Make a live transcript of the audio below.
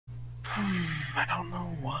I don't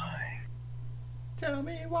know why. Tell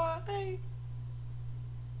me why.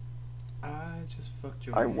 I just fucked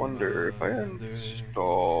your I wonder if I mother.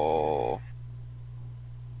 install.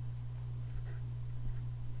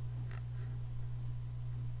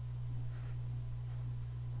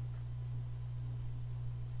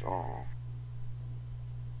 Oh,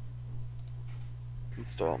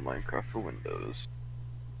 install Minecraft for Windows.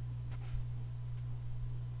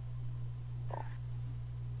 Oh.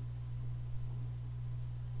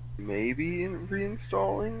 Maybe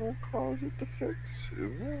reinstalling will cause it to fix.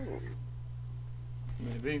 Ooh.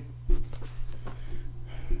 Maybe.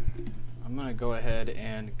 I'm gonna go ahead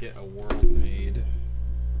and get a world made.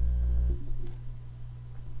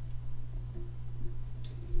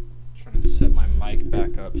 Trying to set my mic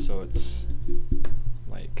back up so it's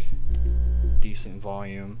like decent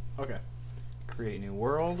volume. Okay. Create new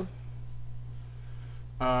world.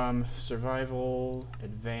 Survival,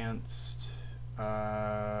 advanced,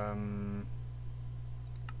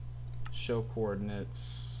 show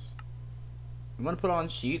coordinates. I'm gonna put on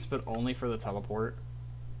sheets, but only for the teleport.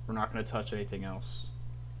 We're not gonna touch anything else.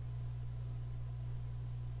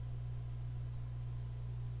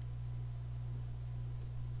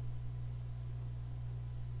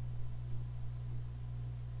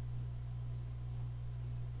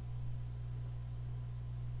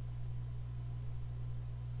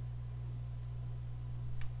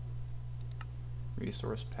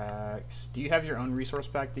 Resource packs. Do you have your own resource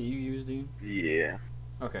pack that you use, Dean? Yeah.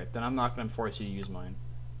 Okay, then I'm not going to force you to use mine.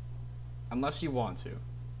 Unless you want to.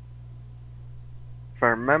 If I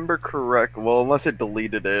remember correct, well, unless it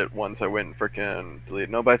deleted it once I went and frickin'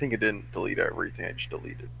 deleted. No, but I think it didn't delete everything. I just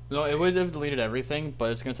deleted. No, it would have deleted everything,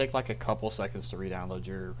 but it's going to take like a couple seconds to re-download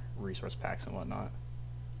your resource packs and whatnot.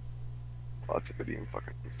 Well, that's if it even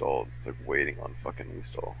fucking installs. It's like waiting on fucking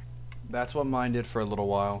install. That's what mine did for a little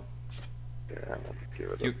while. Yeah, I'm gonna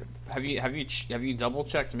give it Have you double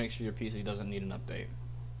checked to make sure your PC doesn't need an update?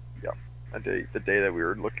 Yeah, the day that we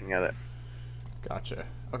were looking at it. Gotcha.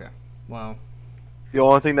 Okay. Well, The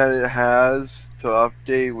only thing that it has to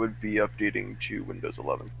update would be updating to Windows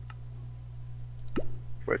 11.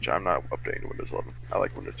 Which I'm not updating to Windows 11. I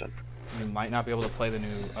like Windows 10. you might not be able to play the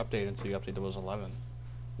new update until you update to Windows 11.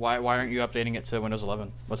 Why aren't you updating it to Windows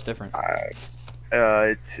 11? What's different?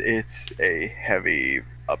 It's a heavy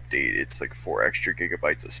update. It's like 4 extra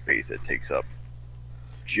gigabytes of space it takes up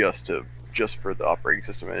just for the operating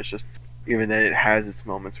system, and it's just even then it has its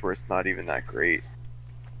moments where it's not even that great.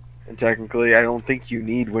 And technically, I don't think you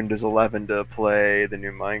need Windows 11 to play the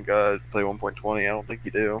new Minecraft, play 1.20. I don't think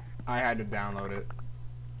you do. I had to download it.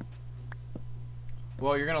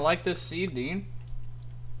 Well, you're gonna like this seed, Dean.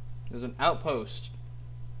 There's an outpost,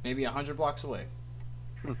 maybe 100 blocks away.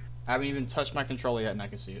 I haven't even touched my controller yet, and I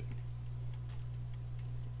can see it.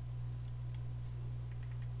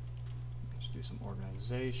 Let's do some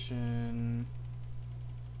organization.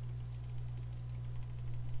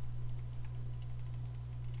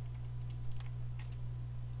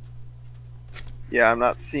 Yeah, I'm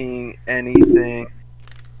not seeing anything.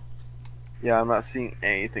 Yeah, I'm not seeing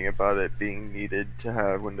anything about it being needed to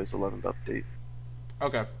have Windows 11 to update.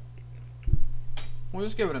 Okay. We'll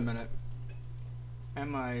just give it a minute. And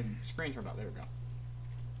my screen turned out. There we go.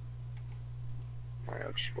 Alright,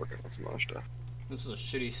 I'm just working on some other stuff. This is a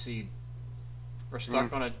shitty seed. We're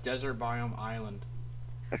stuck on a desert biome island.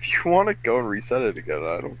 If you want to go and reset it again,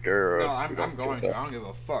 I don't care. No, I'm going to. I don't give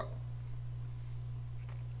a fuck.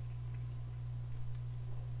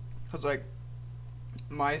 Because, like,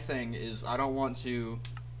 my thing is I don't want to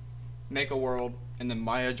make a world and then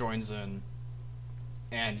Maya joins in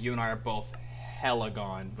and you and I are both hella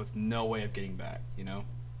gone with no way of getting back, you know?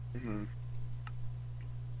 Mm-hmm.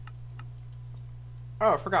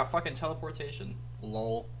 Oh, I forgot. Fucking teleportation.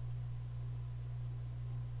 Lol.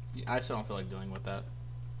 I still don't feel like dealing with that.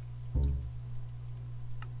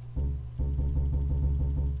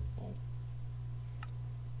 Oh.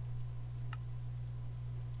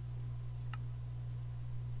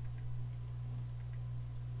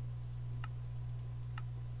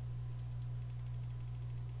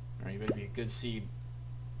 Alright, you better be a good seed.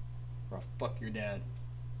 Or I'll fuck your dad.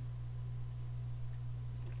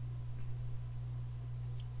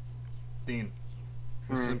 Dean,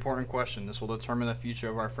 this is an important question. This will determine the future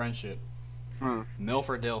of our friendship. MILF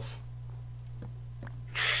or DILF?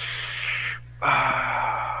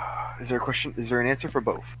 Is there a question? Is there an answer for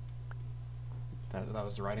both? That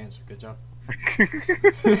was the right answer. Good job.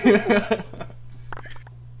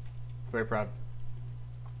 Very proud. I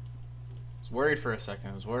was worried for a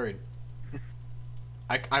second. I was worried.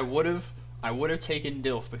 I would have taken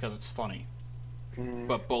DILF because it's funny,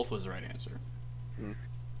 but both was the right answer.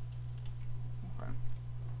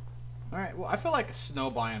 Well, I feel like a snow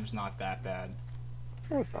biome's not that bad.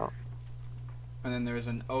 No, it's not. And then there's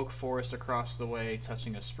an oak forest across the way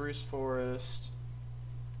touching a spruce forest.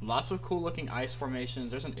 Lots of cool looking ice formations.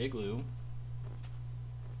 There's an igloo.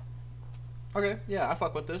 Okay, yeah, I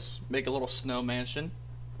fuck with this. Make a little snow mansion.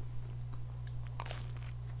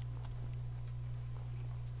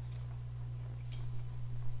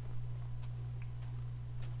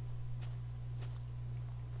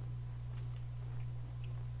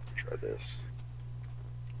 Try this.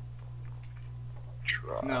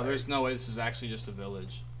 Try. No, there's no way this is actually just a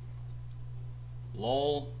village.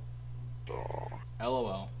 LOL. Oh.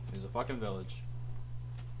 LOL. There's a fucking village.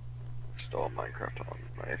 Install Minecraft on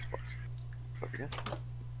my Xbox. What's up again?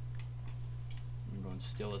 I'm going to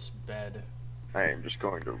steal this bed. I am just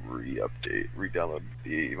going to re-download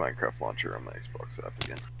the Minecraft launcher on my Xbox app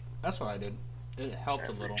again. That's what I did. It helped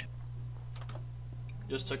a little.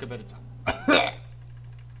 Just took a bit of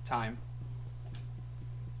time.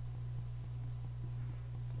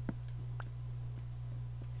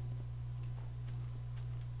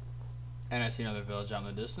 And I see another village out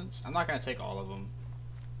in the distance. I'm not gonna take all of them.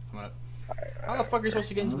 I'm gonna. How the fuck are you supposed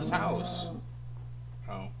to get into this house?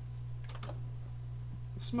 Oh.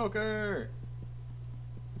 Smoker!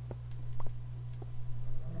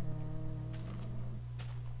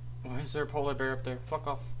 Why is there a polar bear up there? Fuck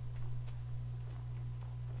off.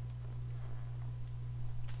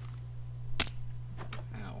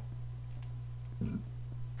 Ow.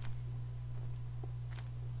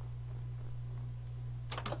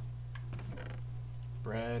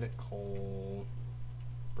 Bread, coal,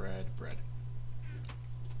 bread.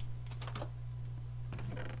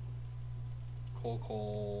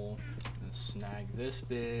 Coal. Gonna snag this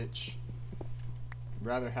bitch.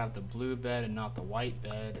 Rather have the blue bed and not the white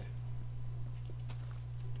bed.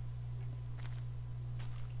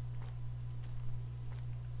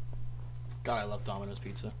 God, I love Domino's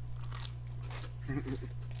pizza.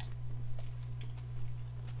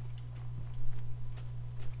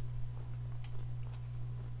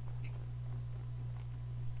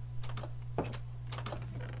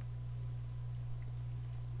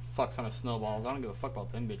 Fuck ton of snowballs. I don't give a fuck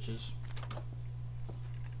about them bitches.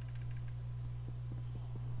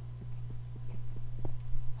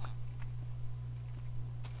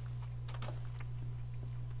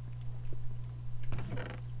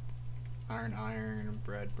 Iron,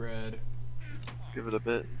 bread. Give it a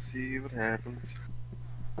bit and see what happens.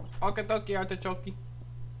 Okie artichoke.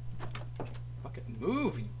 Fucking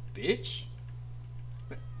move, you bitch.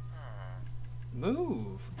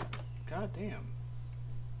 Move. God damn.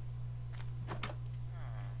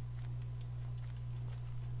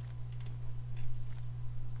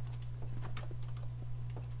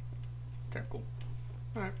 Okay, cool.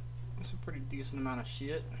 Alright. That's a pretty decent amount of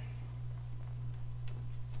shit.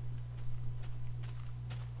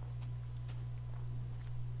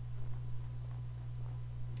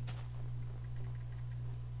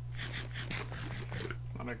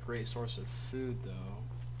 Not a great source of food, though.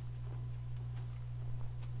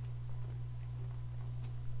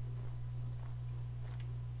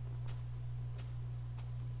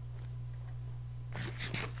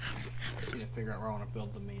 Need to figure out where I want to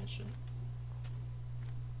build the mansion.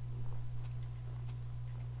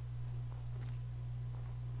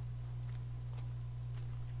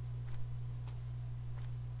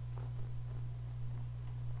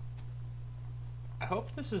 I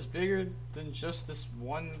hope this is bigger than just this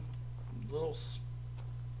one little speck.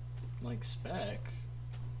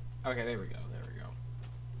 Okay, there we go.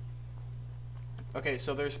 Okay,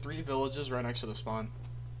 so there's 3 villages right next to the spawn.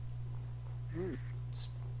 It's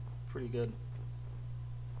pretty good.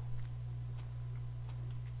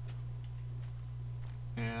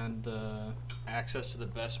 And access to the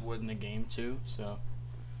best wood in the game too, so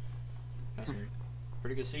that's a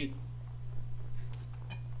pretty good seed.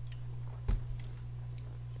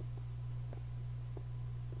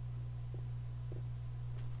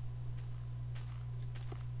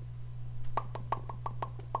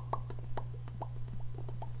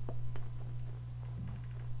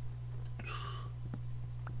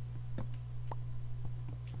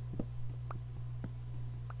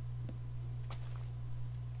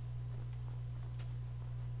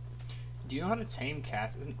 Do you know how to tame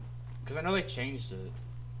cats? Because I know they changed it.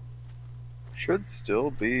 Should still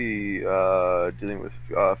be dealing with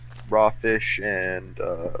raw fish and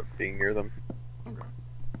being near them. Okay.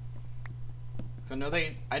 Because I know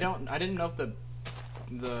I didn't know if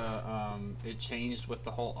it changed with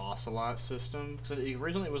the whole ocelot system. Because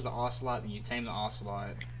originally it was the ocelot, and you tame the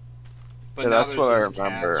ocelot. But yeah, now that's what I there's just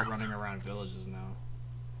remember. cats running around villages now.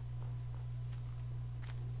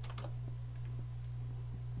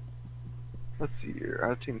 Let's see here.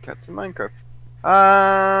 Out of team cats in Minecraft.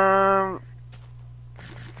 Um.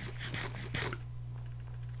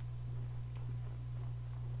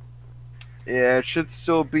 Yeah, it should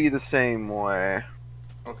still be the same way,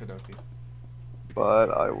 Okay, dokie.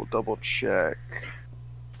 but I will double check.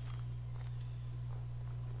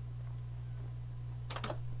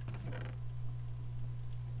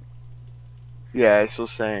 Yeah, it's still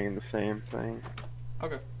saying the same thing.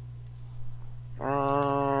 Okay.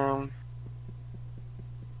 Um.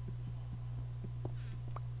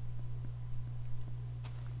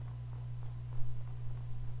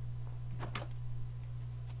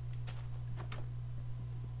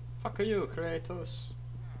 Fuck you, Kratos.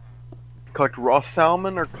 Collect raw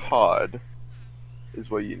salmon or cod is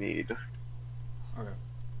what you need. Okay.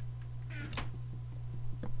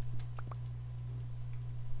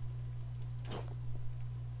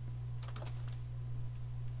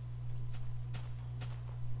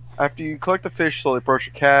 After you collect the fish, slowly approach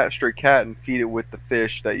a stray cat and feed it with the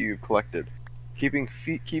fish that you've collected. Keep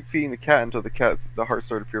feeding the cat until the heart starts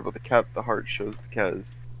to appear, but the heart shows the cat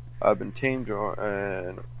has been tamed,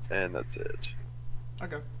 and that's it.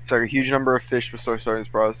 Okay. It's like a huge number of fish will start starting this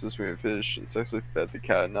process. When you fish successfully fed the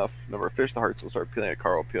cat enough number of fish, the hearts will start peeling. A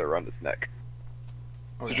car will peel around his neck.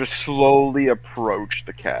 Okay. So just slowly approach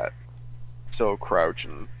the cat. So crouch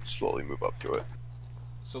and slowly move up to it.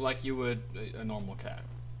 So like you would a normal cat.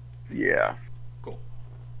 Yeah. Cool.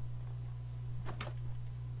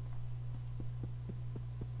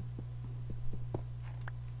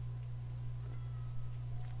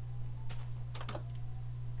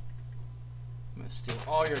 I'm gonna steal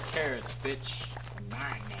all your carrots, bitch. They're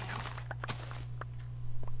mine now.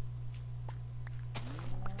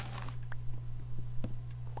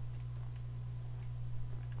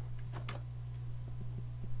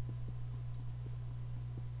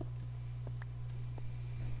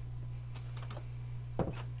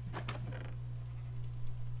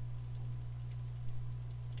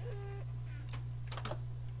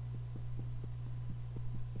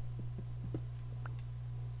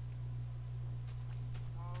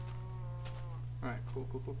 Alright,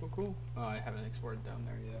 cool. Oh, I haven't exported down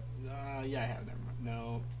there yet. Yeah, I have. Never mind.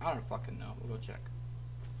 No, I don't fucking know. We'll go check.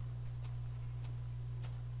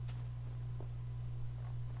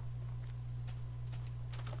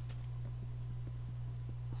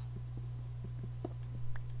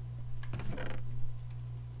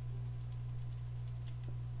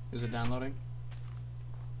 Is it downloading?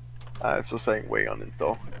 It's still saying wait on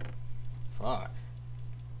install. Fuck.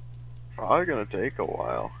 Probably gonna take a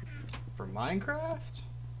while. For Minecraft?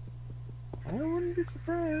 I wouldn't be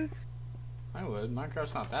surprised. I would.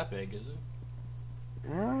 Minecraft's not that big, is it?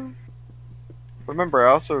 Yeah. Remember,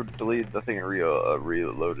 I also deleted the thing and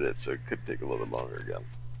reloaded it, so it could take a little bit longer again.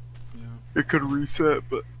 Yeah. It could reset,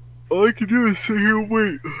 but all I can do is sit here and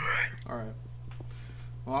wait. Alright.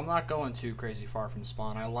 Well, I'm not going too crazy far from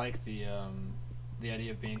spawn. I like the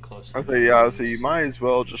idea of being close to I the say, yeah, so enemies. you might as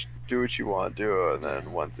well just do what you want to do, and then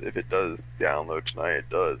if it does download tonight, it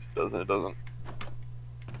does. If it doesn't, it doesn't.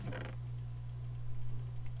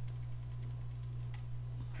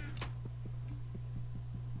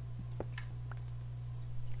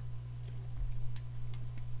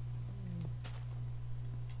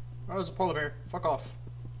 Oh, there's a polar bear. Fuck off.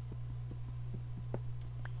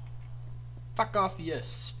 Fuck off, you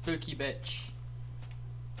spooky bitch.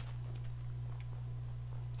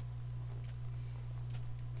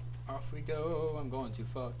 Off we go. I'm going to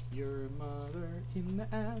fuck your mother in the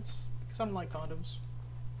ass. Because I don't like condoms.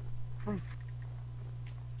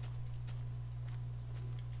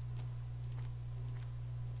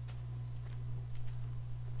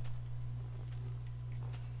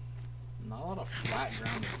 Not a lot of flat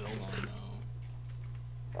ground to build on,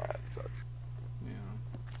 though. That sucks. Yeah.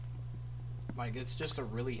 Like, it's just a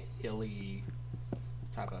really hilly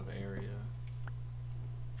type of area.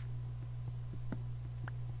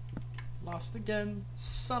 Lost again.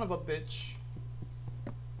 Son of a bitch.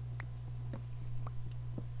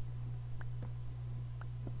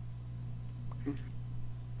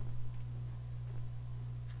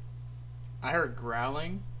 I heard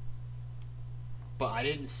growling, but I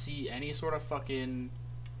didn't see any sort of fucking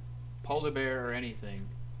polar bear or anything.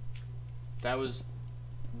 That was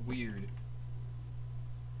weird.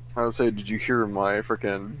 I would say, did you hear my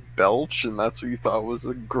freaking belch, and that's what you thought was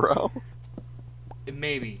a growl?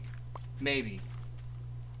 Maybe. Maybe.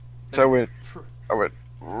 So I went,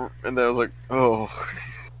 and then I was like, oh.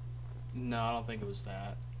 No, I don't think it was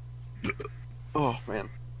that. Oh, man.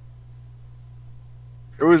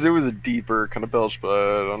 It was a deeper kind of belch, but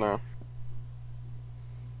I don't know.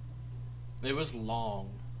 It was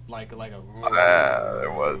long. like a.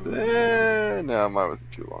 It was. No, mine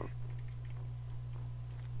wasn't too long.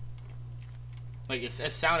 Like it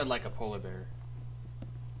sounded like a polar bear.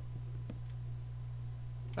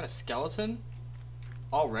 Is that a skeleton?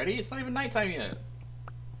 Already? It's not even nighttime yet.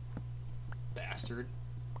 Bastard.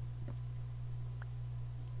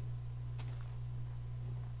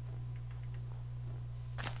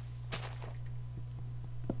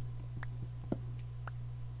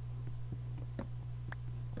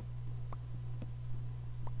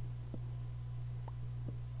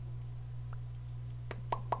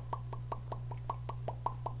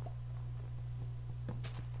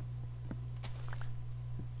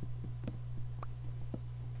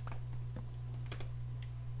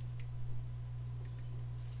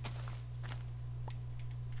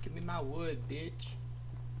 Give me my wood, bitch.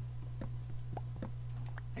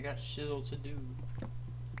 I got shizzle to do.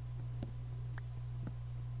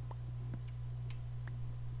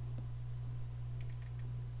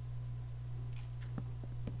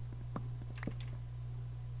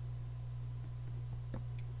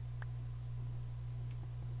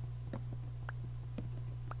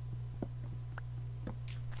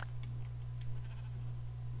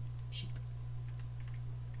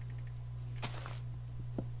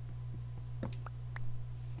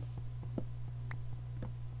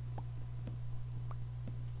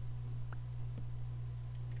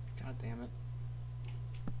 God damn it.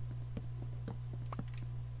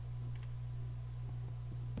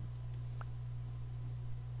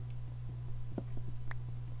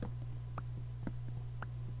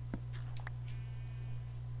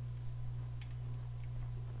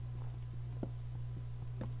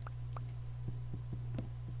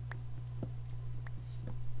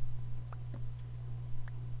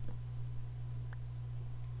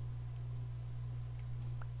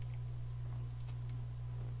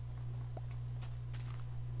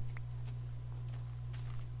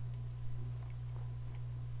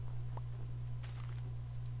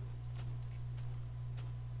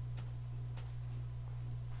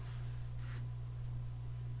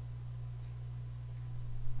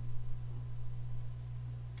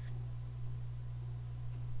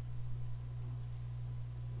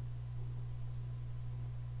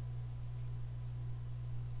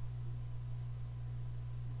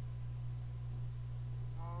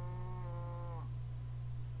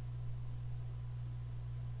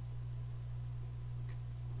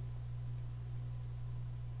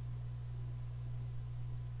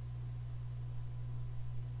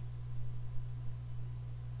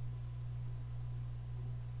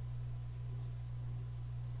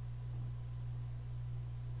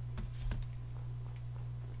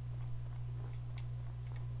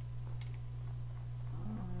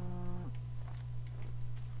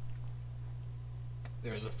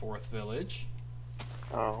 There's a fourth village.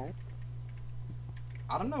 Oh.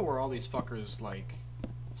 I don't know where all these fuckers, like,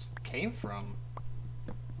 came from.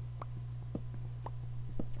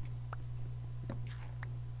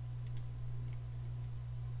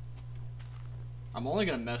 I'm only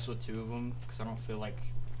gonna mess with 2 of them, because I don't feel like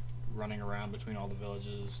running around between all the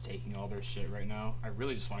villages, taking all their shit right now. I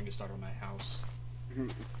really just want to get started on my house.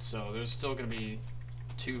 So there's still gonna be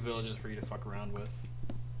 2 villages for you to fuck around with.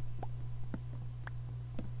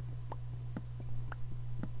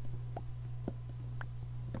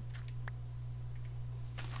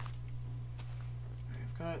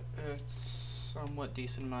 I've got a somewhat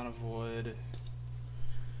decent amount of wood.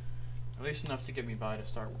 At least enough to get me by to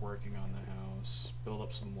start working on the house. Build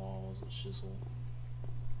up some walls and shizzle.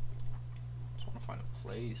 Just want to find a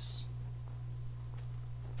place.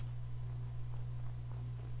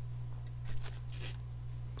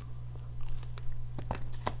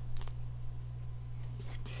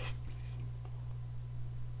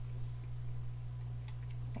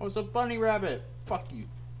 Oh, it's a bunny rabbit! Fuck you.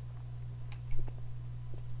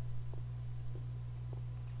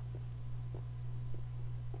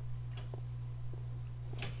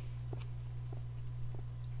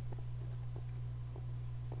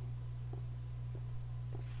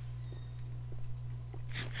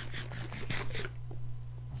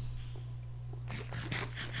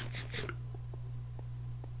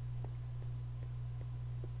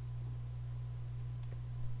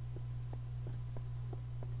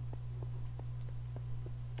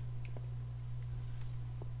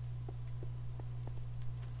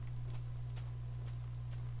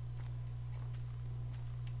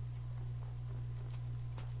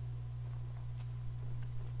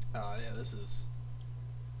 Oh, yeah, this is...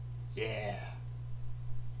 Yeah.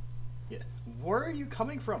 Yeah. Where are you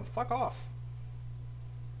coming from? Fuck off.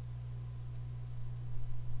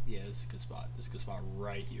 Yeah, this is a good spot. This is a good spot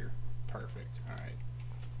right here. Perfect. Alright.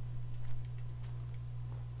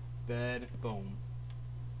 Bed. Boom.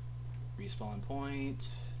 Respawn point.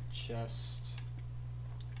 Chest.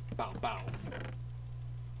 Bow, bow.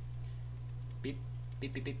 Beep,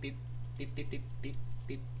 beep, beep, beep, beep, beep, beep, beep, beep,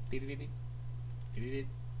 beep, beep, beep, beep, beep,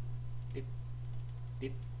 beep, beep,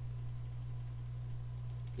 beep,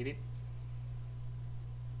 beep, beep.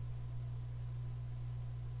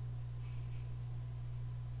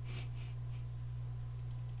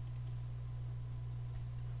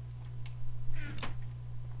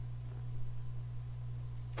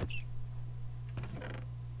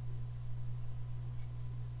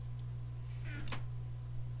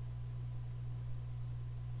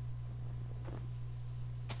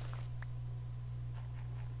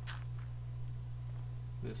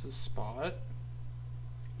 This is Spot.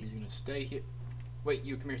 He's gonna stay here. Wait,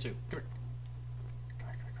 you come here too. Come here. Come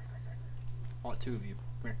here, come here, come here, come here. I want two of you.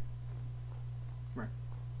 Come here. Come here.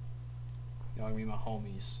 Y'all gonna be my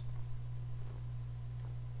homies.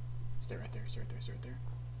 Stay right there, stay right there, stay right there.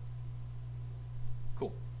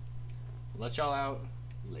 Cool. Let y'all out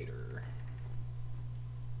later.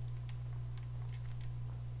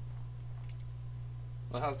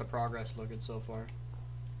 Well, how's the progress looking so far?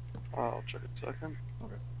 I'll check a second.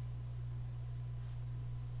 Okay.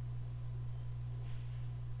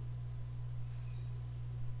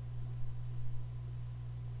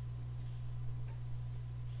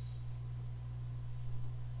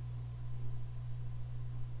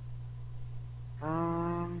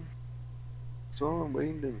 Still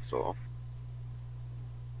waiting to install.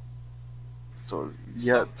 Still has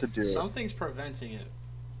yet to do it. Something's preventing it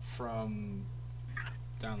from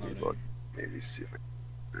downloading. Maybe see if I can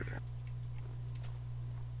figure it out.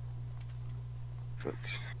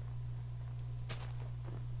 That's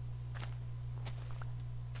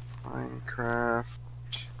Minecraft,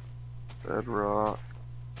 Bedrock,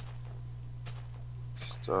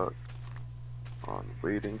 stuck on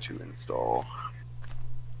waiting to install.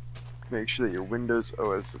 Make sure that your Windows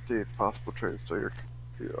OS update if possible. Try to install your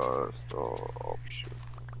install option.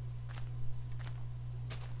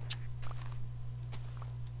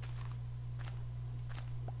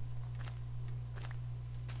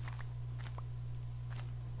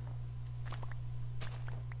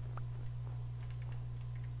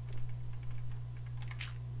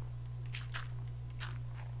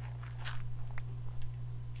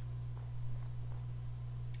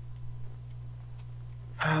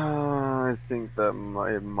 I think that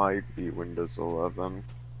might be Windows 11.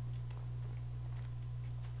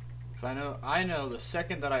 Cause I know the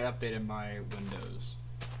second that I updated my Windows,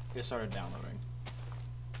 it started downloading.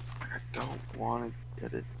 I don't want to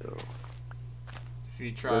get it though. If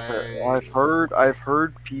you try, I've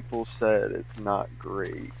heard people said it's not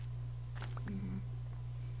great.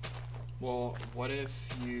 Well, what if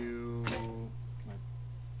you my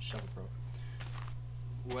shovel broke?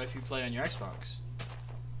 What if you play on your Xbox?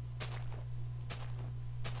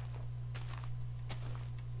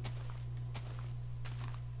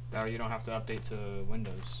 That way you don't have to update to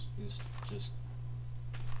Windows. You just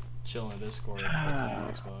chill in Discord and play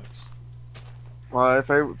on Xbox. Well, if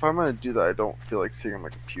I'm gonna do that, I don't feel like sitting on my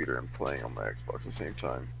computer and playing on my Xbox at the same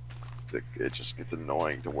time. It just gets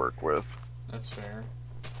annoying to work with. That's fair.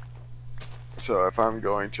 So if I'm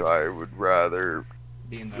going to, I would rather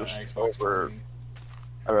Be in the just Xbox party.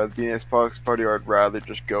 I'd rather be in an Xbox party, or I'd rather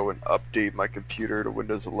just go and update my computer to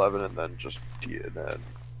Windows 11 and then just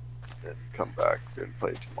and come back and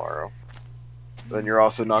play tomorrow. Then you're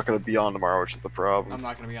also not going to be on tomorrow, which is the problem. I'm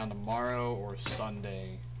not gonna be on tomorrow or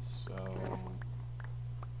Sunday, so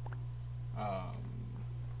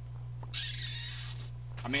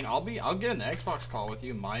I mean, I'll get an Xbox call with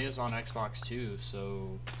you. Maya's on Xbox too,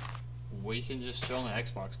 so we can just chill on the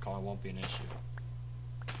Xbox call. It won't be an issue.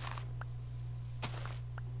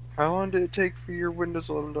 How long did it take for your Windows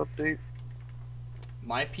 11 to update?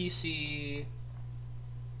 My PC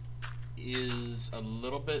is a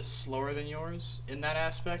little bit slower than yours in that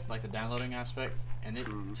aspect, like the downloading aspect, and it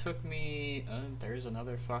took me. There's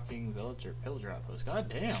another fucking pillager outpost. God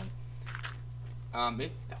damn.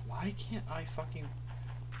 Why can't I fucking?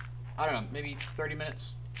 I don't know. Maybe 30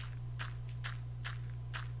 minutes.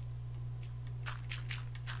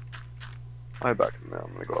 I'm back in there.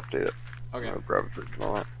 I'm gonna go update it. Okay. I'm gonna grab a drink and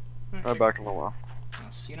all that. Okay. I'm back in a while.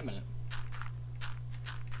 I'll see you in a minute.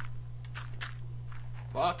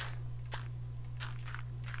 Fuck.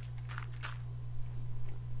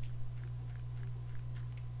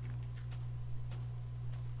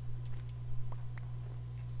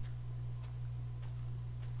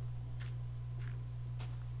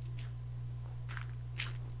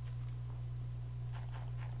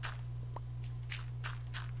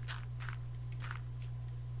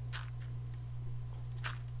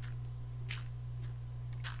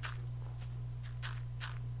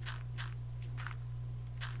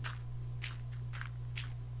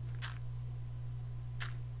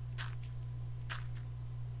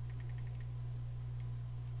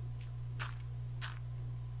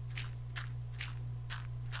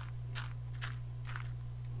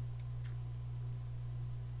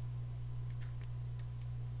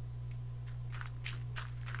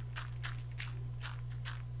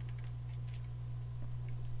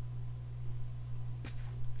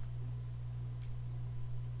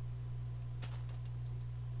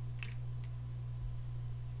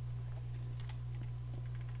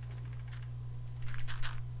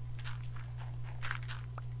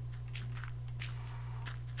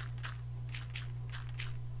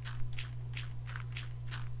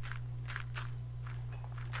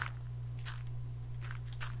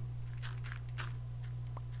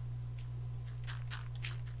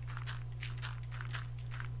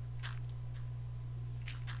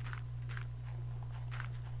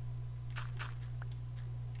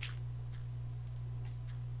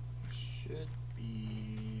 Should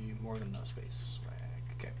be more than enough space. Swag.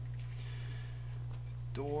 Okay.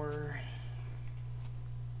 Door.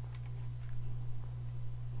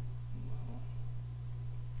 Well,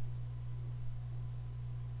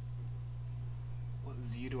 what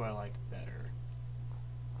view do I like better?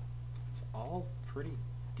 It's all pretty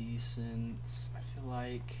decent. I feel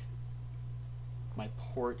like my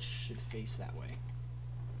porch should face that way.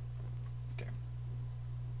 Okay.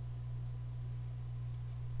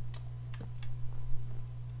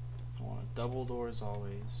 I want a double door as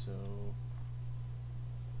always, so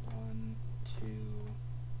 1, 2,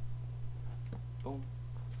 boom.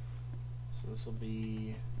 So this will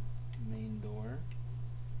be main door.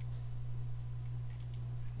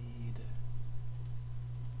 Need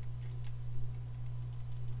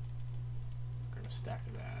grab a stack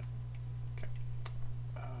of that. Okay.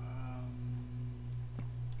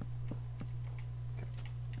 Okay.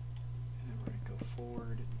 And then we're gonna go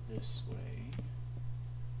forward this way.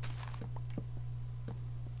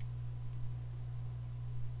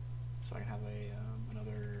 So I can have a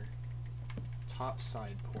another top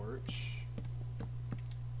side porch.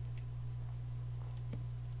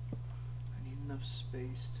 I need enough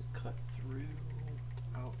space to cut through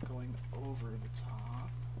without going over the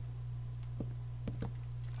top.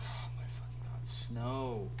 Oh my fucking god,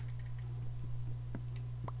 snow!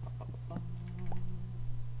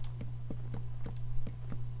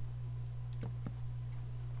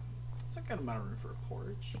 It's a good amount of room for a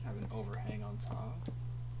porch. Have an overhang on top.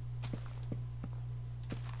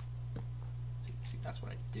 See, that's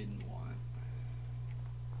what I didn't want.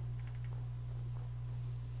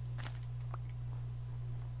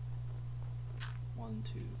 One,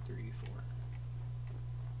 two, three, four.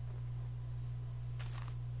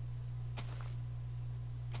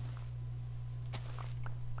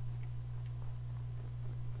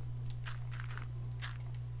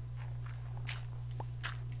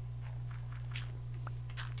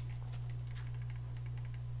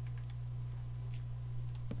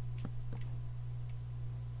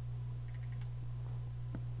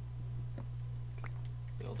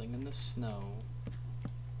 Building in the snow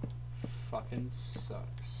fucking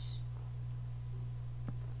sucks.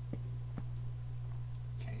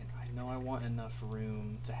 Okay, and I know I want enough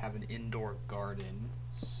room to have an indoor garden,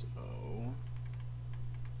 so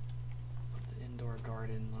put the indoor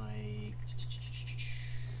garden like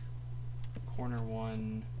corner 1,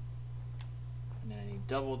 and then I need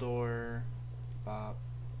double door, bop,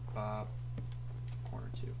 bop, corner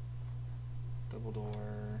 2, double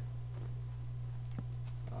door.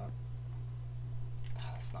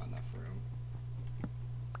 That's not enough room.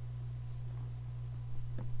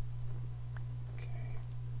 Okay.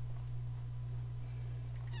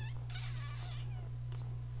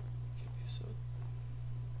 Okay, so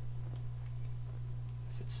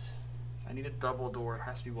if I need a double door, it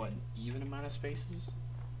has to be what, an even amount of spaces?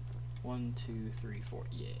 1, 2, 3, 4.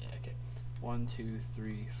 Yeah, okay. 1, 2,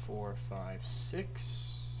 3, 4, 5,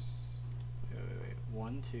 6. Wait.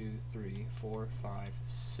 1, 2, 3, 4, 5,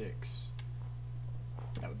 6.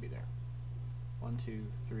 That would be there. 1, 2,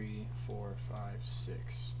 3, 4, 5,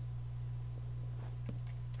 6.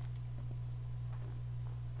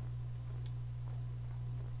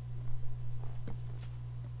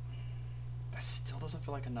 That still doesn't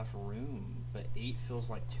feel like enough room, but 8 feels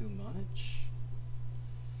like too much.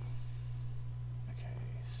 Okay,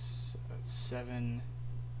 so that's 7,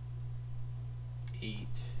 8.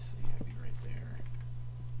 So yeah, it'd be right there.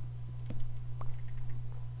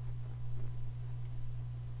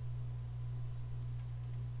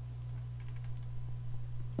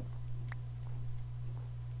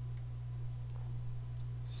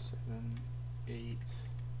 Eight.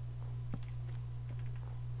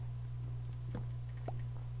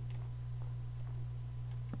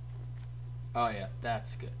 Oh yeah,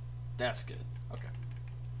 that's good. That's good. Okay.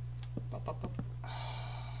 Bop, bop, bop.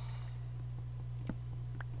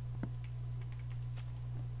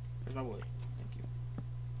 Where's my wood? Thank you.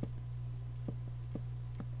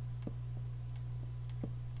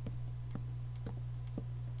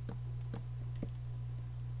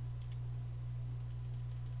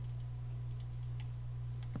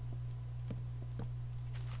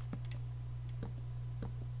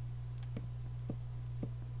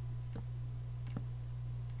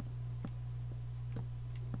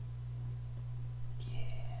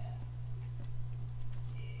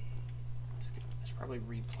 Probably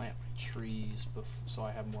replant my trees so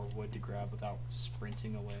I have more wood to grab without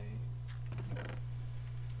sprinting away.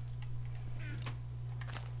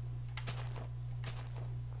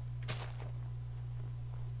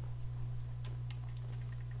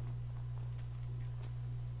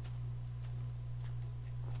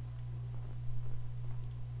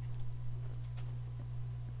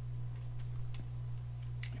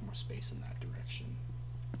 more space in that direction.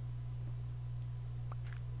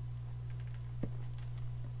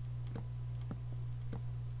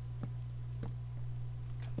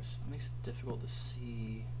 That makes it difficult to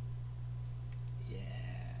see. Yeah,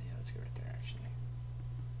 let's go right there actually.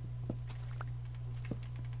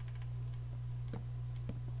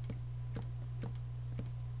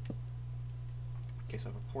 Okay, so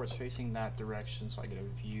if a port's facing that direction, so I get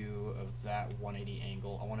a view of that 180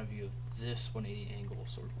 angle. I want a view of this 180 angle,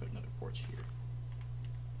 so we're putting another porch here.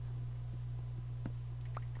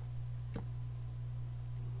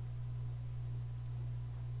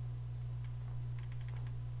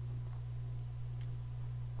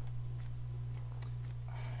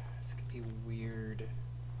 It's gonna be weird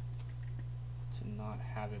to not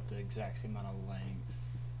have it the exact same amount of length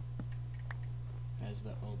as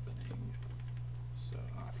the opening. So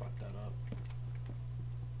I fucked that up.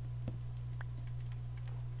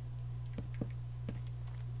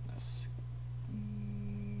 Let's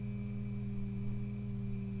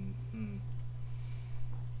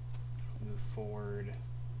move forward.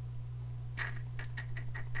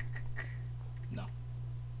 No.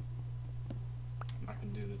 I'm not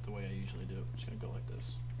gonna do it the way I usually do. I'm just gonna go like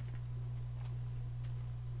this.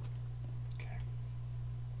 Okay.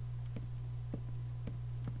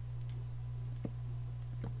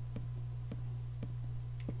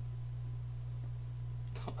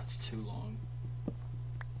 Oh, that's too long.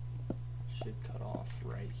 Should cut off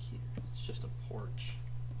right here. It's just a porch.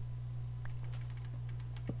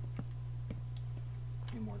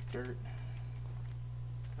 Need more dirt.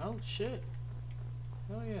 Oh shit.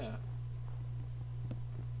 Oh yeah.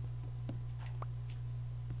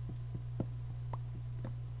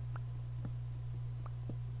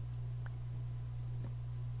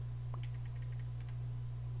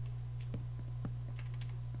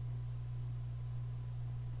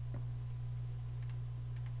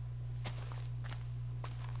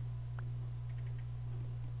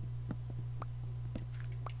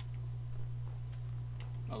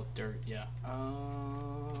 Oh, dirt, yeah.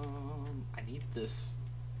 I need this.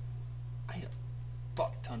 I need a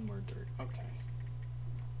fuck ton more dirt. Okay.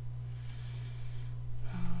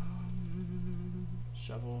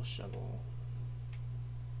 Shovel, shovel.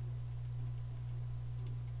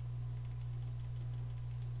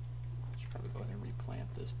 Should probably go ahead and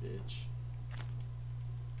replant this bitch.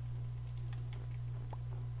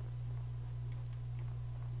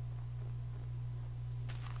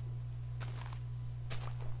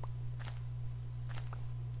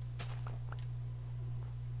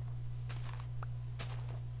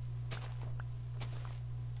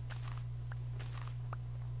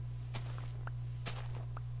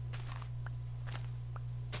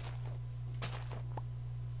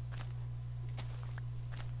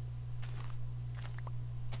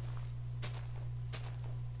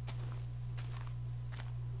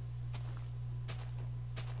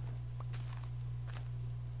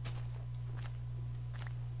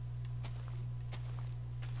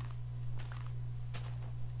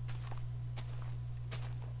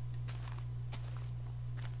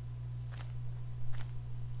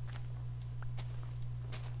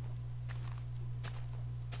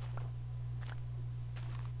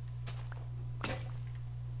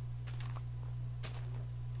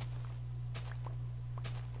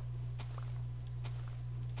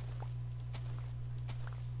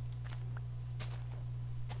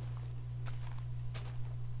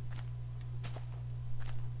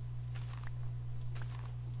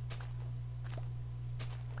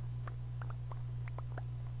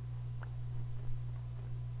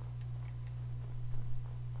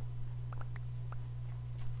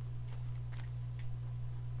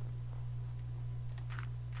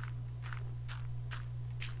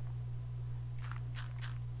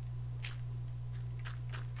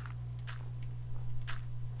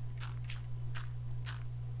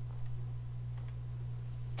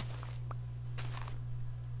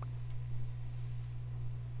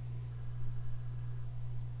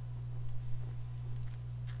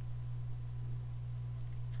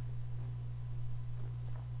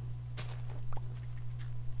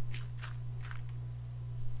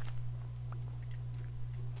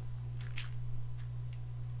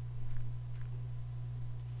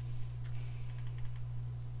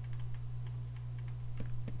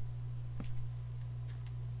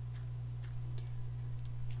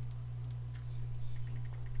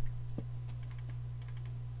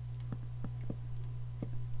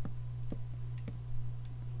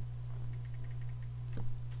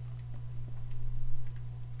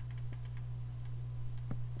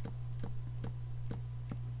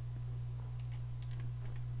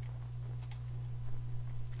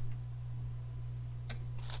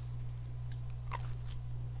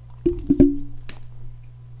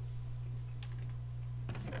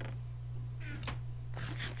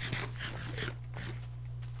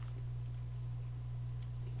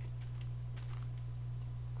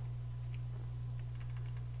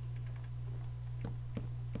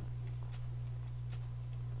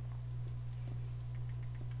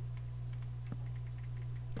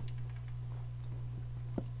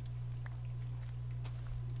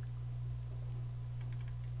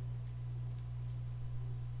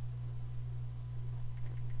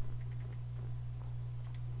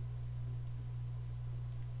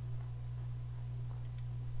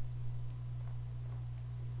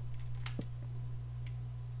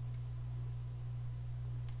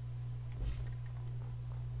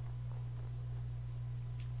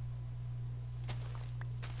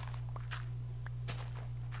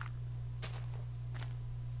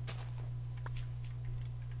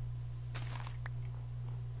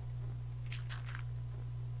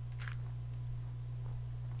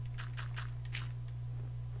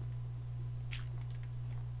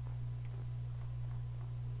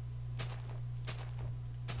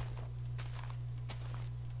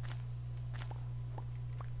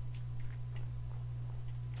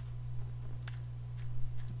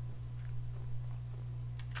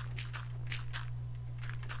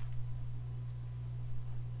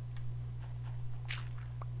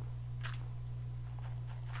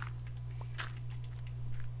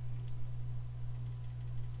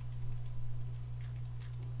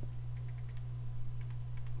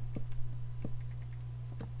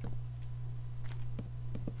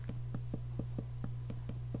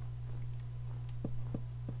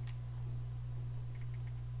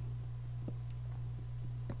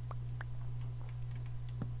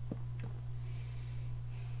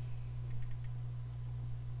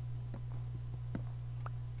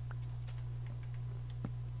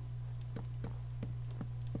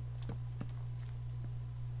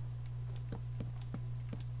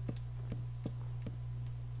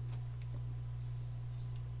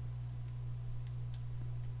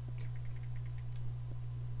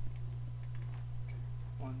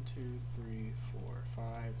 1, 2, 3, 4,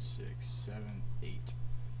 5, 6, 7, 8.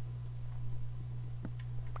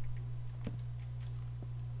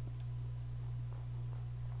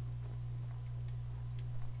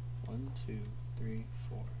 One, two, three,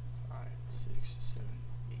 4, 5, 6, 7,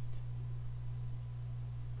 8.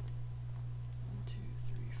 1, 2,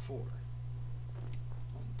 3, 4. 1,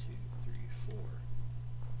 2, 3, 4.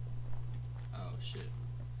 Oh shit.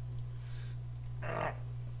 God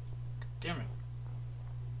damn it.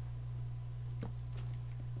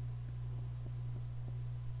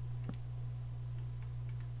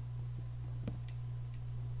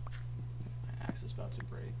 My axe is about to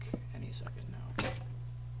break any second now.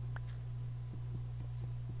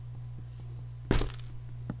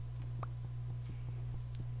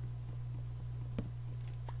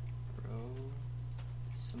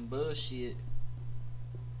 Some bullshit.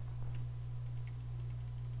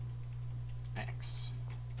 X.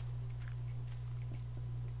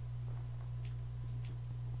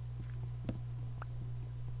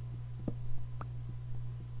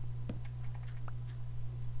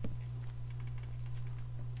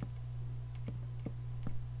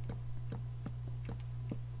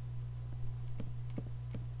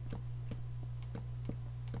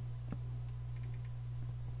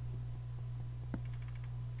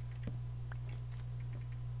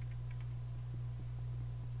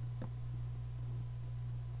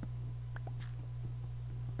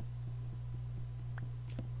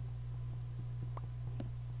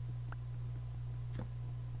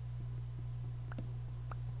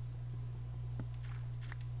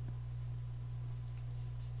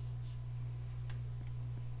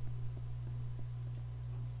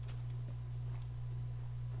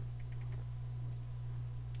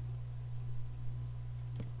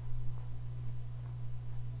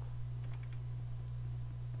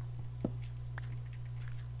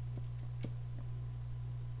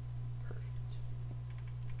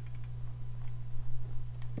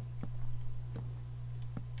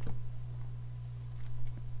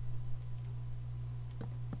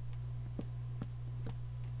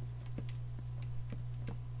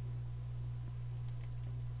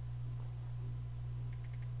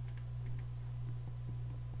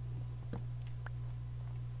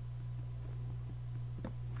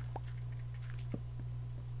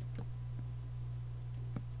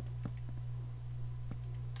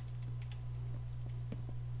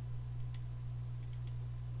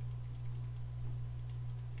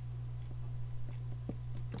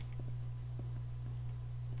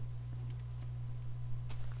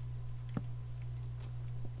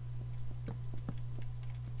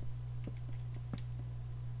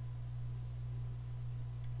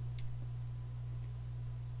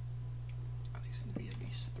 These need to be at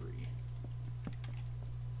least 3.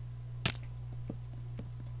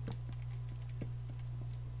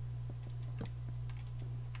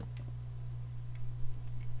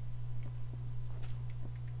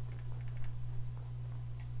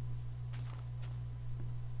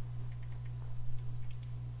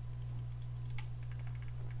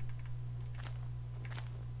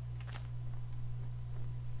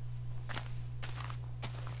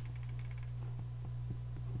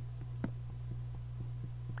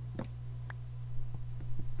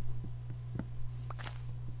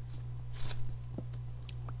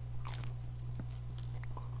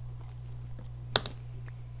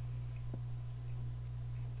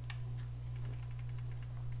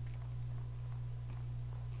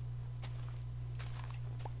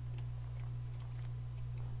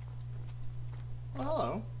 Oh,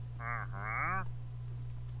 hello.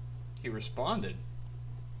 He responded.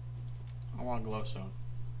 I want a glowstone.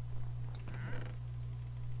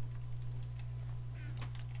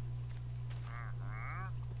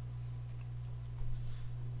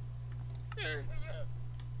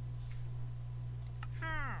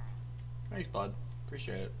 Thanks, bud.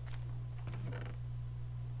 Appreciate it.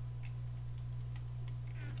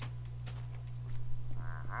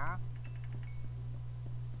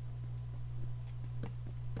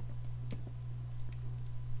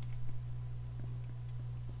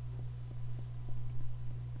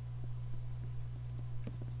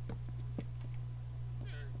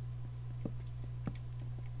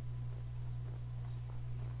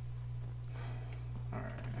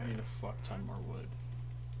 Alright, I need a fuck ton more wood.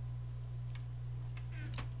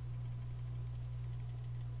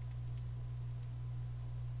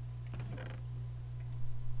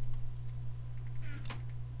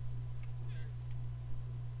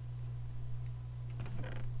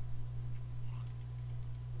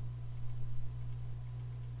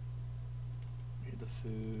 Need the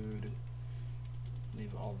food.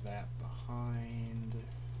 Leave all that behind.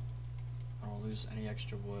 I'll lose any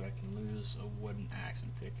extra wood. I can lose a wooden axe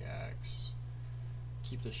and pickaxe.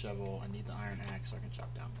 Keep the shovel. I need the iron axe so I can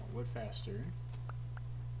chop down more wood faster.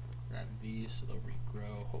 Grab these so they'll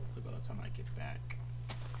regrow. Hopefully by the time I get back.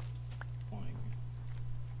 Boing.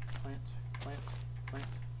 Plant, plant, plant.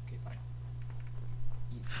 Okay, bye.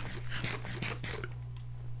 Eat.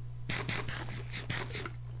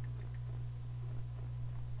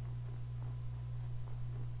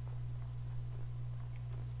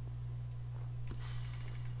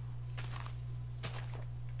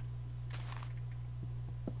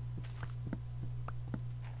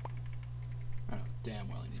 I know damn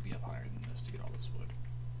well I need to be up higher than this to get all this wood.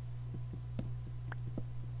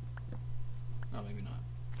 No, maybe not.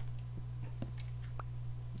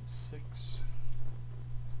 6.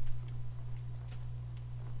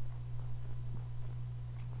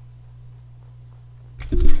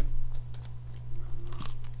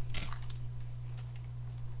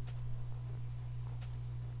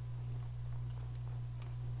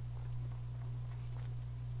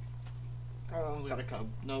 Oh, we got a cub.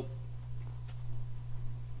 Nope.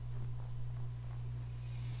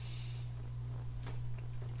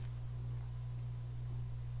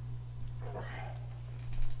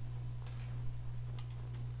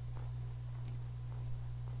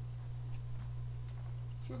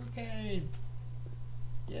 Sugarcane!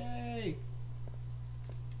 Yay!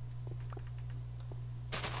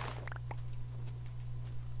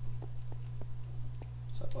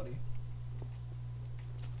 What's up, buddy?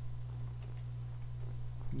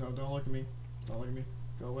 No, don't look at me. Don't look at me.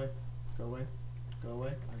 Go away. Go away. Go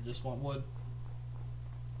away. I just want wood.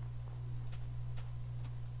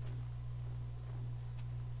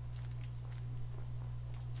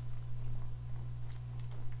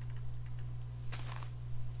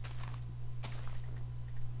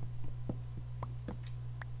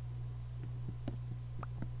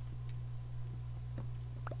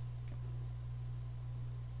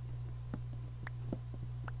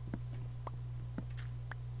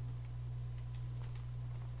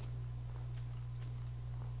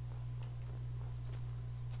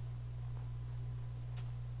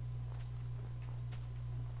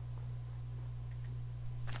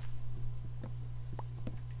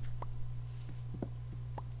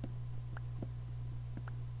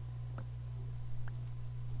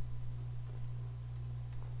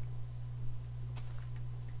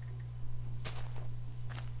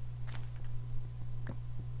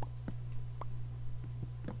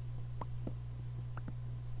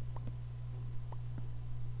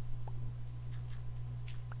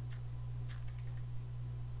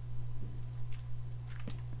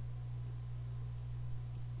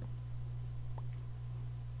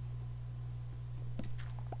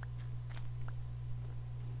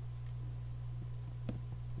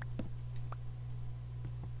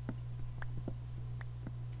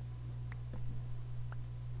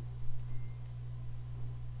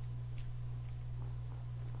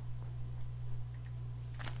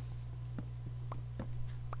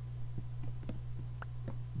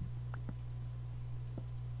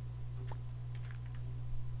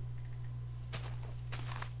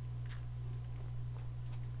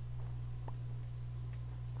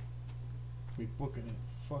 We booking it.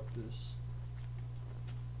 Fuck this.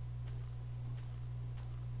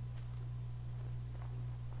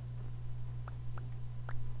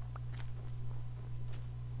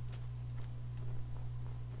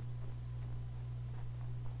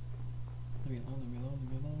 Leave me alone, leave me alone,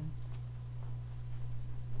 leave me alone.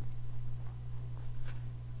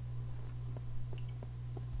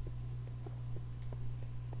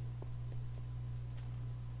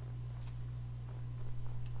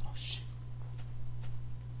 Oh shit.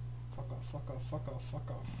 Fuck off, fuck off, fuck off,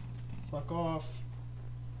 fuck off. Fuck off.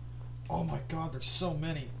 Oh my god, there's so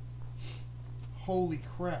many. Holy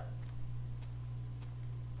crap.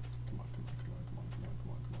 Come on, come on, come on, come on, come on, come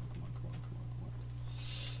on, come on, come on, come on, come on, come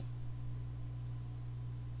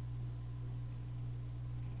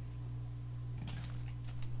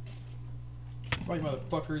on. Why you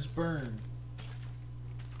motherfuckers burn?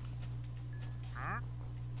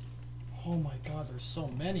 Oh my god, there's so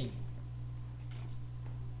many.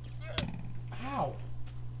 Ow!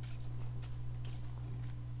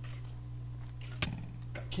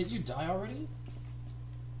 God, can you die already?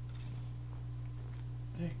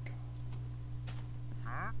 Thank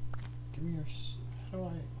God. Give me your...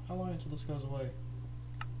 How long until this goes away?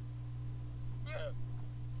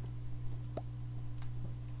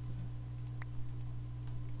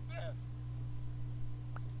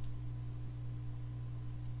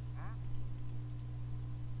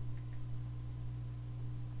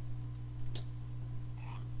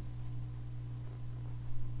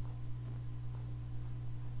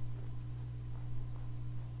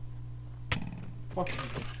 Fuck you.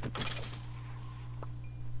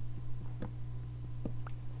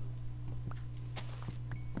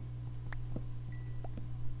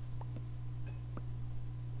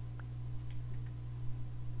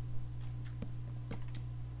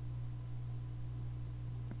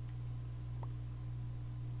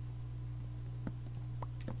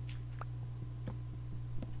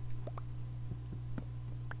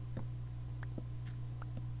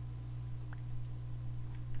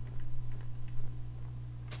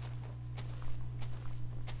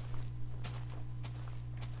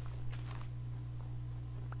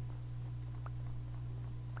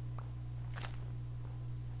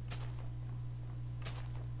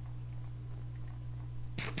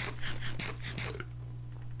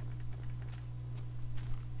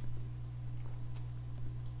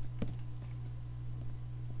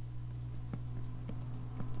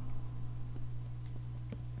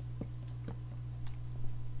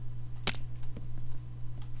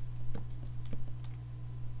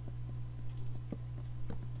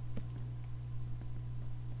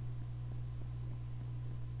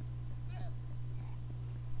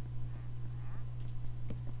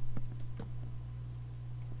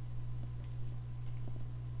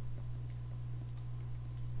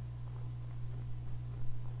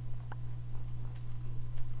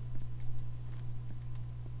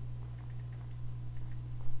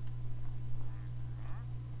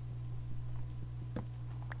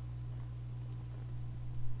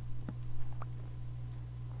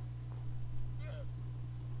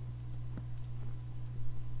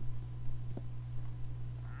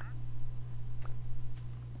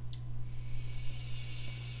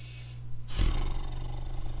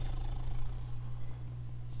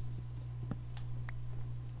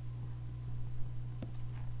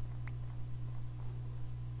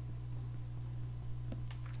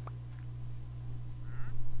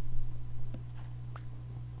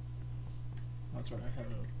 That's right, I have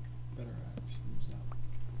a better axe. Use that.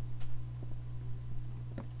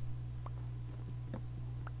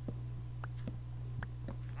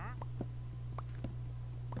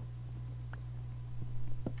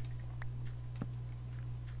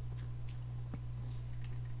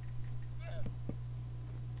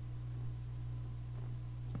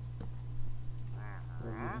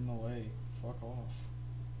 Bro, get in the way. Fuck off.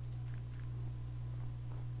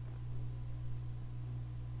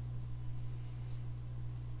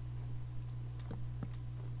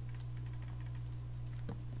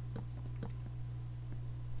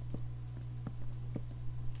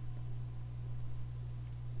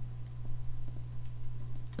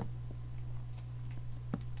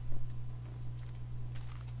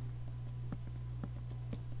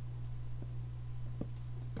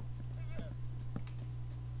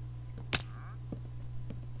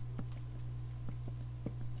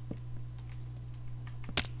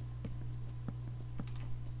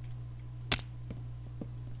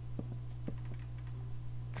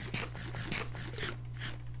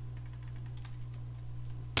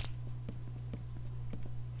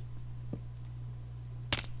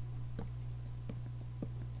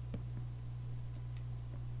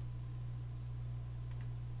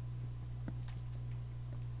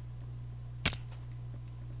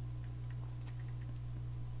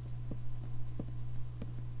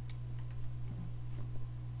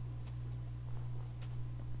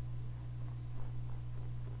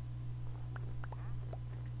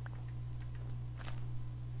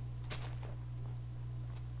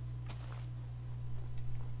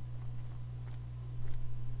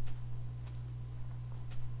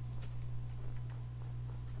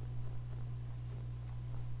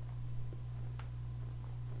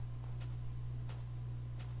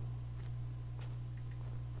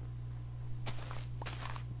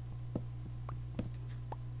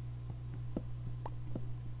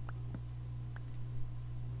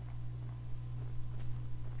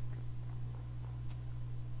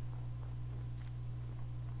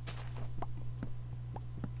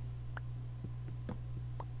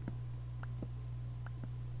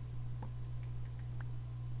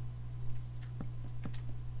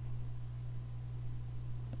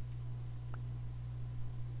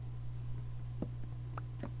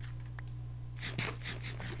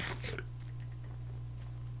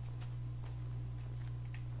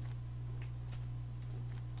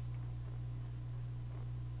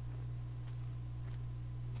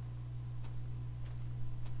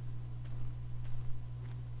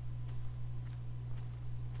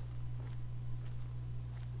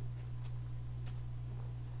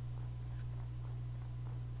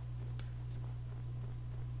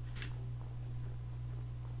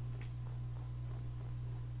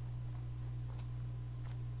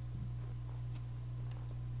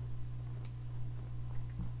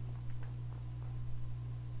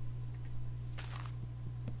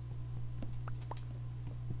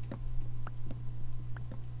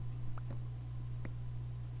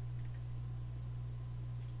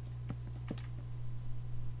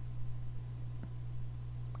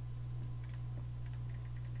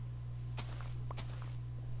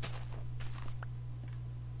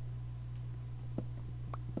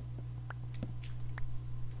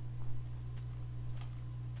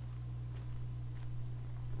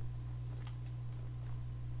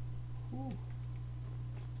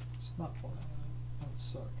 not fall down that. That would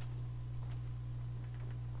suck.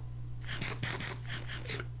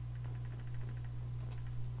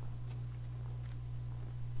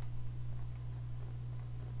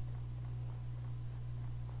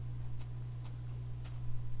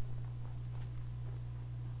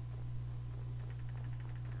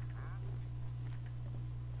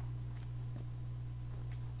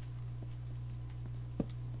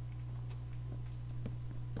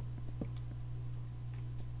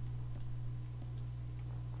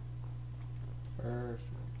 Perfect.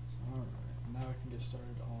 Alright, now I can get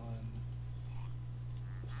started on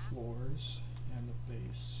the floors and the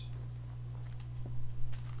base.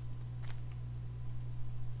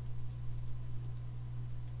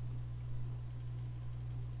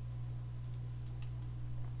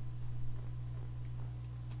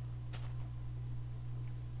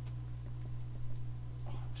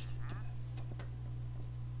 Oh, I wish I didn't do that. Fuck. Alright,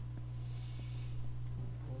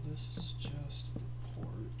 well, this is just the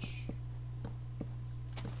porch.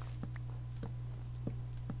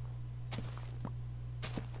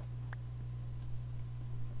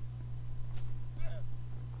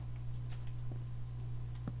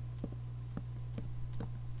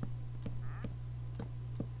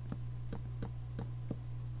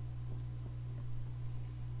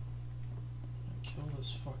 Kill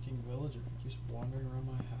this fucking villager who keeps wandering around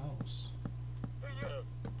my house.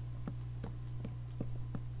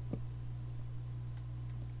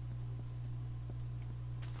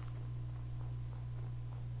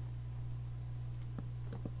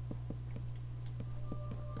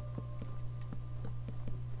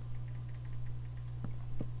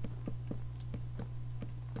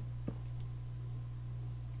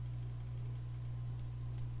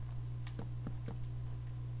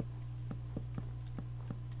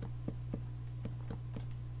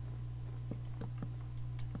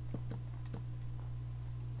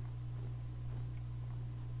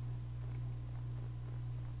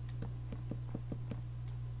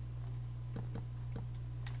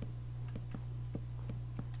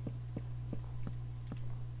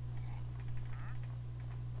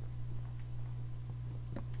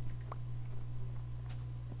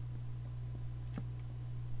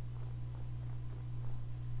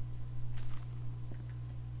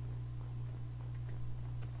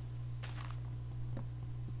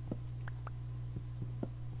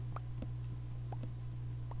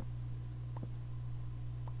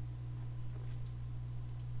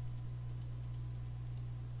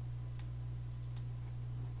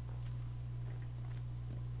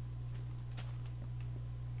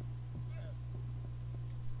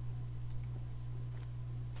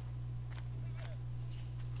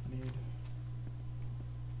 I need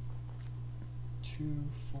 2,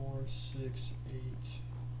 4, 6, 8,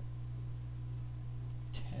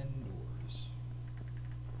 10 doors.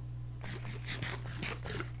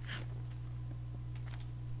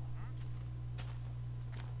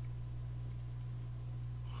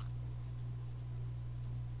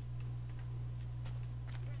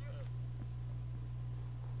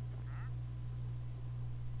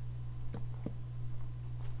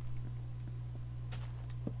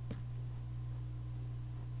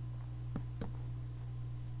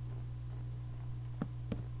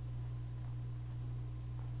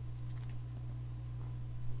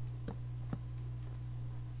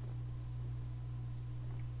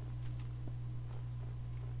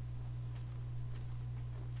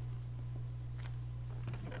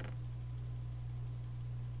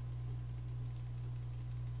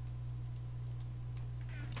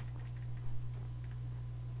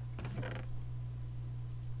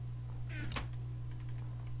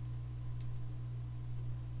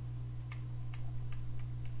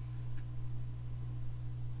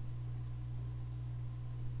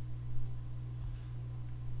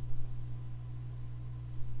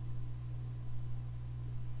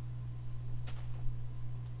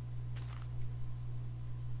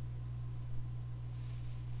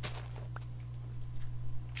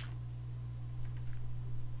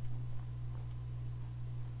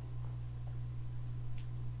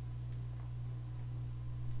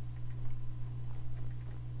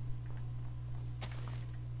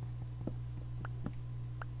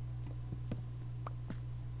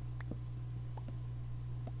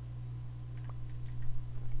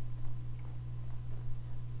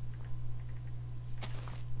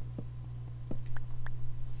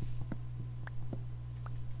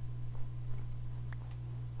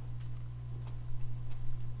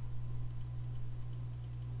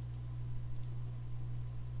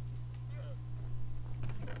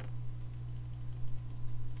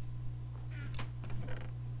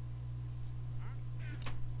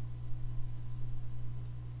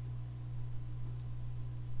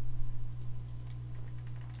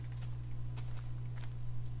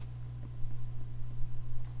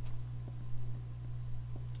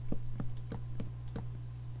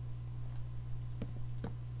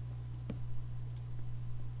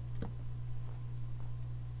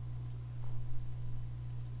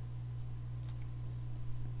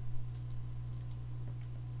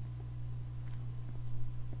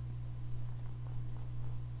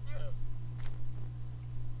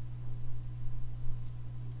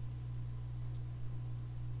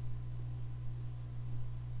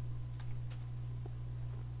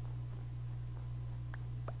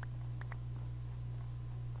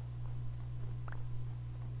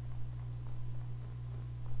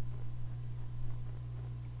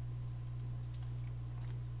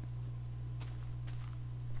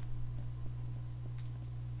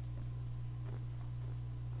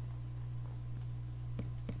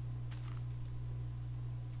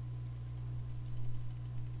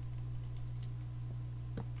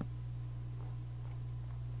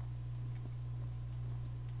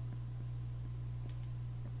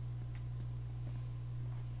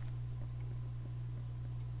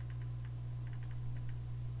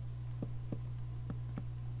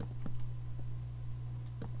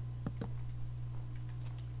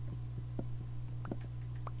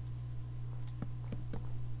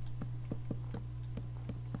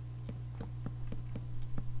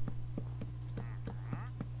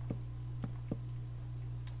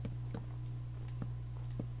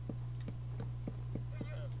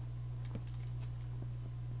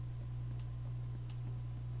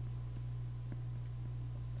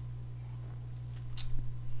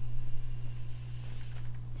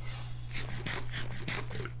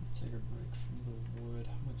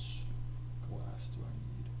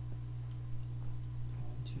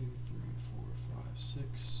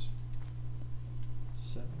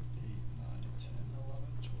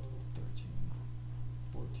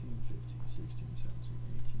 16, 17,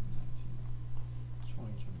 18, 19,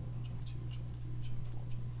 20, 21, 22, 23, 24,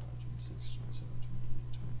 25, 26, 27,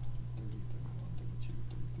 28, 29, 30, 31, 32,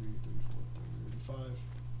 33, 34, 35,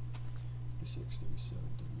 36, 37,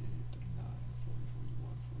 38, 39, 40,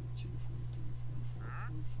 41, 42, 43, 44,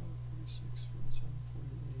 45, 46, 47,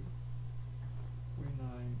 48,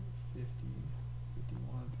 49, 50,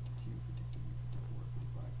 51, 52, 53, 54,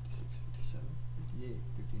 55, 56, 57, 58,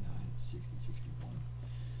 59, 60, 61,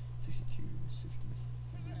 62, 63,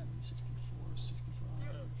 64,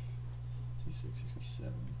 65, 66,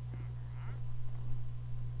 67,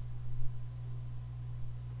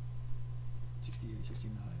 68,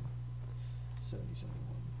 69, 70,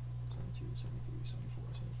 71, 72, 73,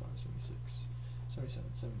 74, 75, 76,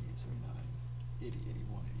 77, 78, 79, 80,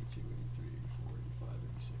 81, 82, 83, 84, 85,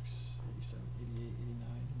 86, 87, 88,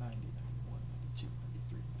 89, 90, 91, 92,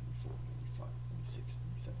 93, 94, 95, 96,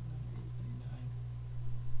 97, 98, 99,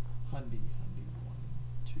 100, 1,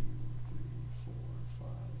 2, 3, 4,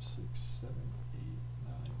 5, 6, 7, 8,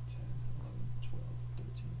 9, 10, 11, 12,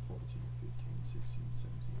 13, 14, 15, 16,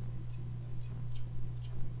 17, 18, 19, 20,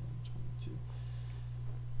 21, 22,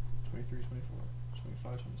 23, 24,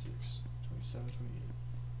 25, 26, 27, 28,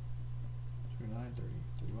 29, 30,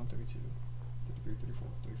 31, 32, 33, 34,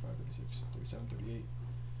 35, 36, 37, 38.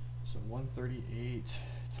 So 138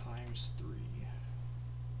 times 3.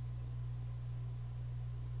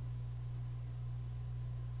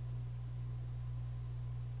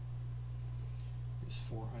 Is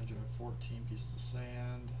 414 pieces of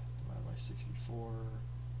sand divided by 64.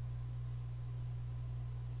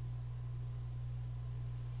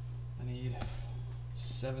 I need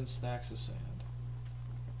 7 stacks of sand.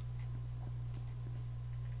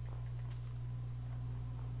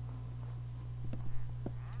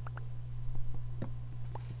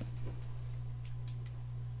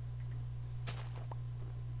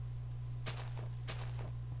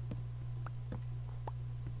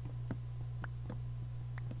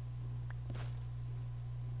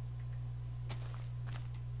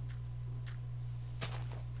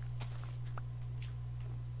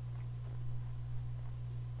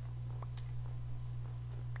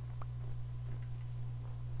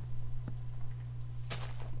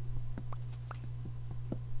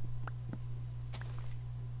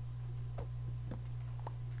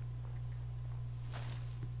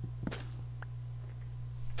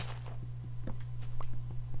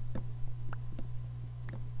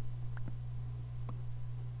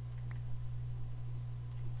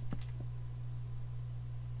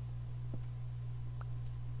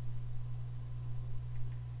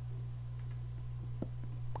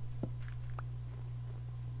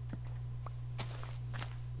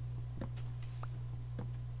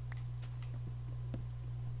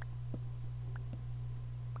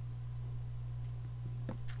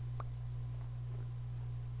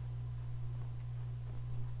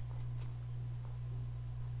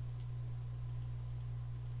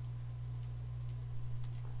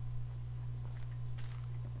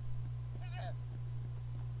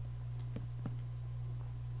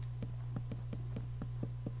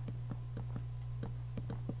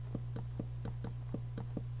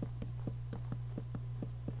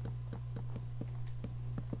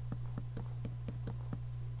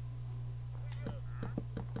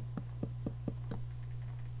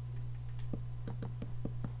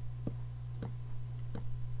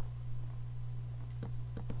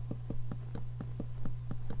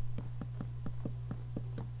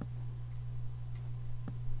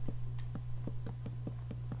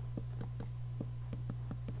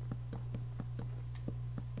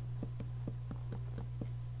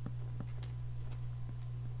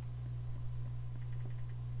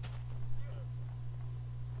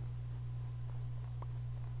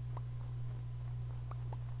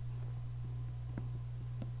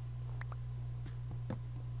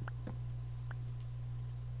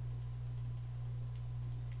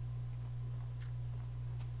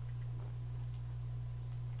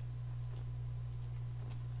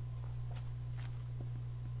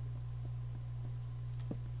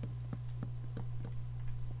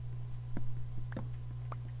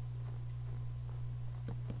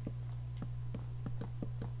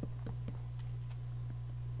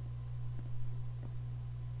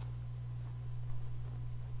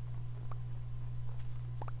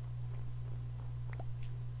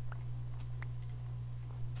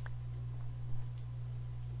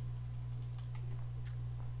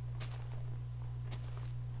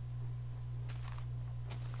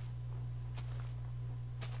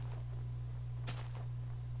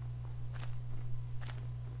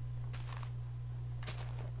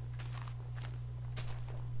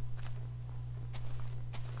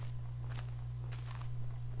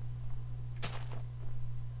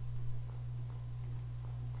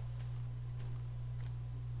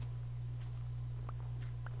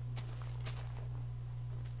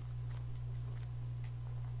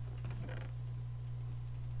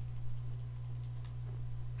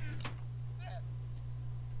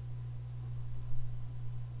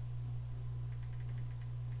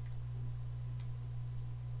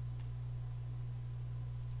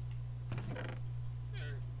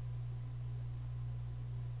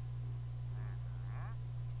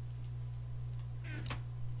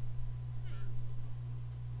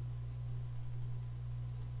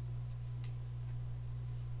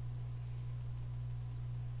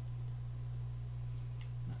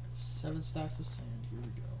 7 stacks of sand. Here we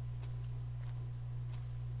go.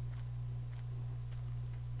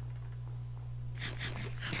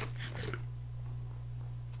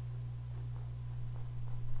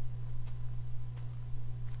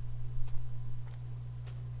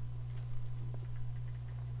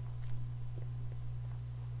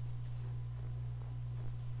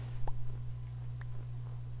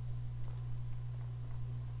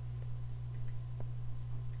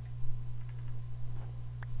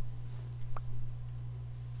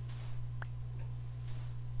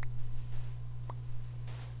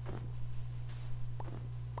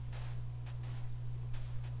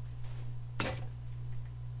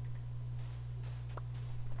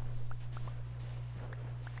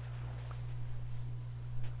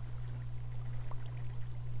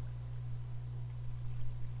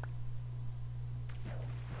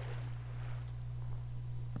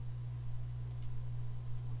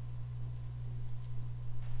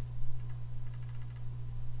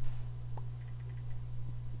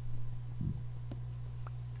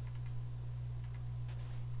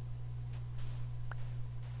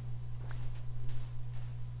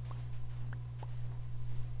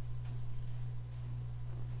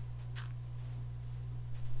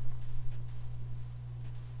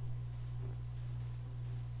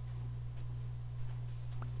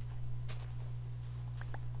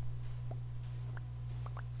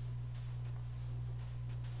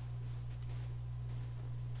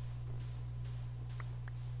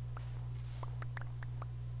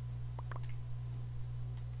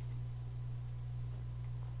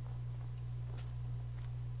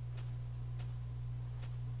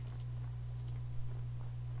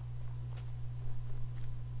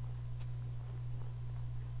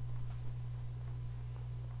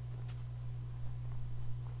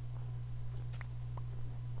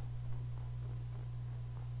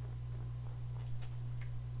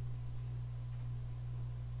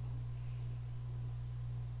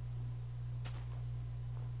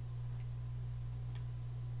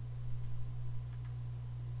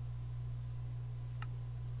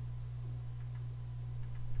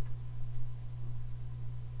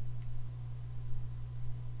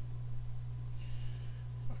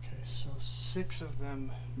 So 6 of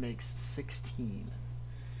them makes 16.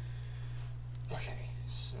 Okay,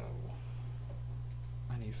 so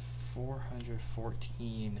I need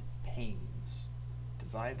 414 panes.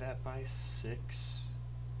 Divide that by 6,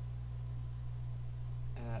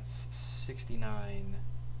 and that's 69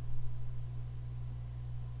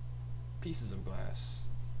 pieces of glass.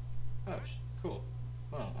 Oh, cool.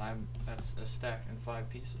 Well, that's a stack and 5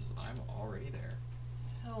 pieces. I'm already there.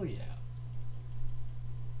 Hell yeah.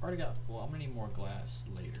 Already got, well, I'm gonna need more glass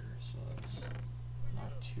later, so that's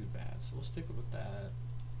not too bad. So we'll stick with that.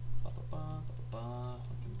 Ba ba ba ba ba ba.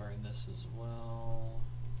 I can burn this as well.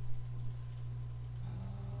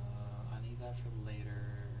 I need that for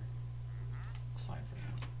later. It's fine for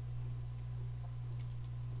now.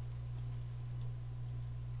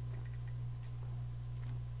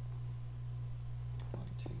 One,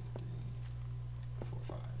 two, three, 4,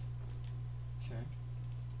 5. Okay.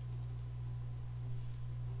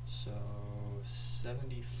 So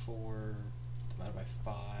 74 divided by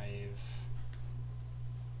 5.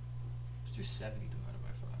 Let's do 70 divided by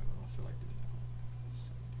 5. I don't feel like doing that.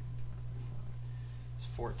 70 divided by 5. It's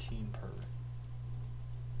 14 per.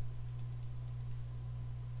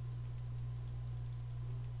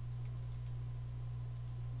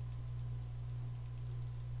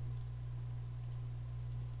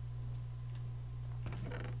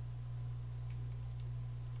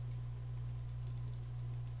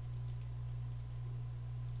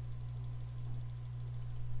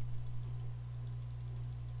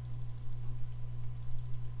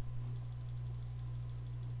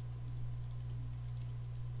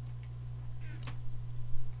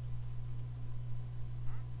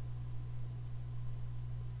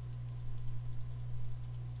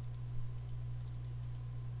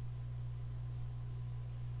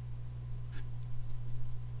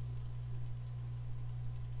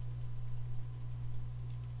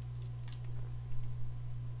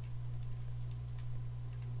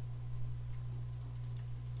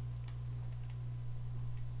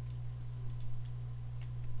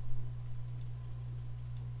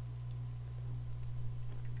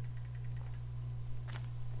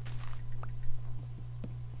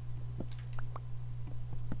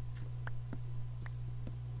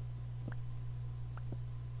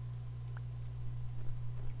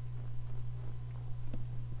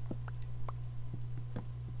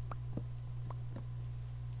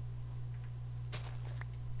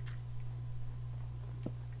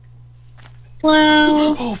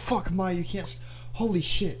 Well, Oh fuck, Maya, you can't. Holy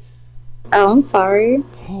shit. Oh, I'm sorry.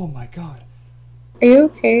 Oh my god. Are you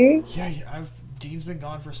okay? Yeah, Dean's been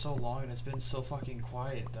gone for so long and it's been so fucking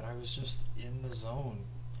quiet that I was just in the zone.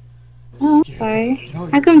 Oh, I'm Scared. sorry. No,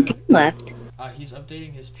 How you're come good. Dean left? He's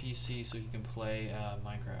updating his PC so he can play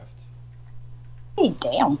Minecraft. Hey,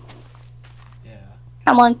 damn. Yeah.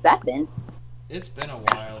 How long's that been? It's been a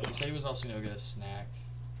while. He said he was also gonna get a snack.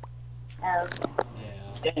 Oh,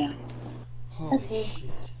 Yeah. damn. Holy Okay. shit.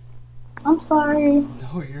 I'm sorry.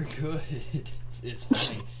 No, you're good. It's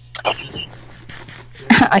funny. Just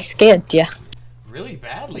I scared you. really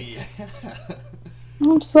badly.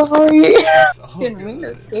 I'm sorry. It's all Didn't mean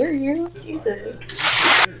to good. scare you. It's all Jesus. good. It's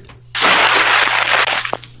hilarious.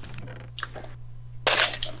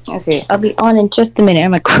 Okay, I'll be on in just a minute.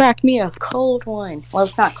 I'm gonna crack me a cold one. Well,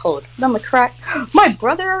 it's not cold, but I'm gonna crack. My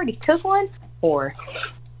brother already took one? Or.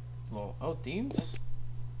 Well, oh, Dean's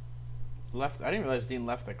left. I didn't realize Dean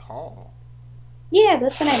left the call. Yeah,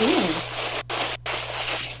 that's what I mean.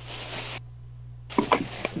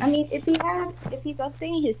 I mean, if he's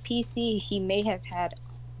updating his PC, he may have had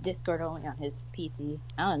Discord only on his PC.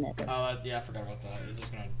 I don't know. Oh, yeah, I forgot about that. It's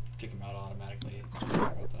just gonna kick him out automatically. I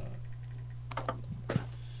forgot about that.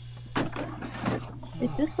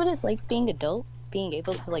 Is this what it's like being adult? Being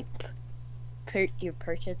able to like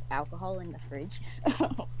purchase alcohol in the fridge?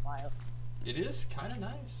 Wild. It is kind of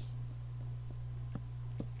nice.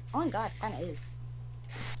 Oh my god, kind of is.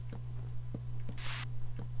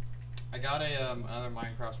 I got a another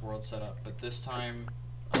Minecraft world set up, but this time,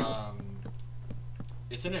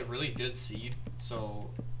 it's in a really good seed. So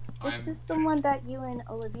Is this the one that you and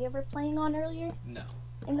Olivia were playing on earlier no,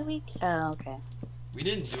 in the week? Oh, okay. we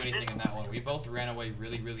didn't do anything in that one. We both ran away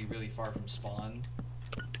really, really, really far from spawn,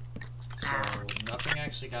 so nothing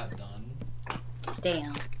actually got done.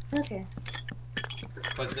 Damn. Okay.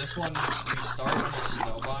 But this one, we start in a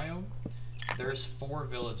snow biome. There's 4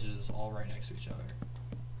 villages all right next to each other.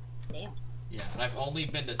 Damn. Yeah, and I've only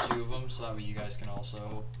been to 2 of them, so that way you guys can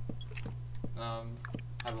also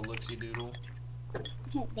have a look-see doodle.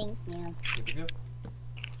 Thanks, man. Yep, yep.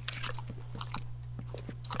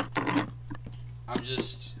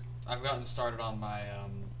 I've gotten started on my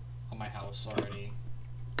house already.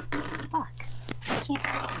 Fuck. I can't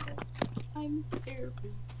find this. I'm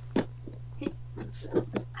therapy.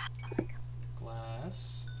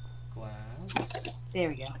 Glass. There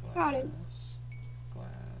we go. Glass. Got it.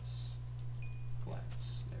 Glass.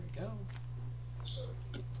 There we go.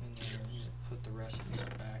 And then put the rest of this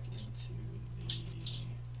back into the...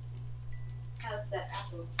 How's that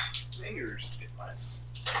apple?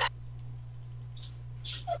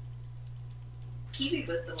 Kiwi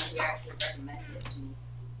was the one who actually recommended it to me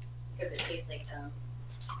because it tastes like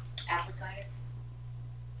apple cider.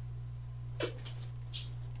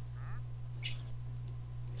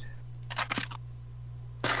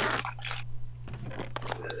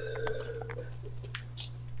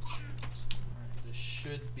 Alright, this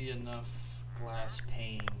should be enough glass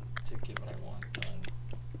pane to get what I want done.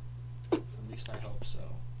 At least I hope so.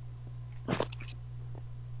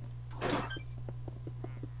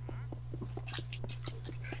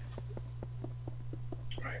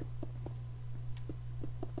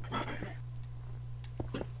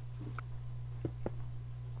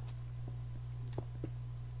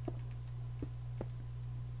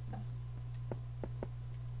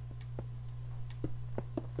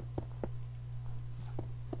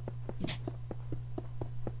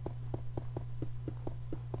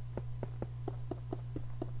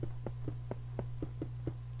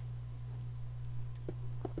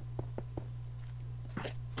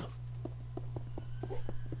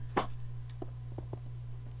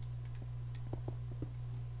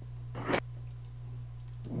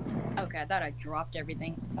 Okay, I thought I dropped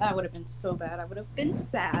everything. That would have been so bad. I would have been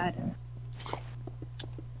sad.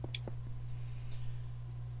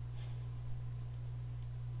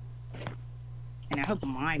 And I hope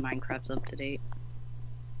my Minecraft's up to date.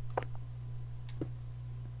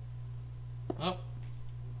 Oh!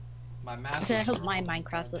 My I math. said I hope my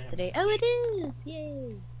Minecraft's up to date. Oh, it is!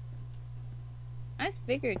 Yay! I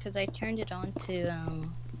figured because I turned it on to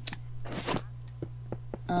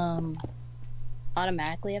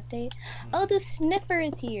automatically update. Oh, the sniffer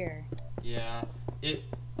is here. Yeah.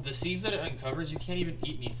 The seeds that it uncovers, you can't even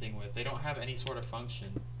eat anything with. They don't have any sort of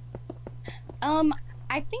function.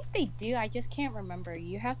 I think they do. I just can't remember.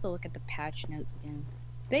 You have to look at the patch notes again.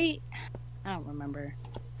 I don't remember.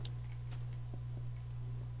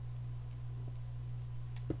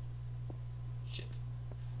 Shit.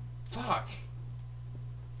 Fuck!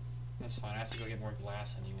 That's fine. I have to go get more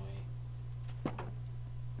glass anyway.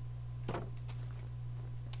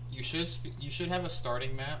 You should have a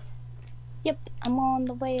starting map Yep, I'm on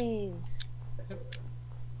the ways. Yep.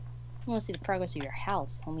 I want to see the progress of your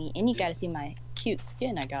house, homie. And you gotta see my cute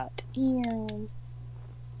skin I got. Damn.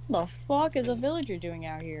 The fuck is a villager doing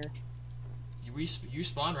out here? You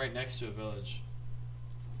spawn right next to a village.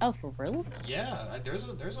 Oh, for reals? Yeah, there's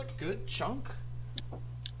a good chunk.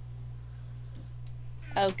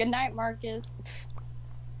 Oh, good night, Marcus.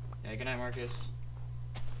 Yeah, good night, Marcus.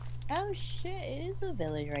 Oh shit, it is a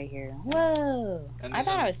village right here. Whoa. And I there's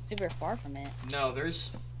thought a- I was super far from it. No,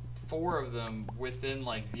 there's 4 of them within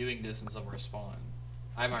like viewing distance of our spawn.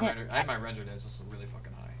 I have my render distance really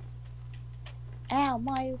fucking high. Ow,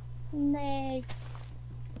 my legs.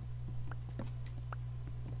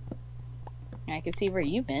 I can see where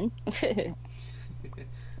you've been.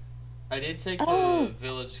 I did take Oh. the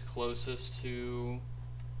village closest to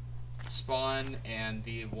spawn and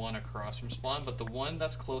the one across from spawn, but the one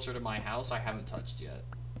that's closer to my house I haven't touched yet.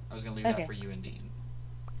 I was gonna leave Okay. that for you and Dean.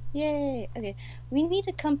 Yay. Okay. We need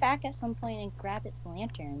to come back at some point and grab its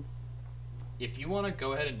lanterns. If you want to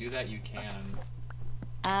go ahead and do that, you can.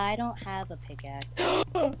 I don't have a pickaxe.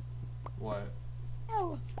 What?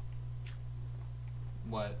 Oh.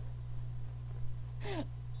 What?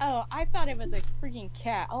 Oh, I thought it was a freaking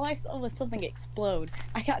cat. All I saw was something explode.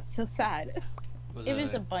 I got so sad. Was It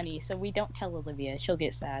was a bunny, so we don't tell Olivia. She'll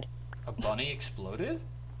get sad. a bunny exploded?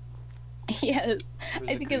 Yes. Or was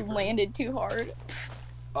I it think a it creeper? landed too hard.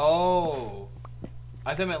 Oh.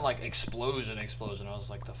 I thought it meant like explosion. I was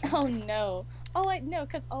like, the fuck? Oh no.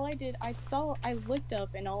 Cause all I did, I looked up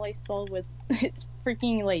and all I saw was it's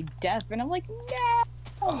freaking like death, and I'm like, no.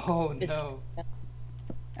 Oh It's- no.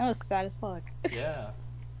 That was sad as fuck. Yeah.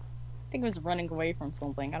 I think it was running away from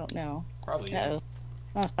something. I don't know. Probably. Uh oh.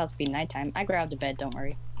 Not supposed to be nighttime. I grabbed a bed. Don't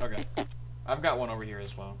worry. Okay. I've got one over here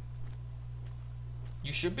as well.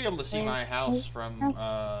 You should be able to see Where- my house from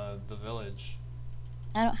house? the village.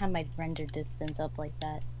 I don't have my render distance up like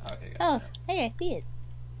that. Okay. Oh, Gotcha. hey, I see it.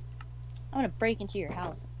 I'm gonna break into your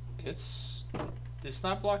house. It's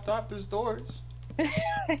not blocked off. There's doors.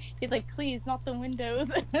 He's like, please, not the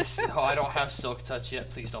windows. Oh, I don't have silk touch yet.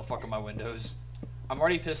 Please don't fuck with my windows. I'm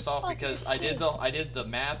already pissed off because I did the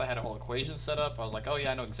math. I had a whole equation set up. I was like, oh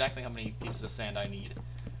yeah, I know exactly how many pieces of sand I need,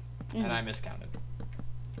 and I miscounted.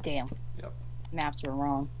 Damn. Yep. Maps were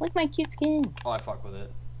wrong. Look at my cute skin. Oh, I fuck with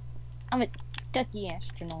it. I'm a ducky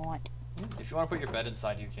astronaut. If you want to put your bed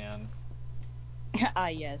inside, you can. Ah,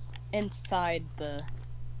 yes. Inside the.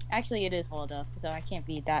 Actually, it is walled up, so I can't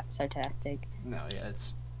be that sarcastic. No, yeah,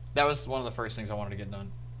 that was one of the first things I wanted to get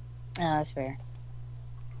done. Oh, that's fair.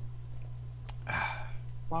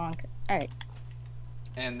 Bonk. Alright.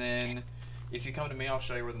 And then, if you come to me, I'll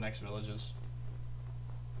show you where the next village is.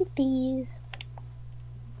 Peace, peace.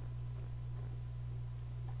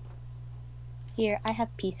 Here, I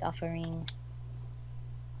have peace offering.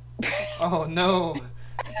 Oh no!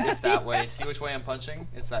 It's that way. See which way I'm punching?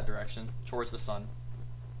 It's that direction, towards the sun.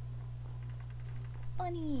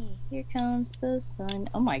 Funny. Here comes the sun.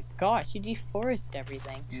 Oh my gosh, you deforest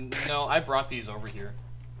everything. No, I brought these over here.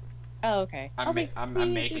 Oh, okay. I I'm was like, I'm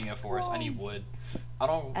please, making a it's forest. I wrong. need wood. I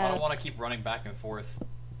don't want to keep running back and forth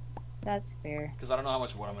That's fair. because I don't know how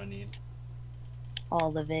much wood I'm gonna need.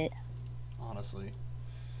 All of it. Honestly,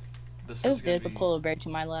 this Oh, is gonna there's a be polar bear to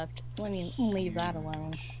my left. Let me leave that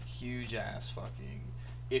alone. Huge ass fucking.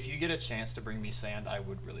 If you get a chance to bring me sand, I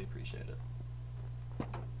would really appreciate it.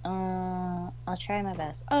 I'll try my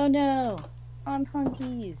best. Oh no! I'm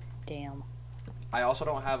hungies. Damn. I also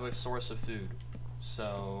don't have a source of food,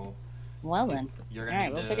 so Well then. you're gonna Alright,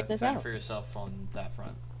 need we'll to figure this fend out. for yourself on that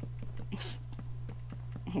front.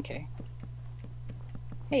 Okay.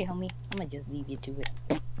 Hey, homie. I'm gonna just leave you to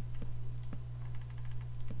it.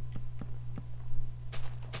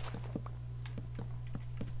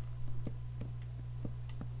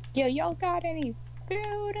 Yo, y'all got any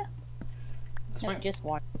food? That's No, my just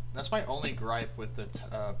water. That's my only gripe with the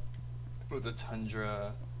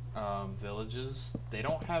tundra villages. They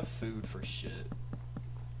don't have food for shit.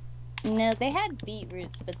 No, they had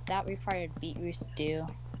beetroots, but that required beetroot stew,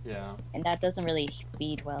 Yeah. and that doesn't really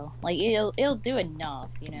feed well. Like it'll do enough,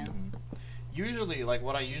 you know. Mhm. Usually, like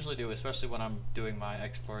what I usually do, especially when I'm doing my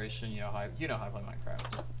exploration, you know how I play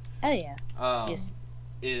Minecraft. Oh yeah. Yes.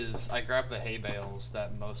 Is I grab the hay bales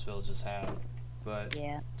that most villages have, but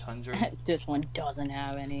Yeah. tundra, This one doesn't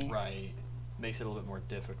have any. right, makes it a little bit more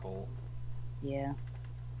difficult. Yeah.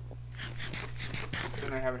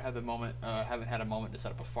 And I haven't had a moment to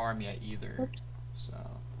set up a farm yet either. Whoops. So.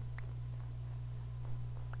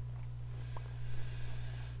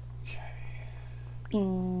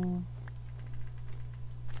 Okay.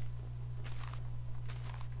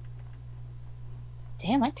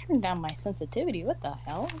 Damn, I turned down my sensitivity. What the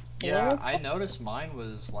hell? I'm slow Yeah, as I fuck. noticed mine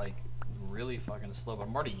was like really fucking slow, but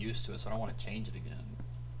I'm already used to it, so I don't want to change it again.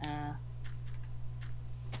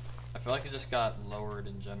 I feel like it just got lowered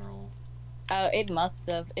in general. Oh, it must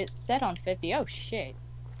have. It's set on 50. Oh, shit.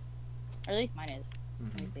 Or at least mine is.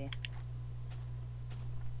 Let me Mhm. see.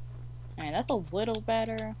 Alright, that's a little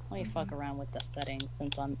better. Let me fuck Mhm. around with the settings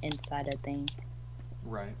since I'm inside a thing.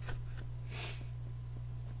 Right.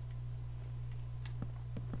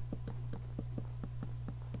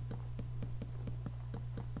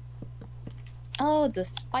 Oh, the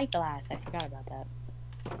spyglass. I forgot about that.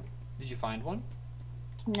 Did you find one?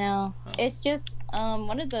 No. Oh. It's just,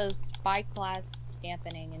 one of those spyglass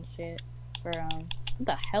dampening and shit. For, what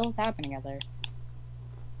the hell is happening out there?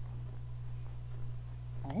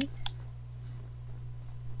 What?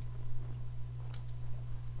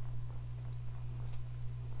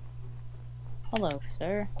 Hello,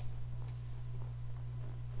 sir.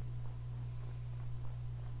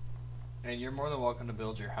 And you're more than welcome to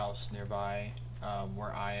build your house nearby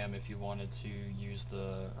where I am if you wanted to use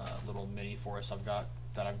the little mini forest I've got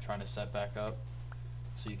that I'm trying to set back up.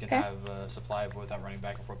 So you can Okay. have a supply of wood without running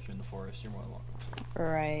back and forth between the forest. You're more than welcome to.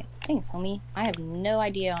 Right. Thanks, homie. I have no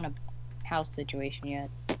idea on a house situation yet.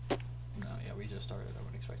 No, yeah, we just started. I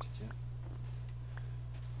wouldn't expect you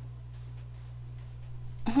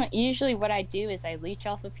to. Usually what I do is I leech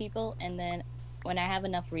off of people, and then when I have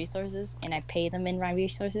enough resources and I pay them in my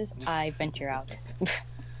resources, I venture out.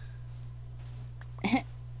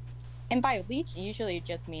 And by leech, usually it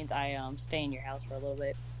just means I stay in your house for a little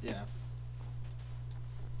bit. Yeah.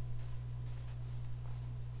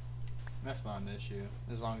 That's not an issue.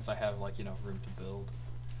 As long as I have, like, you know, room to build.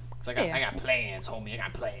 Cause Yeah. I got plans, homie. I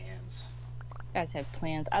got plans. Guys have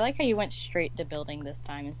plans. I like how you went straight to building this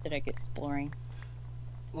time instead of exploring.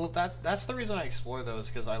 Well, that's the reason I explore those,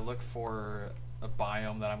 because I look for a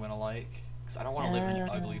biome that I'm gonna like. Because I don't want to live in an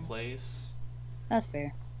ugly Oh. place. That's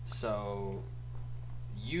fair. So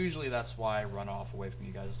usually that's why I run off away from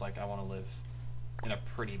you guys. Like, I want to live in a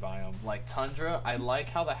pretty biome. Like tundra, I like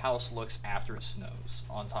how the house looks after it snows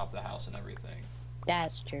on top of the house and everything.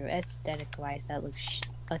 That's true. Aesthetic wise, that looks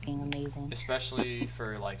fucking amazing. Especially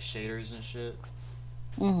for like shaders and shit.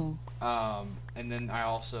 Mm-hmm. And then I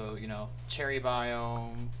also, you know, cherry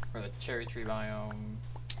biome or the cherry tree biome.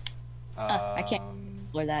 I can't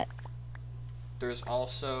explore that. There's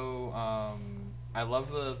also I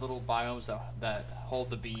love the little biomes that hold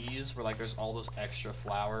the bees, where like there's all those extra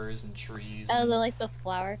flowers and trees. Oh, and, like the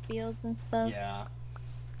flower fields and stuff. yeah.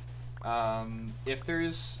 If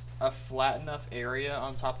there's a flat enough area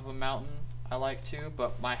on top of a mountain, I like to.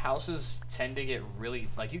 But my houses tend to get really,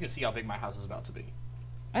 like, you can see how big my house is about to be.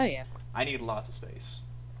 Oh yeah, I need lots of space.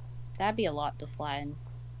 that'd be a lot to flatten.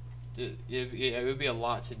 It would be a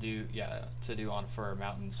lot to do, yeah, to do on for a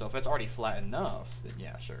mountain. So if it's already flat enough, then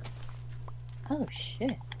yeah, sure. Oh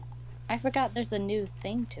shit! I forgot there's a new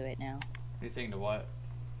thing to it now. Anything to what?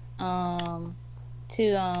 To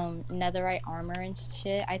netherite armor and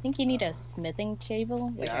shit. I think you need a smithing table,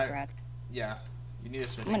 which Yeah, I grabbed. Yeah, you need a I'm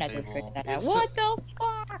smithing gonna have to table. figure that out. It's What the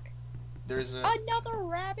fuck? There's a. Another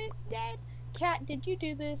rabbit's dead. Cat, did you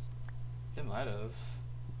do this? It might have.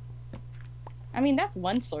 I mean, that's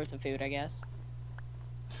one source of food, I guess.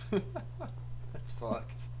 That's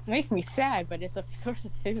fucked. Makes me sad, but it's a source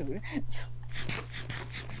of food.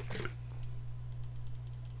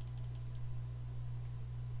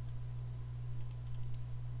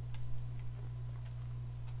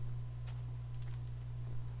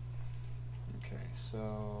 Okay,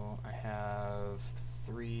 so I have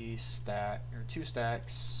 2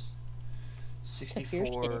 stacks.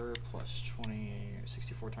 64 plus 20,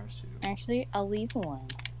 64 times 2. Actually, I'll leave one.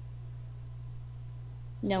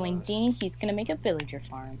 Knowing Plus- Dean, he's gonna make a villager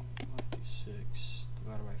farm. 156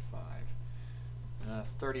 divided by 5.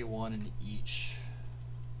 31 in each.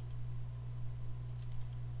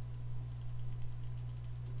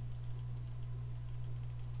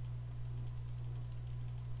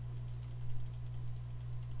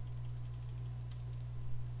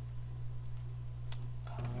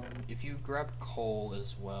 If you grab coal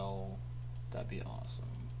as well, that'd be awesome.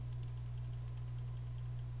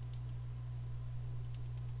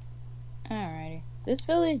 Alrighty. This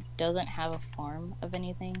village doesn't have a farm of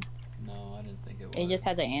anything. No, I didn't think it would. It just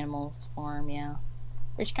has an animals farm, yeah.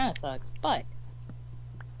 Which kind of sucks, but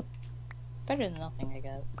better than nothing, I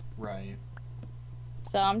guess. Right.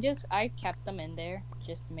 So I kept them in there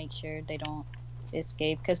just to make sure they don't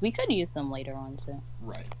escape, because we could use them later on, so.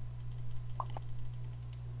 Right.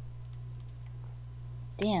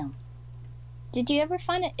 Damn. Did you ever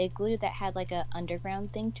find an igloo that had like a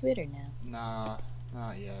underground thing to it or no? Nah,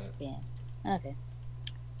 not yet. Okay.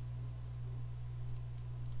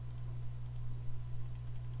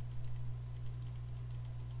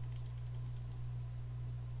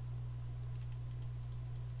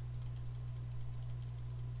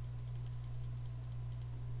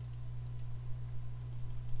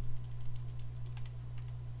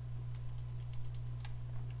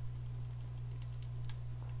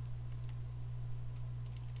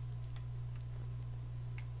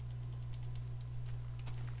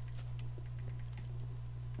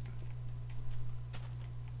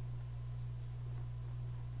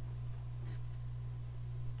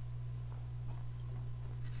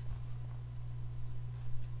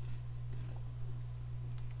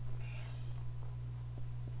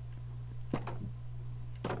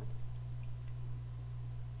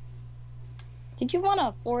 Did you want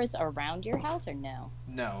a forest around your house or no?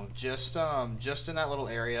 No, just in that little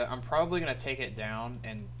area. I'm probably gonna take it down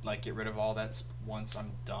and like get rid of all that once I'm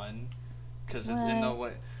done, because it's in the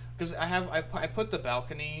way. Because I put the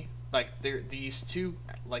balcony like these two,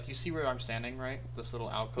 like you see where I'm standing, right? This little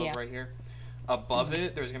alcove right here. Above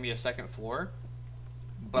it, there's gonna be a second floor,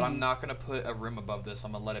 but I'm not gonna put a room above this.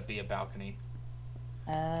 I'm gonna let it be a balcony.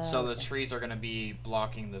 So the trees are gonna be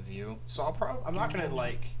blocking the view. So I'm not gonna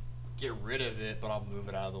like get rid of it, but I'll move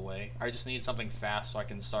it out of the way. I just need something fast so I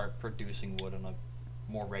can start producing wood on a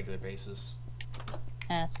more regular basis.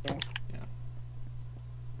 That's fair.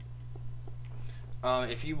 Yeah.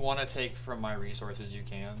 If you want to take from my resources, you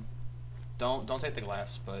can. Don't take the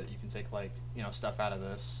glass, but you can take like stuff out of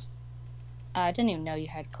this. I didn't even know you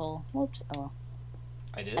had coal. Whoops. Oh.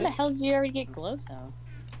 I did. How the hell did you already get glowstone?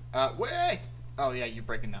 Wait. Oh yeah, you're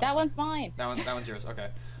breaking that. That one's mine. That one's yours. Okay.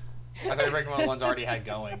 I thought you were breaking one of the ones I already had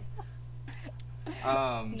going.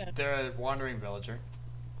 They're a wandering villager.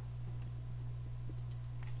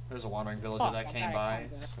 There's a wandering villager that came by,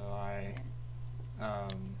 so I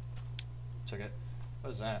took it.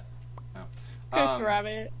 What is that? No.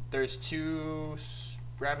 Rabbit. There's 2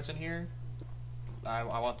 rabbits in here. I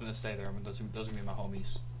want them to stay there. I mean, those are gonna be my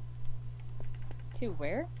homies. 2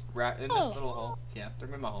 where? In this little hole. Yeah, they're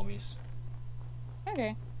gonna be my homies.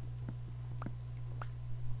 Okay.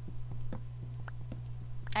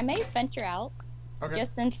 I may venture out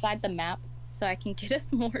just inside the map so I can get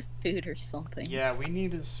us more food or something. Yeah, we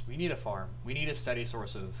need a farm. We need a steady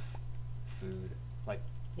source of food, like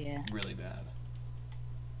really bad.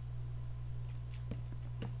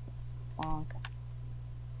 Bonk.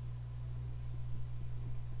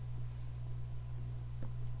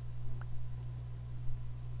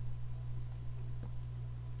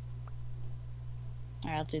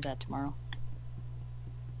 Alright, I'll do that tomorrow.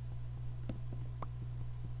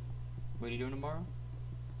 What are you doing tomorrow?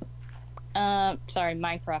 Sorry,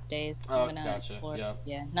 Minecraft days. Oh, I'm gonna gotcha. explore. Yeah.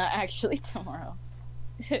 Yeah, not actually tomorrow.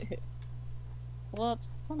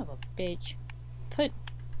 Whoops, son of a bitch. Put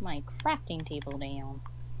my crafting table down.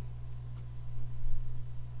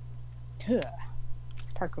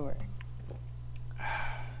 Parkour.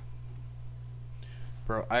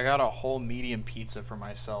 Bro, I got a whole medium pizza for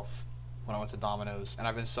myself when I went to Domino's, and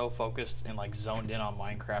I've been so focused and like zoned in on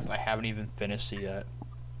Minecraft, I haven't even finished it yet.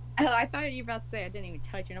 Oh, I thought you were about to say I didn't even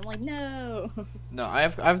touch it. I'm like, no. No,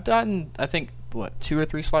 I've gotten I think what 2 or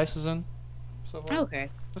 3 slices in so far. Okay.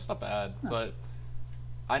 That's not bad, but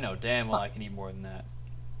I know damn well I can eat more than that.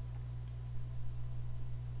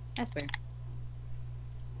 That's fair.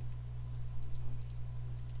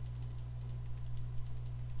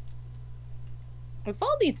 With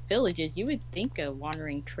all these villages, you would think a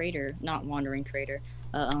wandering trader, not wandering trader,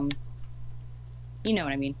 you know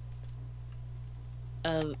what I mean.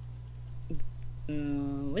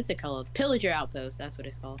 What's it called? Pillager outpost. That's what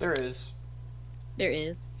it's called. There is. There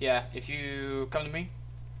is. Yeah, if you come to me.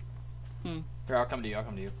 Here, I'll come to you. I'll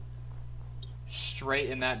come to you.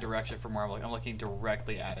 Straight in that direction from where I'm looking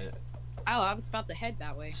directly at it. Oh, I was about to head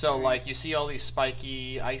that way. So, like, you see all these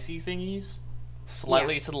spiky, icy thingies?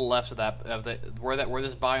 Slightly to the left of that, where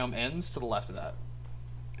this biome ends, to the left of that.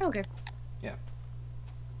 Okay. Yeah.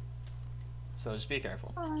 So just be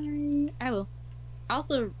careful. I will.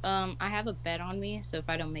 Also, I have a bed on me, so if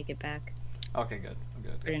I don't make it back. Okay, good. I'm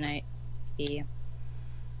good. For tonight. Yeah.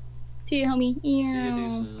 See you, homie. See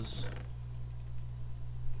you, deuces.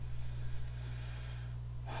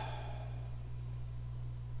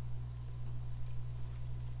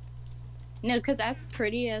 No, because as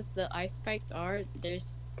pretty as the ice spikes are,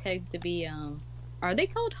 there's tend to be, are they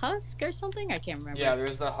called husk or something? I can't remember. Yeah,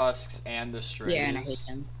 there's the husks and the strays. Yeah, and I hate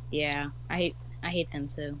them. Yeah, I hate them,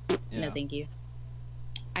 so no thank you.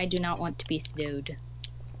 I do not want to be stowed.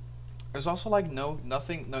 There's also like no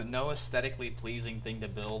aesthetically pleasing thing to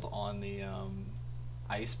build on the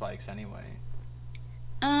ice spikes anyway.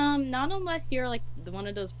 Not unless you're like one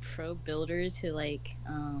of those pro builders who like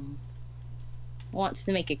wants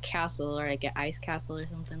to make a castle or like an ice castle or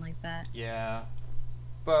something like that. Yeah,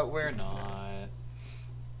 but we're not.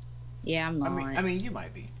 Yeah, I'm not. I mean, you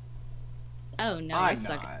might be. Oh no, I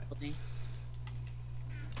suck at building.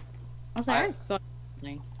 I suck at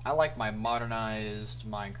building. I like my modernized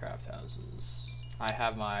Minecraft houses. I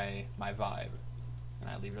have my vibe, and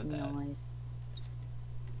I leave it at that. Nice.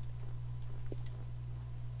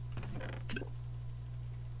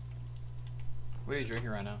 What are you drinking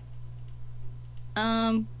right now?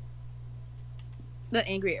 The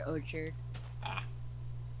Angry Orchard. Ah.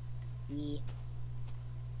 Yeah.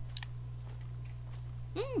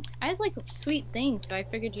 I just like sweet things, so I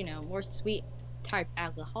figured, more sweet type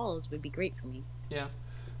alcohols would be great for me. Yeah.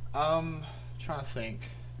 trying to think.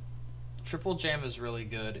 Triple Jam is really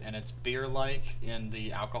good, and it's beer-like in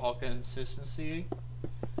the alcohol consistency.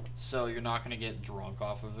 So you're not going to get drunk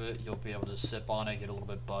off of it. You'll be able to sip on it, get a little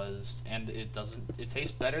bit buzzed, and it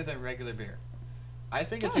tastes better than regular beer. I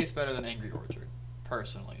think it tastes better than Angry Orchard,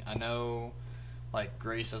 personally. I know, like,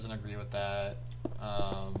 Grace doesn't agree with that.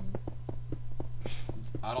 I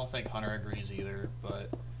don't think Hunter agrees either,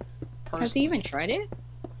 but personally, Has he even tried it?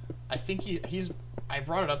 I think he's. I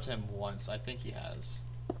brought it up to him once. I think he has.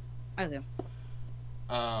 Okay.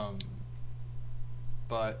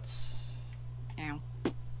 But Ow.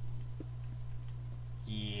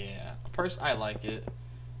 yeah, I like it.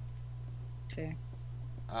 Fair.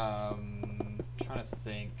 Trying to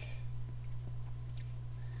think.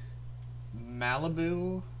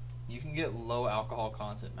 Malibu, you can get low alcohol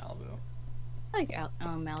content Malibu. I like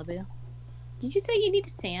Malibu. Did you say you need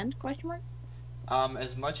sand? Question mark.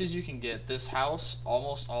 As much as you can get. This house,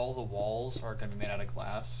 almost all the walls are gonna be made out of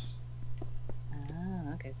glass.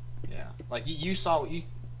 Oh, okay. Yeah, like you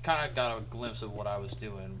kind of got a glimpse of what I was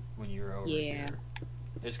doing when you were over here.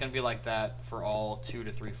 It's gonna be like that for all 2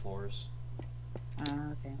 to 3 floors.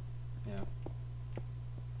 Okay. Yeah.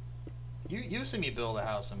 You've seen me build a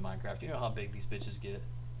house in Minecraft. You know how big these bitches get.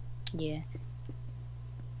 Yeah.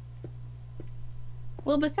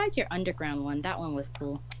 Well, besides your underground one, that one was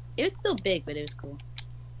cool. It was still big, but it was cool.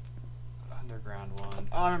 Underground one.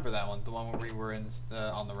 Oh, I remember that one. The one where we were in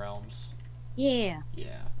on the realms. Yeah.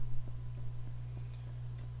 Yeah.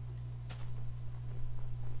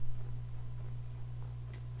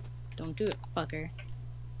 Don't do it, fucker.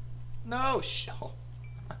 No,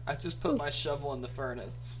 I just put my shovel in the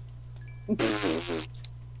furnace.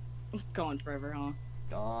 Gone forever, huh?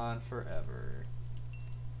 Gone forever.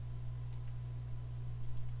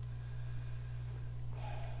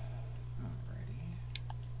 Alrighty.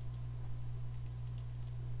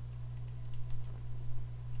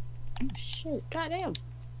 Oh shit! Goddamn.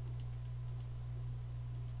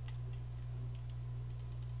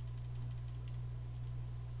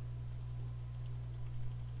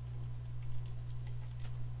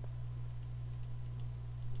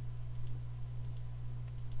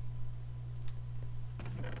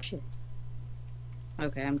 Shit.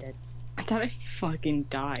 Okay, I'm dead. I thought I fucking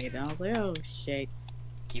died. I was like, oh shit.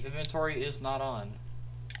 Keep inventory is not on.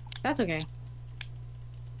 That's okay.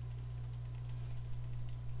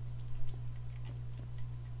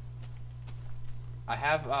 I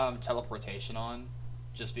have teleportation on,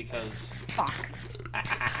 just because. Fuck.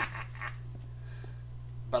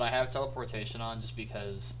 But I have teleportation on just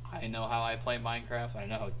because I know how I play Minecraft. I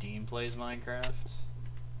know how Dean plays Minecraft.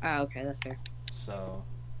 Oh, okay, that's fair. So,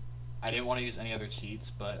 I didn't want to use any other cheats,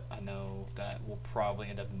 but I know that we'll probably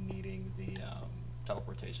end up needing the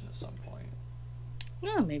teleportation at some point.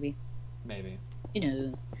 Oh, maybe. Maybe. Who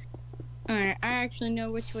knows? Alright, I actually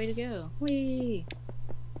know which way to go. Whee!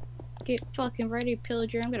 Get fucking ready,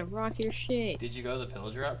 pillager. I'm gonna rock your shit. Did you go to the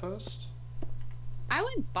pillager outpost? I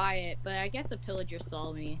wouldn't buy it, but I guess a pillager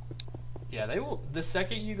saw me. Yeah, they will. The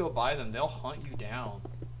second you go by them, they'll hunt you down.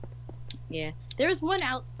 Yeah. There was one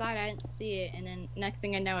outside, I didn't see it, and then next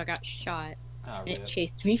thing I know, I got shot. Oh, And really? it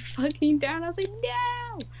chased me fucking down. I was like,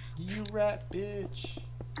 no! You rat bitch.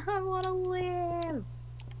 I wanna live!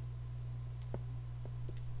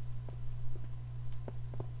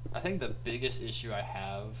 I think the biggest issue I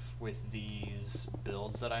have with these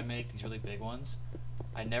builds that I make, these really big ones,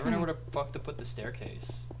 I never know where the fuck to put the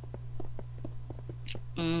staircase.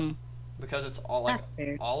 Because it's all like That's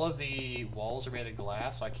fair. all of the walls are made of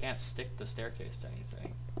glass, so I can't stick the staircase to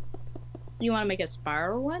anything. You wanna make a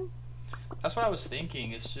spiral one? That's what I was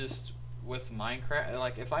thinking. It's just with Minecraft,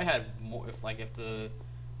 like if I had more, if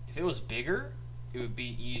it was bigger, it would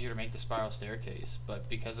be easier to make the spiral staircase. But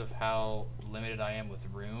because of how limited I am with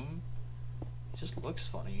room, it just looks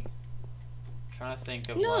funny. I'm trying to think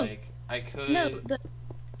of I could. No,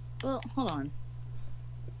 well, hold on.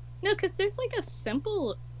 No, because there's like a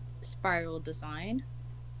simple spiral design.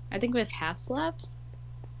 I think with half slabs.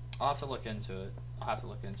 I'll have to look into it.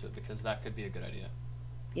 Because that could be a good idea.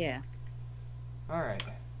 Yeah. Alright.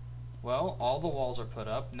 Well, all the walls are put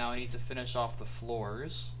up. Now I need to finish off the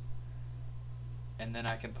floors. And then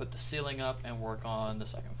I can put the ceiling up and work on the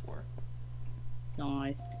second floor.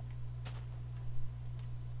 Nice.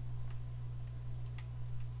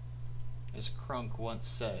 As Crunk once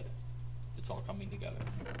said, it's all coming together.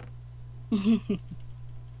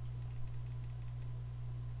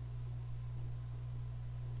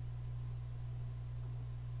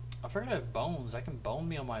 I forgot I have bones. I can bone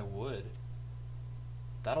meal my wood.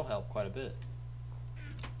 That'll help quite a bit.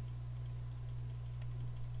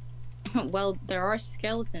 Well, there are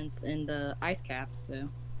skeletons in the ice caps, so.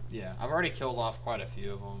 Yeah, I've already killed off quite a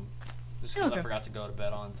few of them. Just because I Okay. forgot to go to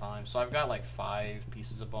bed on time. So I've got like 5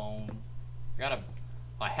 pieces of bone.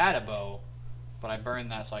 I had a bow, but I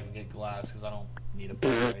burned that so I can get glass because I don't need a bow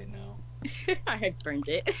right now. I had burned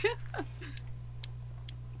it.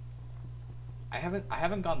 I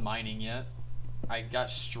haven't gone mining yet. I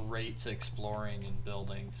got straight to exploring and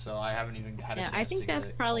building, so I haven't even had a Yeah, chance I think to that's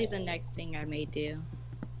get probably the coal. next thing I may do.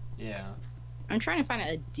 Yeah, I'm trying to find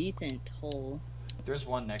a decent hole. there's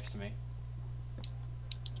one next to me.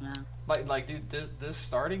 Wow. Like, dude, this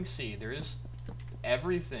starting sea, there's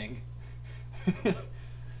everything.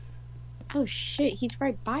 Oh shit, he's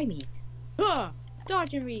right by me. Huh!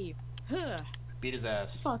 Dodging me! Huh! Beat his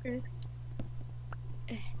ass. Fucker.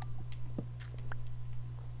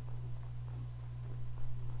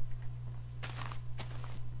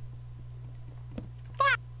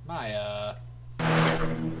 My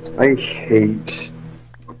I hate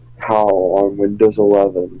how on Windows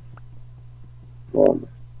 11.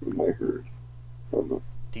 My hurt.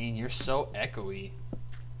 Dean, you're so echoey.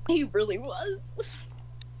 He really was.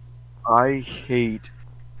 I hate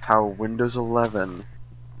how Windows 11,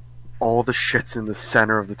 all the shit's in the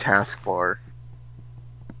center of the taskbar.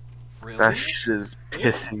 Really? That shit is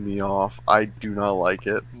pissing me off. I do not like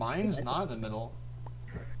it. Mine's not in the middle.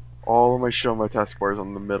 All of my shit on my taskbar is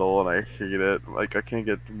on the middle, and I hate it. Like, I can't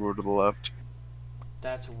get to move to the left.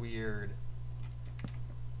 That's weird.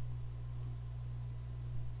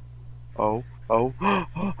 Oh.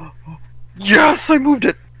 Yes, I moved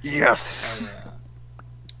it! Oh Yes!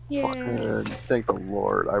 yeah. Fucking thank the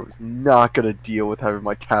Lord. I was not gonna deal with having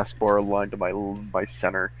my taskbar aligned to my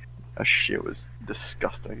center. That shit was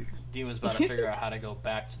disgusting. Dean was about to figure out how to go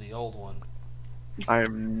back to the old one. I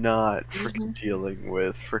am not freaking dealing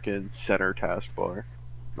with freaking center taskbar.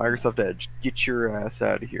 Microsoft Edge, get your ass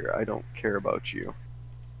out of here. I don't care about you.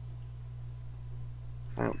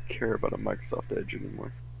 I don't care about a Microsoft Edge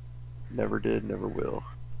anymore. Never did, never will.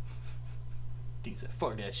 Dean said,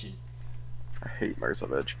 fuck that shit. I hate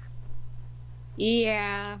Microsoft Edge.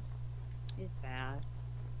 Yeah. It's ass.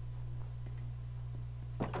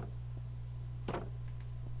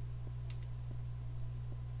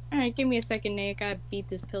 Alright, give me a second, Nick. I beat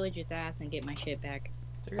this pillager's ass and get my shit back.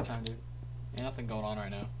 Take your time, dude. Ain't nothing going on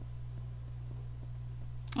right now.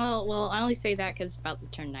 Well, I only say that because it's about to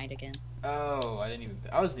turn night again. Oh, I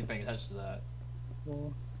wasn't even paying attention to that.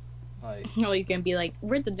 Well, Like, oh, you can be like,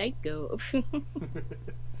 where'd the night go?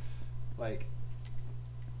 like,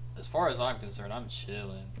 as far as I'm concerned, I'm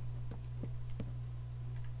chilling.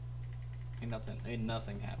 Ain't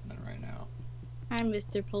nothing happening right now. Hi,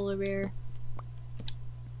 Mr. Polar Bear.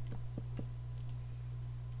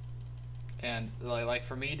 And like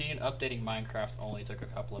for me, Dean, updating Minecraft only took a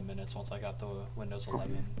couple of minutes once I got the Windows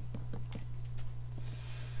 11.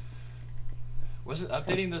 Was it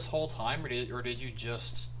updating this whole time, or did you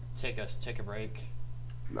just take a break?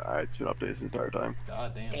 Nah, it's been updated this entire time.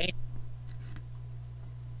 God damn. Damn.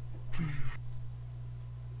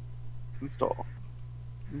 Install.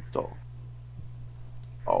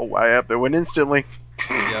 Oh, it went instantly.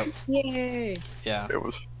 Yep. Yay! Yeah. It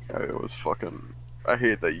was fucking. I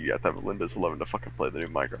hate that you have to have a Windows 11 to fucking play the new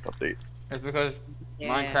Minecraft update. It's because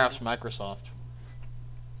Yeah. Minecraft's Microsoft.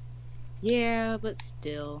 Yeah, but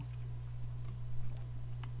still.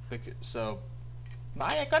 So,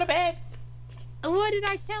 Maya, go to bed. What did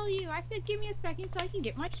I tell you? I said give me a second so I can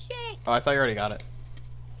get my shit. Oh, I thought you already got it.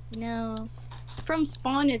 No. From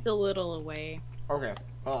spawn, it's a little away. Okay.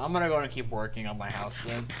 Well, I'm gonna go and keep working on my house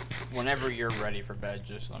then. Whenever you're ready for bed,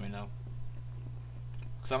 just let me know.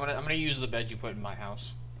 Cause I'm gonna use the bed you put in my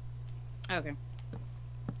house. Okay.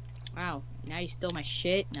 Wow. Now you stole my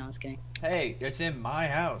shit? No, I was kidding. Hey, it's in my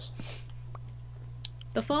house.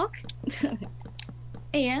 The fuck?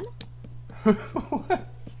 And? What?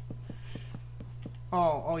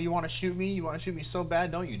 Oh, you want to shoot me? You want to shoot me so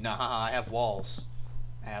bad, don't you? Nah, I have walls,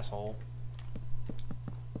 asshole.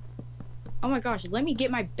 Oh my gosh, let me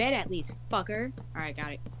get my bed at least, fucker. Alright,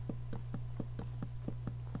 got it.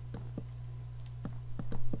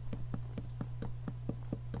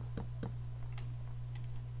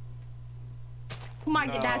 Oh my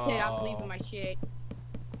god, that's it. I'm No. leaving my shit.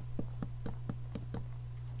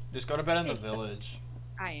 Just go to bed in the village.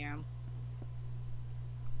 I am.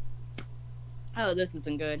 Oh, this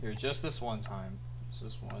isn't good. Here, just this one time. Just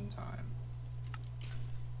this one time.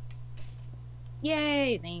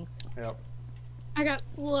 Yay, thanks. Yep. I got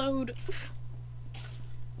slowed.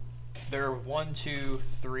 There are 1, 2,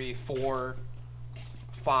 3, 4,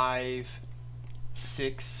 5,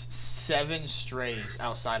 6, 7 strays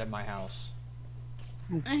outside of my house.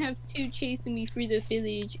 I have 2 chasing me through the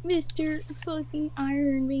village. Mr. fucking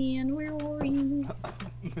Iron Man, where are you?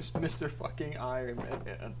 Mr. fucking Iron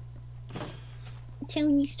Man.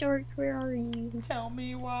 Tony Stark, where are you? Tell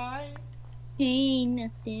me why. Ain't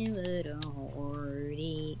nothing but a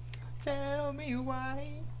heartache. Tell me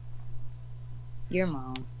why. Your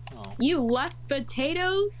mom. Oh. You left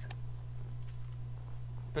potatoes?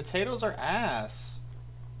 Potatoes are ass.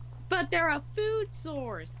 But they're a food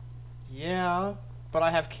source. Yeah, but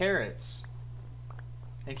I have carrots.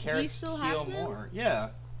 And carrots still heal have them? more. Yeah.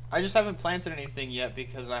 I just haven't planted anything yet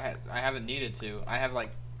because I haven't needed to. I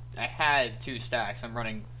had 2 stacks.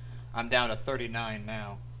 I'm down to 39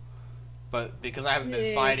 now. But because I haven't been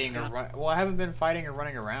This fighting guy. I haven't been fighting or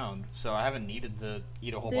running around, so I haven't needed to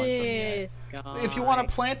eat a whole bunch of them yet. This guy. If you want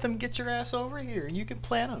to plant them, get your ass over here and you can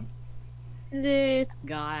plant them. This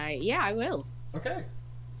guy. Yeah, I will. Okay.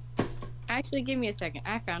 Actually, give me a second.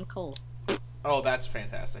 I found coal. Oh, that's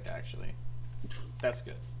fantastic, actually. That's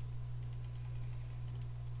good.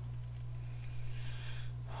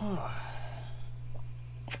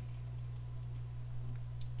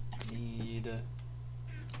 Need...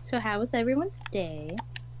 So how was everyone's day?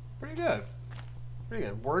 Pretty good. Pretty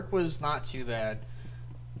good. Work was not too bad.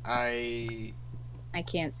 I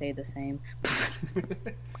can't say the same.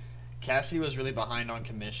 Cassie was really behind on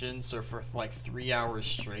commission, so for like 3 hours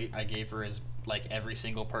straight, I gave her every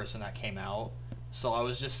single person that came out. So I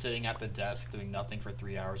was just sitting at the desk doing nothing for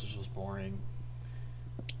 3 hours, which was boring.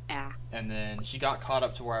 Ah. And then she got caught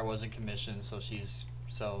up to where I was in commission, so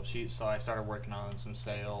I started working on some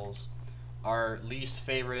sales. Our least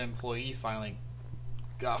favorite employee finally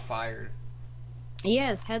got fired.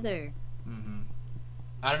 Yes, Heather. Mm-hmm.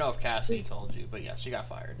 I don't know if Cassie told you, but yeah, she got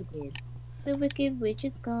fired. He did. The wicked witch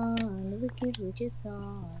is gone. The wicked witch is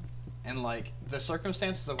gone. And like the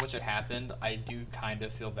circumstances of which it happened, I do kind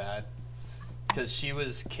of feel bad because she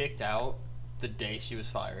was kicked out the day she was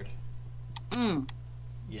fired.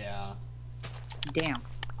 Yeah. Damn.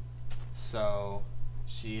 So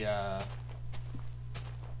she's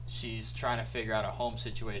trying to figure out a home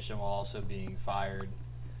situation while also being fired.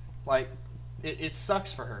 Like it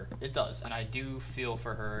sucks for her. It does, and I do feel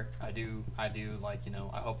for her. I do like, you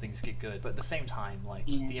know, I hope things get good. But at the same time, like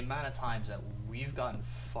the amount of times that we've gotten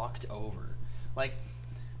fucked over, like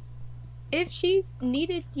If she's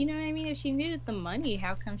needed, you know what I mean? If she needed the money,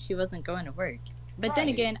 how come she wasn't going to work? But then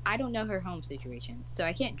Right. again, I don't know her home situation, so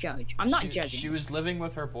I can't judge. I'm not judging. She was living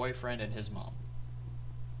with her boyfriend and his mom.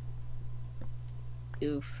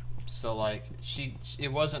 Oof. So like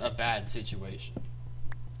it wasn't a bad situation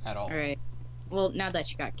at all. Alright. Well, now that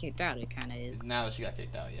she got kicked out, it kind of is. Now that she got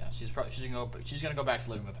kicked out, yeah, she's gonna go back to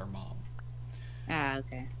living with her mom. Ah,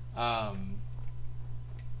 okay.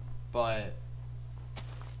 But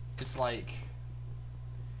it's like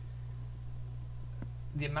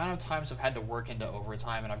the amount of times I've had to work into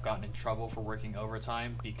overtime and I've gotten in trouble for working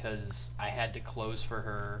overtime because I had to close for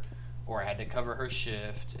her or I had to cover her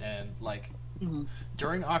shift and like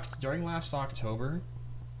during last October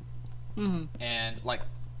and like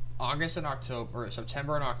August and October or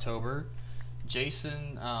September and October,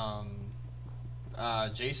 Jason,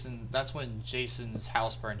 that's when Jason's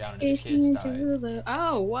house burned down and his kids died.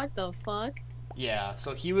 Oh, what the fuck? Yeah,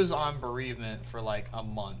 so he was on bereavement for like a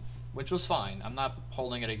month, which was fine. I'm not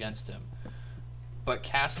holding it against him. But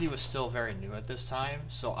Cassidy was still very new at this time,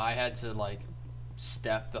 so I had to like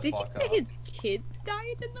step the Did fuck you say up. his kids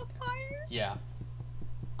died in the fire? Yeah.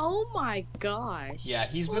 Oh my gosh. Yeah,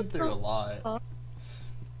 he's been What through a the lot. fuck?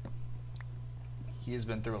 He's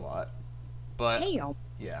been through a lot. But Damn.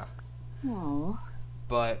 yeah. Oh.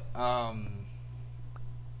 But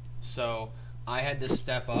so I had to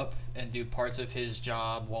step up and do parts of his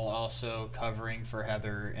job while also covering for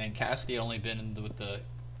Heather, and Cassidy had only been with the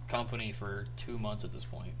company for 2 months at this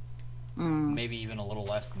point. Maybe even a little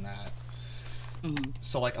less than that.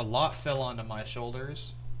 So like a lot fell onto my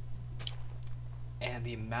shoulders, and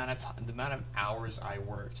the amount of hours I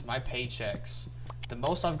worked, my paychecks, the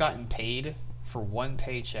most I've gotten paid for one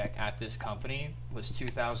paycheck at this company was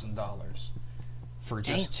 $2,000 for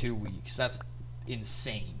just 2 weeks. That's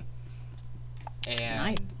insane.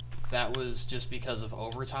 And that was just because of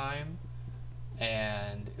overtime,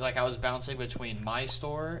 and like I was bouncing between my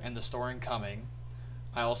store and the store in Cumming.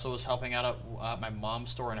 I also was helping out at my mom's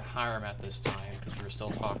store in Hiram at this time because we were still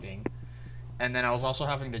talking. And then I was also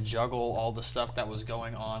having to juggle all the stuff that was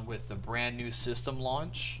going on with the brand new system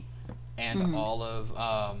launch and all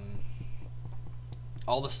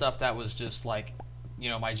the stuff that was just like, you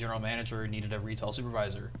know, my general manager needed a retail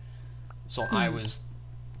supervisor. So I was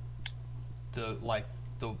the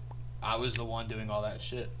one doing all that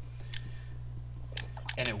shit.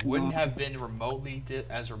 And it wouldn't have been remotely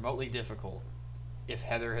difficult if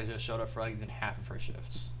Heather had just showed up for like even half of her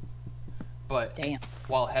shifts. But Damn.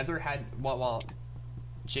 while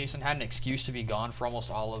Jason had an excuse to be gone for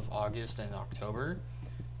almost all of August and October,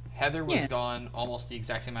 Heather was Yeah. gone almost the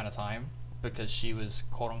exact same amount of time because she was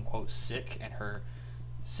quote unquote sick and her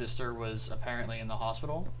sister was apparently in the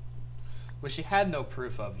hospital, which she had no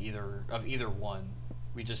proof of either one.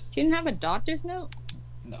 We just She didn't have a doctor's note?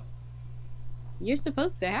 no. You're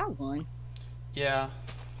supposed to have one. Yeah,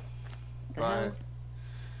 The but hell?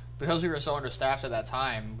 because we were so understaffed at that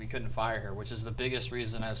time, we couldn't fire her, which is the biggest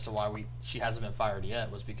reason as to why she hasn't been fired yet,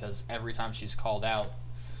 was because every time she's called out,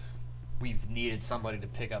 we've needed somebody to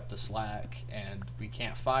pick up the slack, and we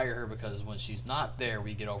can't fire her because when she's not there,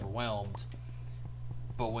 we get overwhelmed.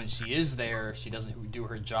 But when she is there, she doesn't do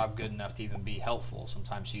her job good enough to even be helpful.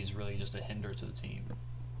 Sometimes she's really just a hinder to the team.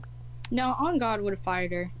 No, on God would have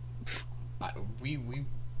fired her. I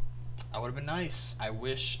would have been nice. I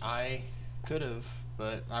wish I could have,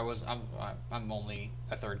 but I'm only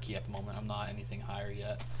a third key at the moment. I'm not anything higher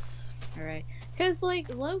yet. Alright. Because, like,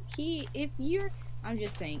 low key, I'm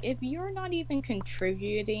just saying, if you're not even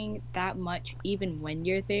contributing that much even when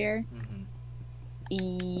you're there,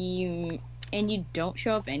 Mm-hmm. and you don't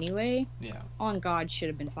show up anyway, Yeah. on God should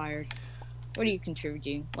have been fired. What are you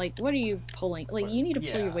contributing? Like, what are you pulling? Like, you need to pull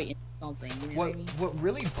your Yeah. weight into something. You know What what I mean? what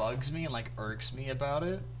really bugs me and like irks me about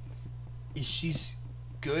it is she's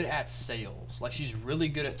good at sales. Like she's really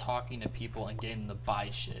good at talking to people and getting them to buy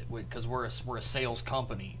shit. Because we're a sales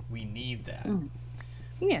company. We need that. Mm.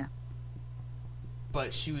 Yeah.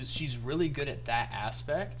 But she's really good at that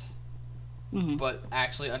aspect. Mhm. But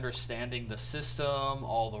actually understanding the system,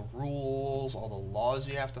 all the rules, all the laws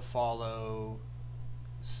you have to follow,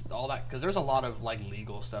 all that, because there's a lot of like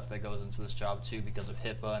legal stuff that goes into this job too because of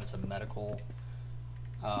HIPAA and some medical.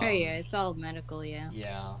 Oh yeah, it's all medical. Yeah.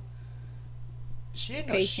 Yeah. She didn't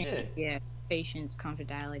know Patient. shit. Yeah. Patient's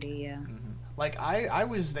confidentiality. Yeah. Mhm. Like I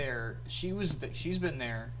was there. She's been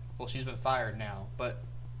there. Well, she's been fired now, but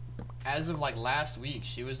as of like last week,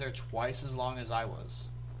 she was there twice as long as I was,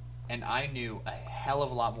 and I knew a hell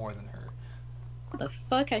of a lot more than her. What the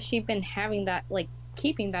fuck has she been having that, like,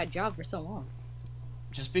 keeping that job for so long?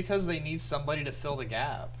 Just because they need somebody to fill the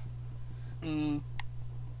gap. Mm.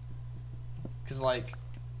 Because like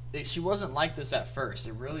she wasn't like this at first.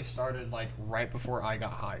 It really started like right before I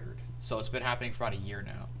got hired, so it's been happening for about a year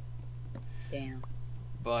now. Damn.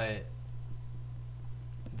 But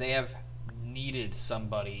they have needed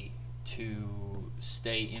somebody to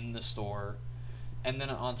stay in the store. And then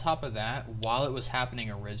on top of that, while it was happening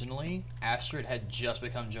originally, Astrid had just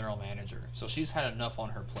become general manager. So she's had enough on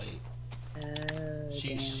her plate. Damn.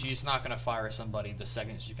 She's not going to fire somebody the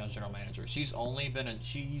second she becomes general manager. She's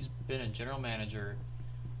been a general manager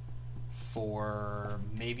for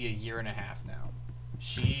maybe a year and a half now.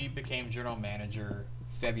 She became general manager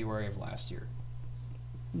February of last year.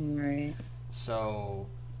 Right. So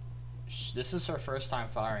this is her first time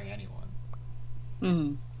firing anyone.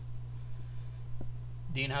 Mm.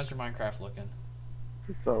 Dean, how's your Minecraft looking?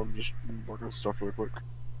 So I'm just working on stuff really quick.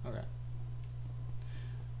 Okay.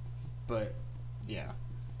 But yeah,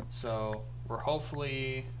 so we're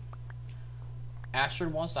hopefully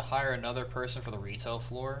Astrid wants to hire another person for the retail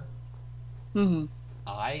floor. Mhm.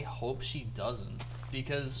 I hope she doesn't,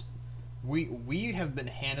 because we have been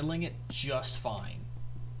handling it just fine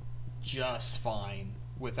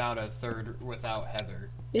without Heather.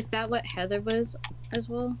 Is that what Heather was as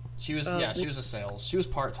well? She was she was a sales. She was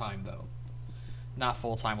part-time though, not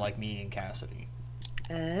full-time like me and Cassidy.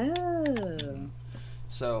 Oh.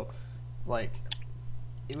 So, like,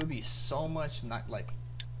 it would be so much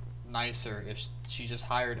nicer if she just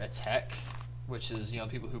hired a tech, which is,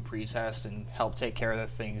 people who pre-test and help take care of the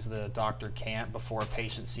things the doctor can't before a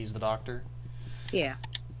patient sees the doctor. Yeah.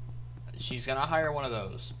 She's gonna hire one of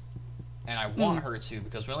those, and I want her to,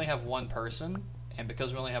 because we only have one person, and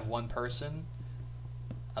because we only have one person,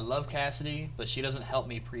 I love Cassidy, but she doesn't help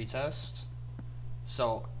me pre-test,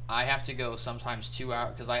 so I have to go sometimes 2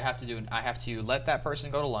 hours, because I have to let that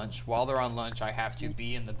person go to lunch. While they're on lunch, I have to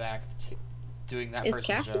be in the back doing that Is person's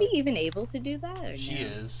Cassidy job. even able to do that? Or She no?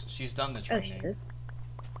 is. She's done the Oh, training. she is.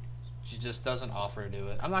 She just doesn't offer to do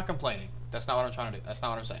it. I'm not complaining. That's not what I'm trying to do. That's not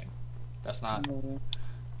what I'm saying. That's not.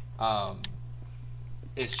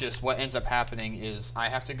 It's just what ends up happening is I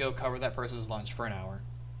have to go cover that person's lunch for an hour.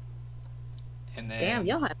 And then. Damn,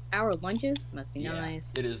 y'all have hour lunches? Must be Yeah,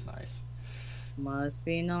 nice. it is nice. Must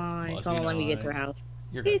be nice. Must Someone be let me get to nice. her house.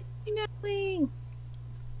 You're good. It's snowing.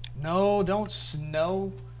 No, don't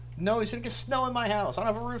snow. No, it's gonna get snow in my house. I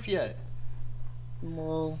don't have a roof yet.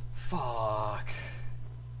 Well, Fuck.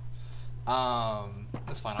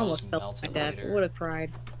 That's fine. I'll almost just felt melt like it that. later. Would have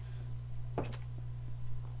cried.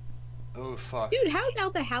 Oh fuck. Dude, how's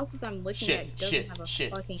out the houses I'm looking Shit, at doesn't shit, have a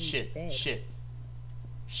shit, fucking shit, bed? shit.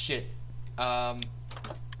 Oh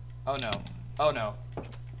no. Oh no.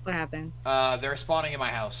 What happened? They're spawning in my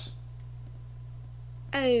house.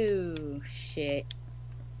 Oh shit.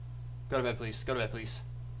 Go to bed, please. Go to bed, please.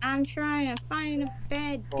 I'm trying to find a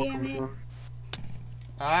bed, damn it.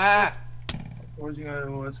 Ah! What's going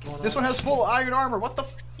on? This one has full iron armor. What the?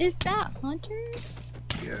 Is that Hunter?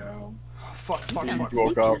 Yeah. Fuck! Fuck! Sounds Fuck! He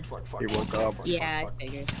woke fuck, up. fuck, fuck, He fuck, woke fuck, up. fuck, Yeah, fuck, I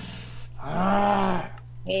figured. fuck. Ah!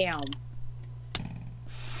 Damn.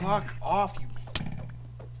 Fuck off, you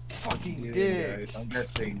fucking Yeah, dick. I'm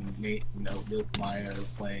guessing Nate, Luke, Maya are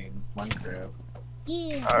playing Minecraft.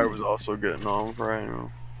 Yeah. I was also getting on right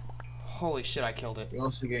now. Holy shit! I killed it. You're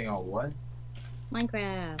also getting on what?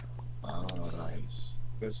 Minecraft. Oh, nice.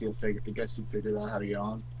 Guess you figured out how to get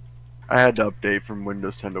on. I had to update from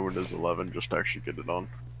Windows 10 to Windows 11 just to actually get it on.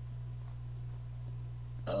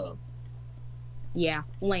 Yeah,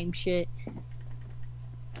 lame shit.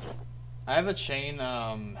 I have a chain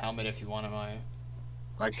helmet if you want it, Maya.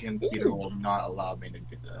 My computer will not allow me to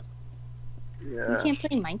do that. You Yeah. can't play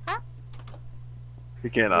Minecraft? You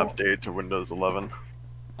can't Well- update to Windows 11.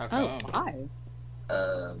 How Oh, come?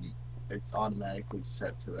 why? It's automatically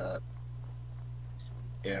set to that.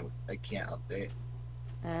 Yeah, I can't update.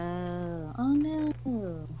 Oh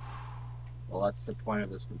no. Well, that's the point of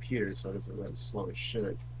this computer, so it doesn't run slow as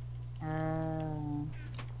shit.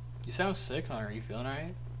 You sound sick, Hunter. Are you feeling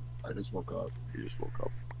alright? I just woke up. You just woke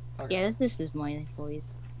up. Okay. Yeah, this is his morning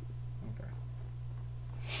voice. Okay.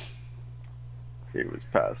 He was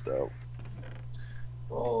passed out.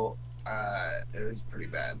 Well, it was pretty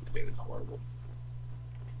bad. Today was horrible.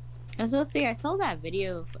 I was supposed to say, I saw that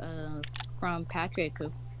video from Patrick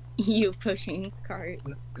of you pushing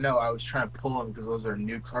carts. No, I was trying to pull them because those are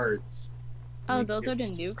new carts. Oh, And they those are get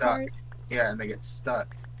the new stuck. carts? Yeah, and they get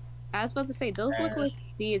stuck. I was about to say, those look Uh, like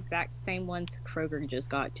the exact same ones Kroger just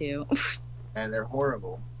got too. And they're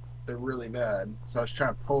horrible. They're really bad. So I was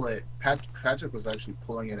trying to pull it. Patrick was actually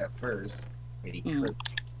pulling it at first, and he Mm. couldn't.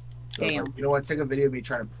 So I was Damn. like, you know what? Take a video of me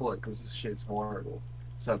trying to pull it because this shit's horrible.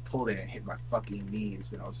 So I pulled it and it hit my fucking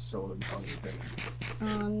knees, and I was so uncomfortable.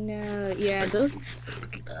 Oh no, yeah, those.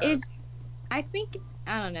 It's It's. I think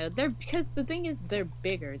I don't know. They're because the thing is they're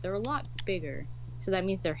bigger. They're a lot bigger, so that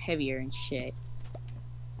means they're heavier and shit.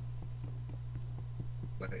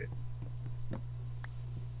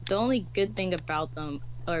 The only good thing about them,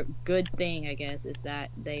 or good thing I guess, is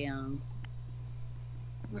that they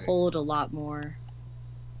hold a lot more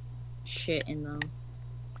shit in them.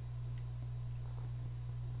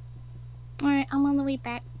 Alright, I'm on the way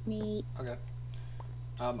back, Nate. Okay.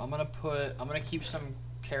 I'm gonna keep some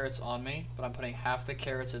carrots on me, but I'm putting half the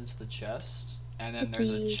carrots into the chest, and then there's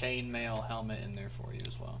a Okay. chainmail helmet in there for you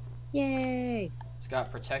as well. Yay! It's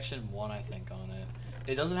got protection 1, I think, on it.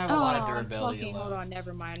 It doesn't have a lot of durability fucking, left. hold on,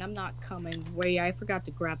 never mind. I'm not coming. Wait, I forgot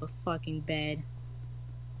to grab a fucking bed.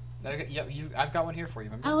 Yep, I've got one here for you.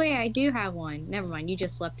 Remember? Oh wait, I do have one. Never mind, you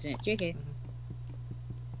just slept in it. JK.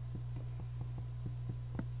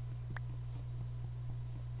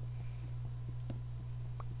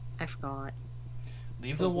 I forgot.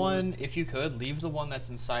 Leave the one, if you could, leave the one that's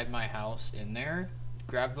inside my house in there.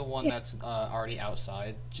 Grab the one that's already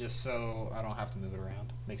outside, just so I don't have to move it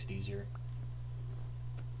around. Makes it easier.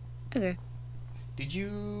 Okay. Did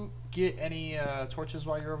you get any torches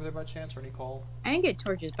while you're over there by chance, or any coal? I didn't get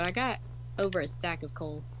torches, but I got over a stack of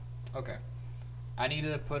coal. Okay. I need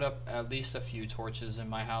to put up at least a few torches in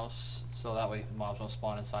my house, so that way mobs won't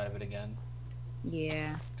spawn inside of it again.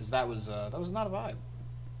 Yeah. Because that was not a vibe. It was not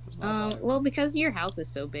a vibe. Well, because your house is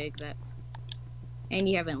so big, that's. And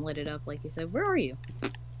you haven't lit it up like you said. Where are you?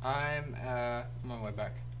 I'm on my way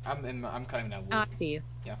back. I'm cutting that wood. Oh, I see you.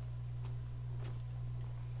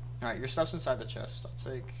 All right, your stuff's inside the chest.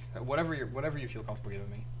 I'll take whatever you feel comfortable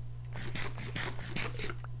giving me.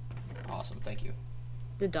 Awesome, thank you.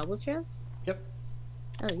 The double chest? Yep.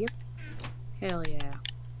 Oh, yep. Hell yeah.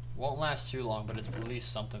 Won't last too long, but it's at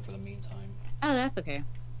least something for the meantime. Oh, that's okay.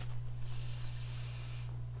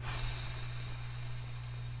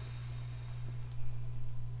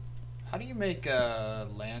 How do you make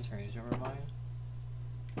lanterns? You remember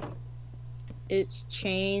mine? It's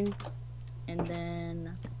chains, and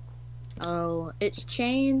then. Oh, it's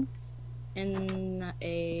chains and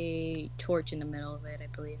a torch in the middle of it, I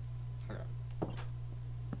believe. Okay.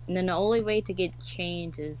 And then the only way to get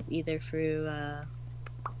chains is either through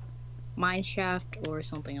mine shaft or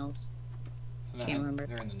something else. No, Can't remember.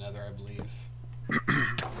 They're in the nether, I believe.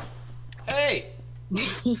 Hey!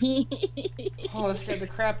 Oh, that scared the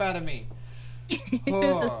crap out of me. It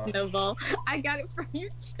was a snowball. I got it from your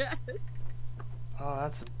chest. Oh,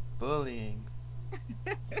 bullying.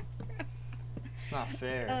 It's not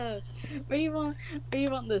fair. Where do you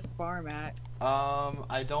want this farm at?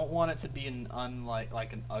 I don't want it to be an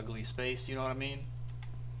like an ugly space, you know what I mean?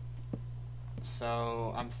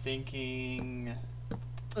 So I'm thinking.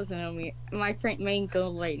 Listen, homie, my main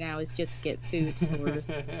goal right now is just to get food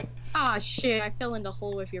source. Ah, shit, I fell in the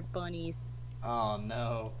hole with your bunnies. Oh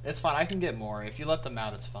no, it's fine. I can get more. If you let them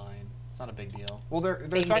out, it's fine. It's not a big deal. Well, they're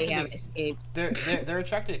They may have attracted. escaped. They're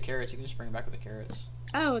attracted to carrots. You can just bring them back with the carrots.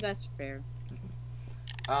 Oh, that's fair.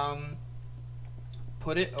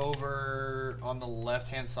 Put it over on the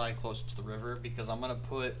left-hand side closer to the river because I'm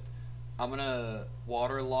gonna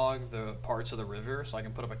waterlog the parts of the river so I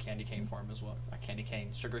can put up a candy cane farm as well.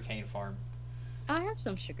 Sugar cane farm. I have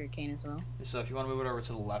some sugar cane as well. So if you want to move it over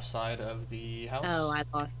to the left side of the house. Oh, I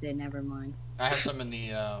lost it. Never mind. I have some in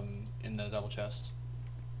the double chest.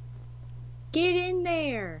 Get in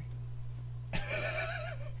there!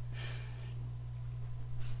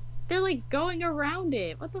 They're like going around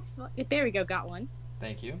it. What the fuck? There we go. Got one.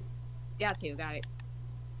 Thank you. Got two. Got it.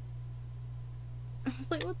 I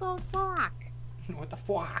was like, what the fuck? What the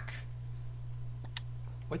fuck?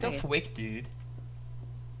 What the Okay. fwick, dude?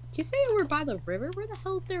 Did you say we're by the river? Where the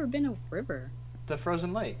hell has there been a river? The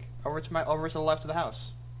frozen lake. Over to the left of the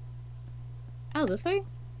house. Oh, this way?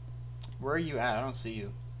 Where are you at? I don't see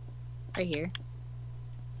you. Right here.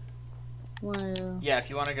 Well, Yeah, if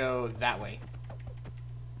you want to go that way.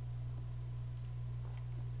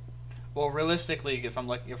 Well, realistically,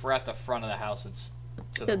 if we're at the front of the house, it's.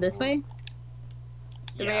 to so the this way?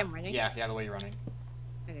 The way Yeah, I'm running? Yeah, the way you're running.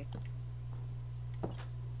 Okay.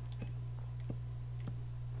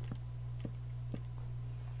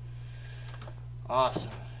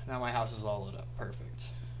 Awesome. Now my house is all lit up. Perfect.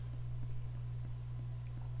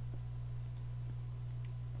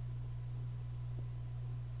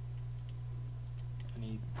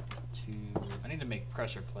 I need to make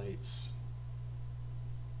pressure plates.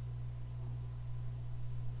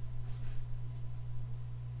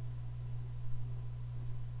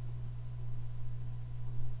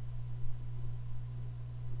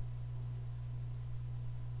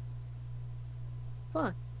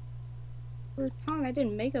 Fuck. This time I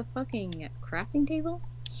didn't make a fucking crafting table?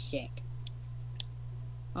 Shit.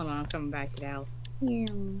 Hold on, I'm coming back to the house. Yeah.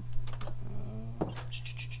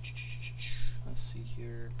 Let's see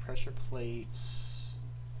here. Pressure plates.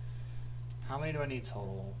 How many do I need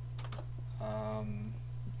total?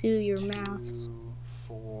 Do your 2, maths.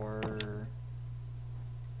 4.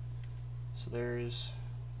 So there's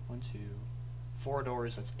 1, 2, 4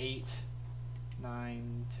 doors. That's 8,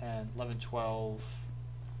 9, 10, 11, 12.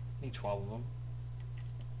 I need 12 of them.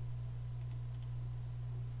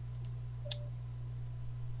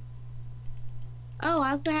 Oh,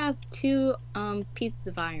 I also have 2 pieces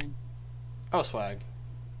of iron. Oh, swag.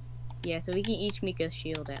 Yeah, so we can each make a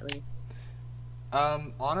shield at least.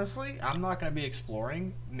 Honestly, I'm not gonna be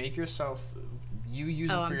exploring. Make yourself. You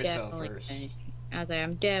use it for yourself first. I was like,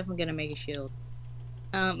 I'm definitely gonna make a shield.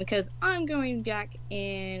 Because I'm going back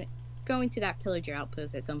and going to that pillager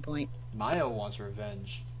outpost at some point. Mayo wants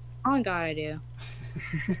revenge. Oh god, I do.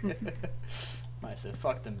 I said,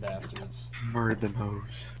 fuck them bastards. Murder them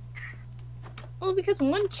hoes. Well, because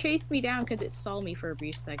one chased me down because it saw me for a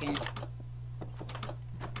brief second.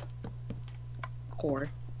 Core.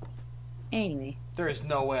 Anyway. There is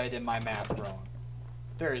no way I did my math wrong.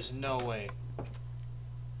 There is no way.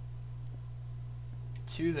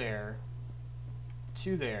 2 there.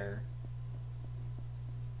 2 there.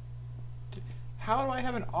 How do I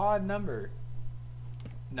have an odd number?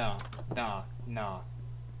 No. Nah. Nah.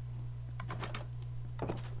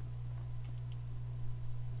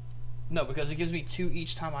 No, because it gives me 2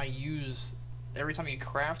 each time I use... Every time you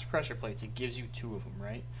craft pressure plates, it gives you 2 of them,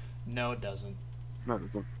 right? No, it doesn't. No, it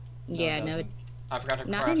doesn't. Yeah, it no. doesn't. I forgot to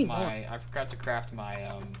Not craft anymore. I forgot to craft my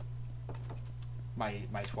my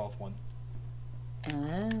 12th one.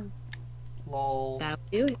 Oh, Lol. that'll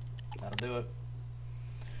do it. That'll do it.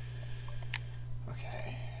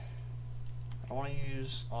 Okay. I don't want to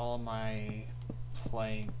use all of my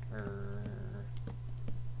plank or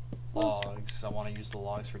logs. I want to use the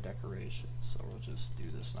logs for decoration, so we'll just do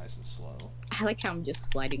this nice and slow. I like how I'm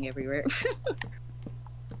just sliding everywhere.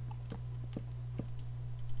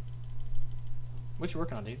 What you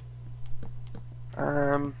working on, dude?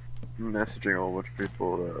 Messaging a whole bunch of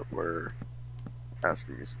people that were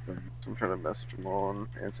asking me something. So I'm trying to message them all and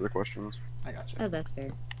answer the questions. I got you. Oh, that's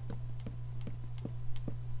fair.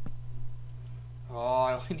 Oh,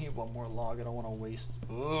 I only need 1 more log. I don't want to waste.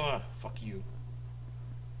 Ugh, fuck you.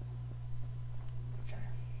 Okay.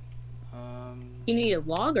 You need a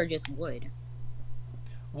log or just wood?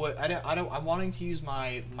 What I'm wanting to use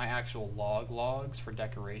my actual logs for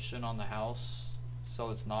decoration on the house, so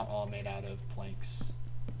it's not all made out of planks.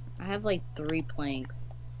 I have like 3 planks.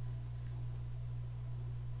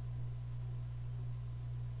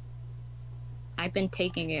 I've been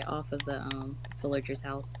taking it off of the villager's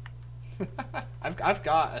house. I've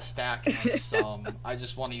got a stack and some. I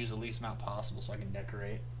just want to use the least amount possible so I can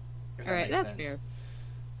decorate. If that Alright, makes that's sense. fair.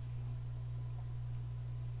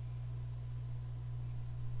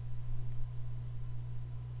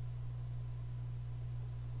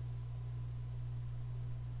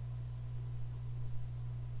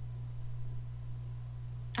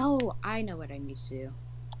 Oh, I know what I need to do.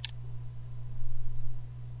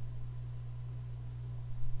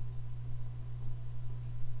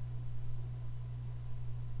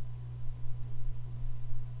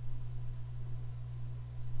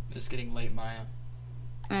 It's getting late, Maya.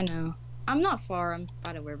 I know. I'm not far. I'm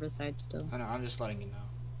by the riverside still. I know. I'm just letting you know.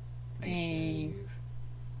 Make Thanks.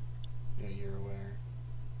 sure you're aware.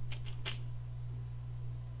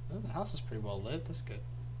 Oh, the house is pretty well lit. That's good.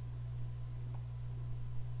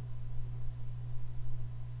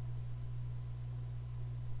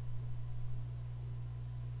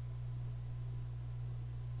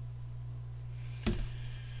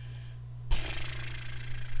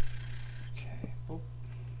 Okay. Oh.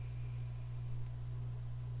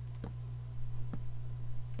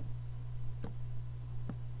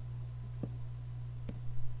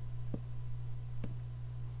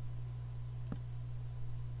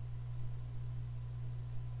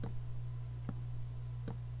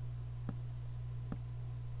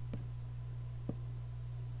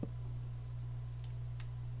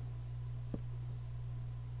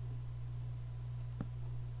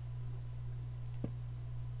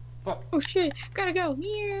 Fuck. Oh shit! Gotta go!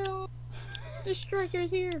 Meow! The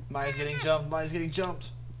striker's here! Maya's getting jumped. Maya's getting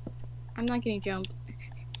jumped. I'm not getting jumped.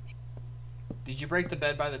 Did you break the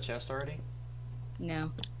bed by the chest already?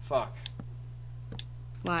 No. Fuck.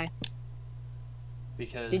 Why?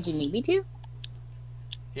 Because. Did you need me to?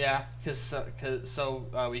 Yeah, cause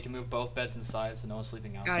we can move both beds inside, so no one's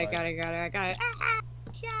sleeping outside. Got it. I got it. Ah,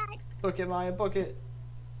 shit! Book it, Maya. Book it.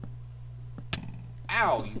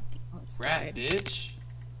 Ow, you Almost rat died. bitch.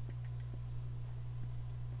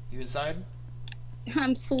 You inside?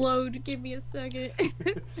 I'm slowed. Give me a second.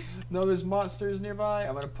 No, there's monsters nearby.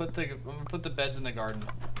 I'm gonna put the beds in the garden.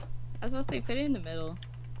 I was about to say, put it in the middle.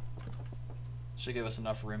 Should give us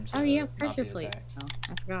enough room to Oh yeah, not pressure be plate. attacked. Oh,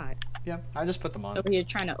 I forgot. Yeah, I just put them on. Over here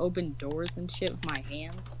trying to open doors and shit with my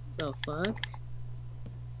hands. The fuck?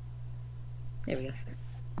 There we go.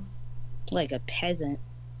 Like a peasant.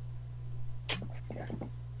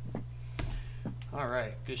 All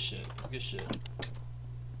right, good shit. Good shit.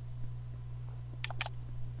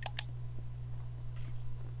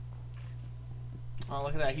 Oh,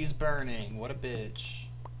 look at that. He's burning. What a bitch.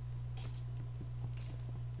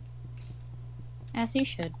 As he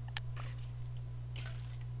should.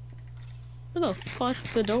 Who the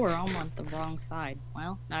fuck's the door? I'm on the wrong side.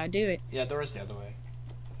 Well, now I do it. Yeah, door's the other way.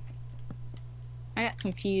 I got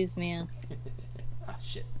confused, man. Ah,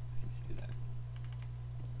 shit. Do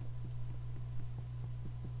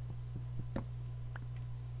that.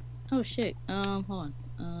 Oh shit. Hold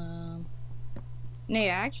on. Nay,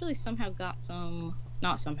 I actually somehow got some.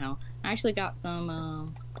 Not somehow. I actually got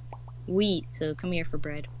some wheat. So come here for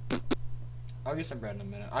bread. I'll get some bread in a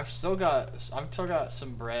minute. I've still got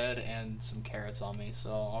some bread and some carrots on me, so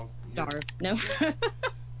I'll. Starve. No.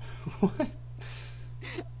 What?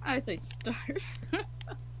 I say starve. There's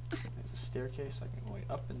a staircase. I can go way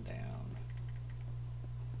up and down.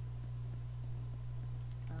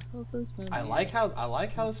 I like how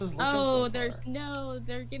this is looking. Oh, so there's far. no.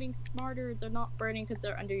 They're getting smarter. They're not burning because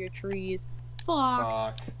they're under your trees.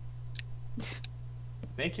 Fuck. Fuck.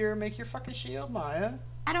 Make your fucking shield, Maya.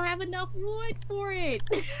 I don't have enough wood for it.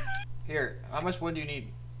 Here, how much wood do you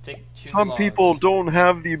need? Take 2 Some logs. people don't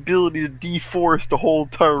have the ability to deforest a whole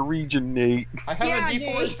entire region, Nate. I haven't Yeah, dude.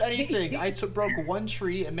 deforested anything. I broke one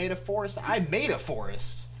tree and made a forest. I made a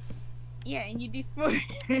forest. Yeah, and you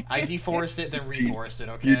deforest. I deforested then reforested.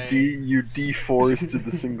 You Okay. you deforested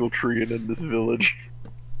the single tree in this village.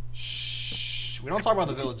 Shh. We don't talk about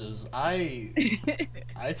the villages. I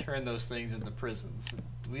turn those things into prisons.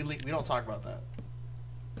 We don't talk about that.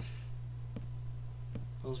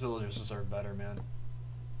 Those villagers deserve better, man.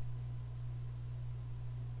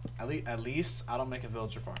 At least I don't make a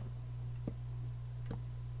villager farm.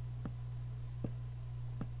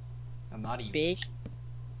 I'm not evil. Bitch.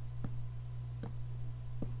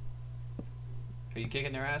 Are you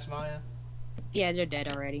kicking their ass, Maya? Yeah, they're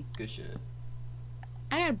dead already. Good shit.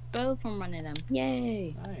 I got a bow from one of them.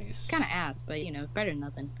 Yay! Nice. Kind of ass, but you know, better than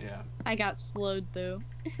nothing. Yeah. I got slowed though.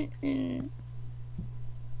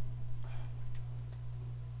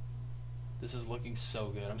 This is looking so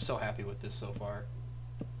good. I'm so happy with this so far.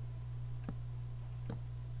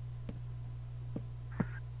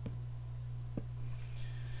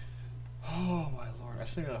 Oh my lord. I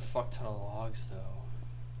still got a fuck ton of logs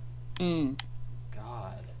though.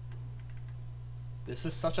 God. This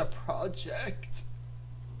is such a project.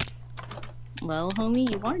 Well, homie,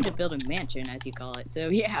 you wanted to build a mansion, as you call it, so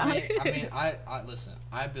yeah. I listen.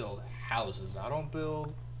 I build houses. I don't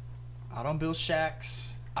build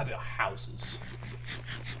shacks. I build houses.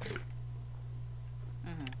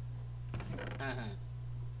 All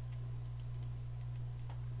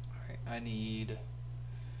right. I need.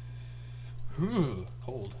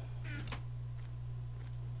 Cold.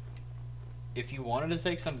 If you wanted to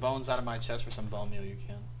take some bones out of my chest for some bone meal, you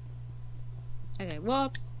can. Okay,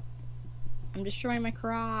 whoops. I'm destroying my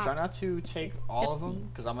crops. Try not to take all of them,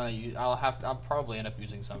 because I'm gonna use. I'll probably end up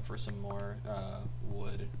using some for some more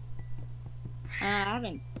wood. I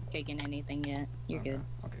haven't taken anything yet. You're Okay. good.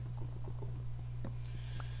 Okay.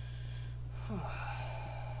 Cool.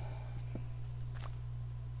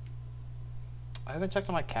 I haven't checked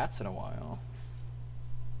on my cats in a while.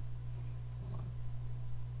 Hold on.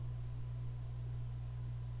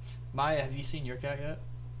 Maya, have you seen your cat yet?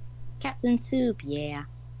 Cats and soup, yeah.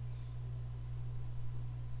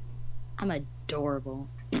 I'm adorable.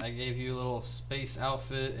 I gave you a little space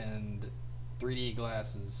outfit and 3D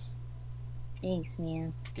glasses. Thanks,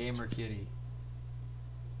 man. Gamer kitty.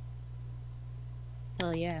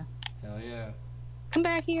 Hell yeah. Hell yeah. Come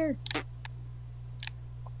back here. Come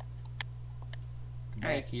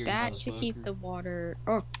Alright, back here, that should keep motherfucker. the water.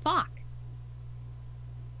 Oh, fuck.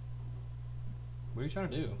 What are you trying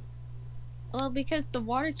to do? Well, because the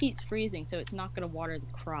water keeps freezing, so it's not gonna water the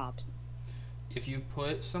crops. If you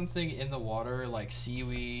put something in the water like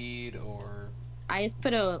seaweed or I just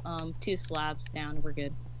put a 2 slabs down and we're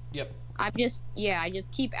good. Yep. I just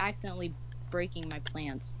keep accidentally breaking my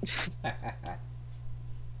plants. I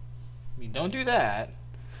mean, don't do that.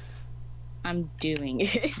 I'm doing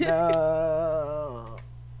it. No.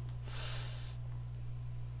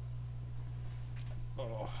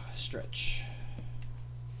 Oh, stretch.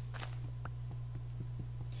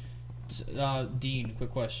 Dean,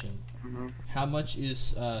 quick question. Mm-hmm. How much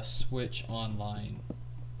is Switch Online?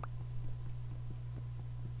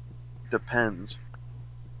 Depends.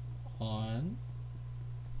 On?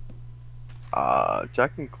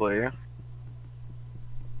 Technically,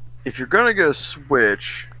 if you're gonna go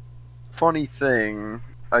Switch, funny thing,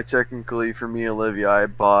 I technically, for me, Olivia, I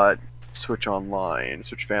bought Switch Online,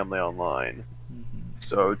 Switch Family Online.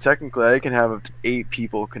 So technically, I can have up to 8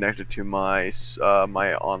 people connected to my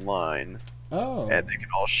my online, Oh. and they can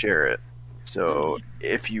all share it. So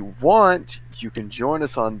if you want, you can join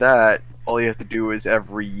us on that. All you have to do is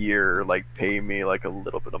every year, like, pay me like a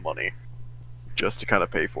little bit of money, just to kind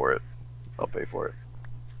of pay for it. I'll pay for it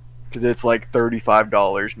because it's like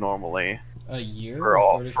 $35 normally. A year? For or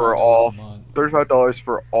all- $35 for all- a month? $35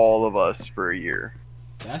 for all of us for a year.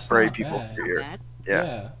 That's For 8 not people bad. per year. Bad.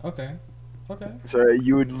 Yeah. Okay. Okay. So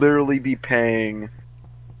you would literally be paying.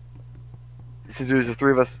 Since there's the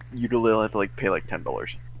 3 of us, you'd literally have to pay like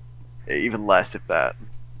 $10, even less if that.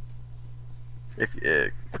 If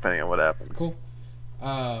depending on what happens. Cool.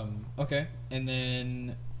 Okay. And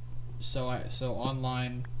then, so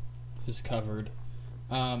online is covered.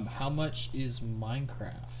 How much is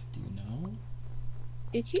Minecraft? Do you know?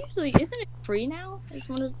 It's usually isn't it free now? It's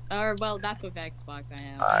one of well, that's with Xbox, I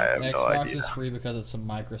know. I have no Xbox idea. is free because it's a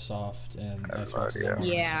Microsoft, and I have no Xbox is idea. owned by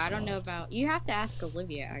Yeah, I don't know Microsoft. about. You have to ask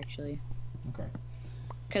Olivia actually, Okay.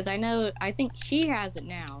 because I think she has it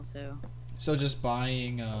now. So So just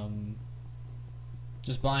buying the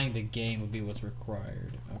game would be what's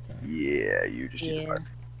required. Okay. Yeah, you just need to yeah. buy.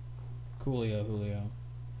 Coolio, Julio.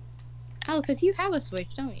 Oh, because you have a Switch,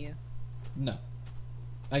 don't you? No.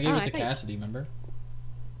 I gave Oh, it I to thought- Cassidy, remember?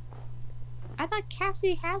 I thought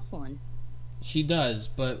Cassidy has one. She does,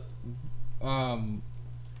 but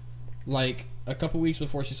like a couple weeks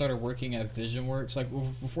before she started working at VisionWorks, like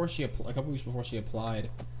before a couple weeks before she applied,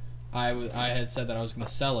 I had said that I was gonna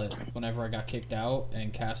sell it whenever I got kicked out,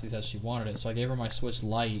 and Cassidy said she wanted it, so I gave her my Switch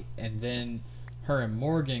Lite, and then her and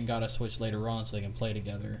Morgan got a Switch later on so they can play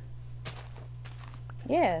together.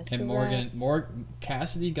 Yeah. And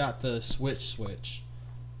Cassidy got the Switch.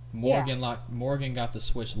 Morgan got the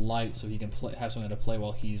Switch Lite so he can have something to play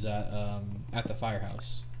while he's at the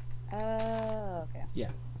firehouse. Okay. Yeah.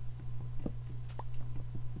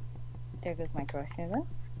 There goes my question. What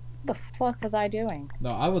the fuck was I doing? No,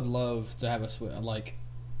 I would love to have a Switch. Like,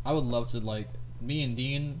 I would love to, like, me and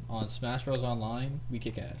Dean on Smash Bros. Online, we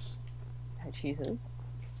kick ass. Oh, Jesus.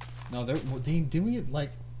 No, Dean, didn't we,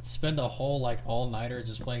 like, spend a whole, like, all-nighter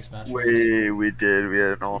just playing Smash Bros? We did. We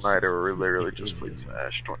had an all-nighter where we literally just played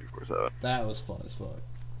Smash 24/7. That was fun as fuck.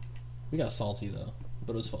 We got salty, though,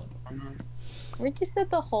 but it was fun. Where'd you say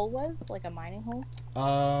the hole was? Like a mining hole?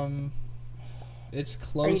 It's you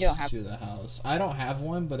close don't have- to the house. I don't have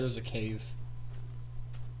one, but there's a cave.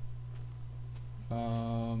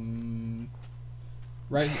 Right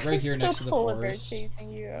here next to the polar bear forest.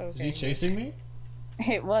 chasing you. Okay. Is he chasing me?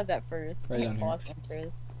 It was at first. Right It down here. lost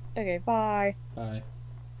interest. Okay, bye. Bye.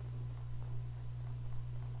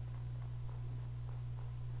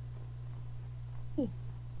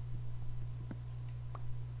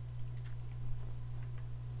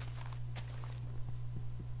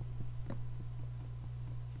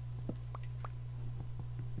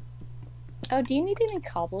 Oh, do you need any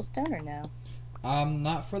cobblestone or no?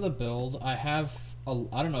 Not for the build. I have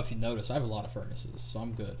I don't know if you noticed, I have a lot of furnaces, so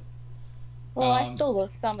I'm good. Well, I stole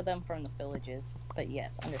some of them from the villages, but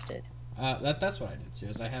yes, understood. That's what I did too.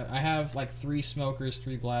 Is I have like 3 smokers,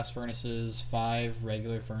 3 blast furnaces, 5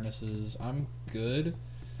 regular furnaces. I'm good.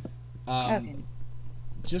 Okay.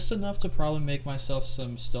 Just enough to probably make myself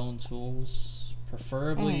some stone tools.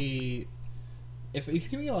 Preferably, if you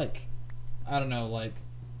give me like, I don't know, like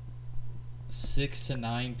 6 to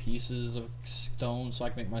 9 pieces of stone, so I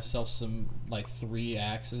can make myself some like 3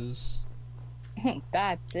 axes.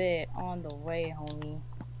 That's it. On the way, homie.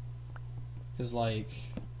 Cause like,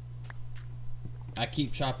 I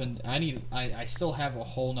keep chopping. I still have a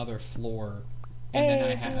whole nother floor, and then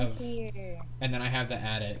I have the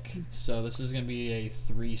attic. So this is gonna be a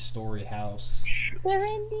 3-story house. We're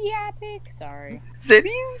in the attic. Sorry.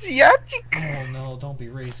 Zerinziatic! Oh no! Don't be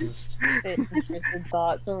racist. The interested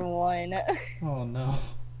thoughts are one. Oh no.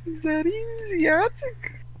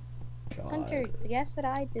 Zerinziatic! God. Hunter, guess what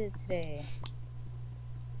I did today?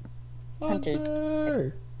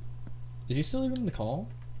 Hunter. Is he still even in the call?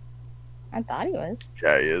 I thought he was.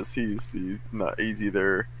 Yeah, he is. He's not. He's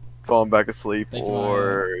either falling back asleep Thank you,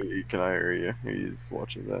 or he can hear you. He's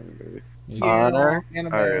watching that movie. You- Honor?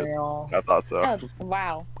 Annabelle. I thought so. Oh,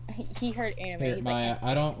 wow. He heard anime. Here, He's Maya, like,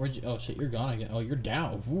 I don't. Where'd you? Oh shit! You're gone again. Oh, you're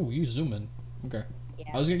down. Ooh, you zooming. Okay.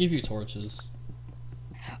 yeah. I was gonna give you torches.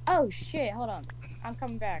 Oh shit! Hold on. I'm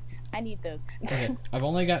coming back. I need those. Okay. I've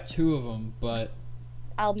only got 2 of them, but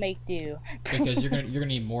I'll make do. because you're gonna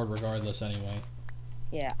need more regardless anyway.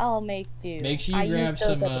 Yeah, I'll make do. Make sure you I grab used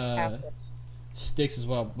those some as a passive. sticks as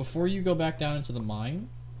well before you go back down into the mine.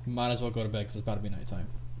 You might as well go to bed because it's about to be nighttime.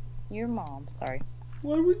 Your mom. Sorry.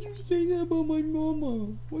 Why would you say that about my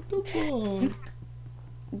mama? What the fuck?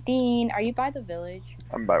 Dean, are you by the village?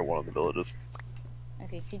 I'm by one of the villages.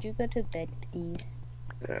 Okay, could you go to bed, please?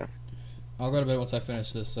 Yeah. I'll go to bed once I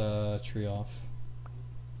finish this tree off.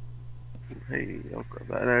 Hey, I'll grab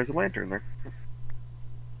that. And there's a lantern there.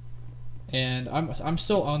 And I'm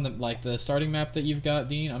still on the starting map that you've got,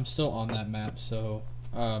 Dean. I'm still on that map, so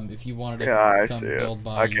if you wanted to Yeah, I come see build it.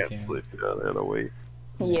 by, I you can't can. sleep. Yeah, I gotta wait.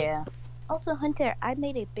 Yeah. Also, Hunter, I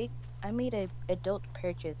made a adult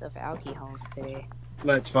purchase of alcohols today.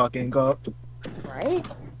 Let's fucking go. Right?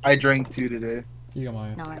 I drank 2 today. You got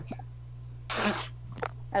mine. Nice.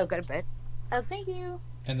 Oh, go to bed. Oh, thank you.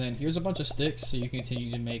 And then here's a bunch of sticks, so you can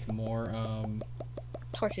continue to make more.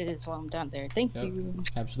 Torches while I'm down there. Thank Yep. you.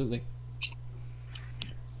 Absolutely.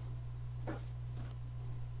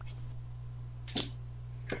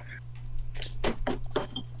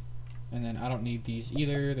 And then I don't need these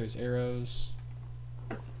either. There's arrows.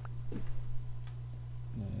 And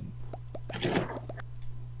then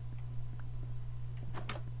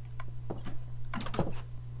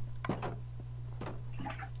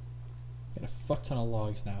got a fuck ton of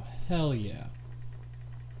logs now. Hell yeah.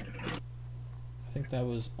 I think that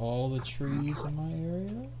was all the trees in my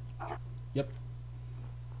area. Yep.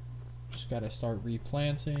 Just gotta start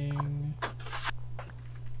replanting.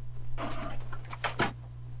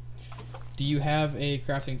 Do you have a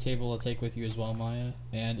crafting table to take with you as well, Maya?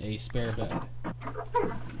 And a spare bed?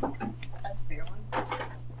 A spare one.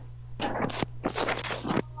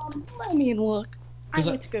 Let me look. I 'Cause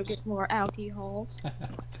need to go get more alcohols.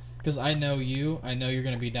 Because I know you. I know you're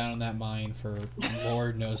gonna be down in that mine for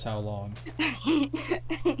Lord knows how long.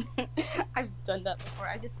 I've done that before.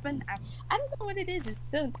 I just spend. I don't know what it is.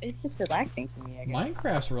 It's just relaxing for me. I guess.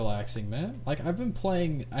 Minecraft's relaxing, man. Like I've been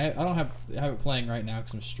playing. I don't have it playing right now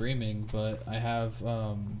because I'm streaming, but I have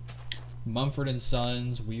Mumford and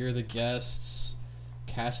Sons. We Are the Guests.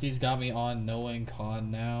 Cassidy's got me on Knowing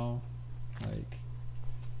Con now. Like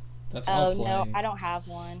that's all Oh no, playing. I don't have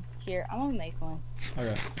one. Here, I'm gonna make one.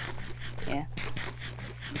 Okay. Yeah.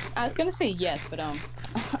 I was gonna say yes, but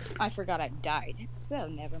I forgot I died, so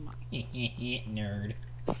never mind. Nerd.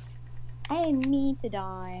 I didn't mean to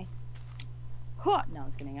die. Huh. No, I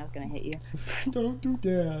was kidding. I was gonna hit you. Don't do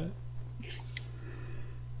that.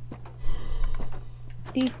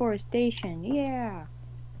 Deforestation, yeah.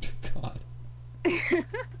 God. You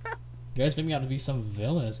guys made me out to be some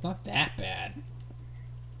villain. It's not that bad.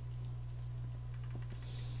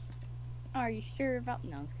 Are you sure about?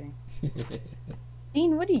 No, I was kidding.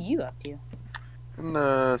 Dean, what are you up to? And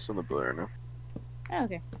it's on the blur now. Oh,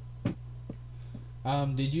 okay.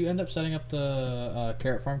 Did you end up setting up the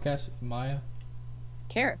carrot farm cast, Maya?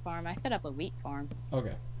 Carrot farm. I set up a wheat farm.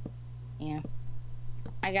 Okay. Yeah.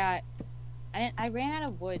 I ran out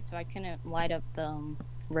of wood, so I couldn't light up the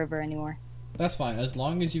river anymore. That's fine. As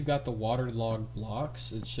long as you've got the waterlogged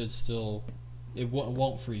blocks, it should still... It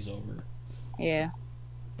won't freeze over. Yeah.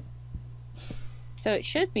 So it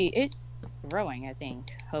should be... It's growing, I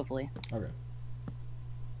think. Hopefully. Okay.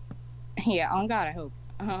 Yeah, on God, I hope.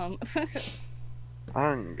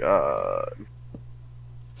 On God.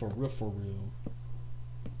 For real.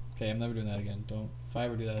 Okay, I'm never doing that again. Don't... If I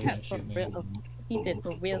ever do that again, For shoot me. real. He said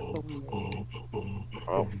for real.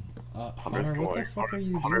 Oh, Hunter, what the fuck are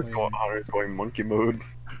you Hunter's doing? Hunter's going monkey mode.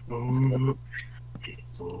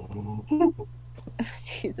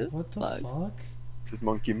 Jesus What the fuck. fuck? This is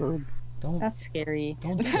monkey mode. Don't... That's scary.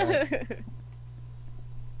 Don't do that.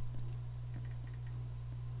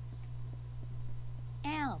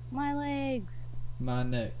 Ow, my legs. My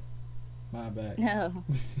neck. My back. No.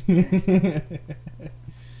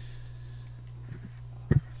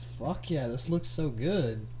 Fuck yeah, this looks so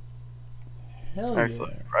good. Hell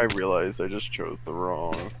Actually, yeah. I realized I just chose the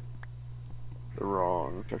wrong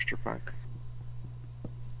texture pack.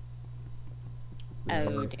 Oh,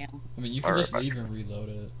 Really? damn. I mean, you can Alright, just leave and reload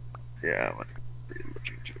it. Yeah, I'm gonna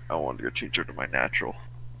change it. I wanted to go change it to my natural.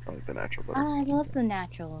 I like the natural better. I love the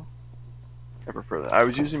natural. I prefer that. I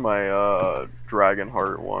was using my Dragon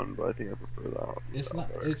Heart one, but I think I prefer that. It's not.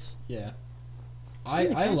 better. It's yeah. Really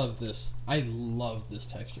I good. love this. I love this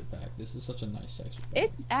texture pack. This is such a nice texture pack.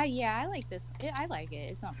 It's yeah, I like this. I like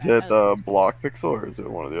it. It's not Is bad. it the block pixel or is it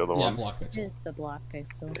one of the other yeah, ones? block pixel. Just the block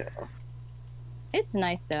pixel. Yeah. It's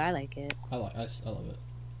nice though. I like it. I love it.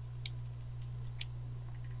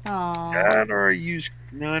 Aww. That or I use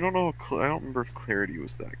no, I don't know. I don't remember if Clarity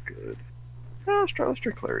was that good. No, let's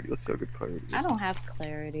try Clarity. Let's see how good Clarity is. I don't have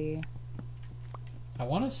clarity. I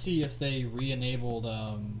want to see if they re-enabled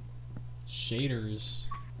shaders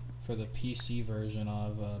for the PC version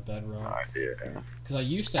of Bedrock. Yeah. Because I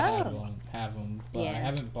used to have Oh. them, but I Yeah.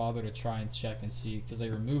 haven't bothered to try and check and see because they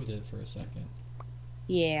removed it for a second.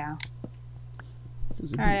 Yeah.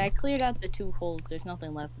 Alright, I cleared out the 2 holes. There's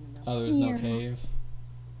nothing left in the middle. Oh, there's no Yeah. cave.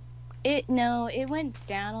 No, it went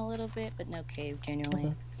down a little bit, but no cave generally.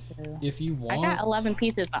 Okay. So. If you I want, got 11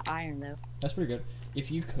 pieces of iron though. that's pretty good. If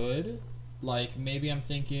you could, like, maybe I'm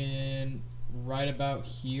thinking right about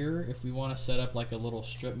here. If we want to set up like a little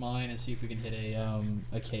strip mine and see if we can hit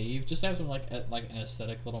a cave, just have some like an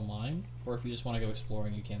aesthetic little mine. Or if you just want to go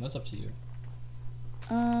exploring, you can. That's up to you.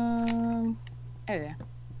 Okay.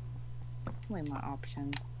 What are my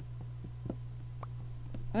options? It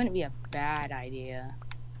wouldn't be a bad idea.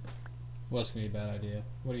 What's gonna be a bad idea?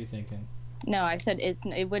 What are you thinking? No, I said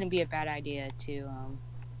it wouldn't be a bad idea to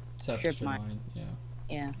Set up a Strip strip mine. mine.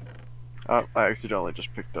 Yeah. yeah. I accidentally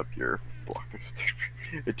just picked up your block pixel.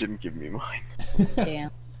 It didn't give me mine.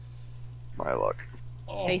 Damn. My luck.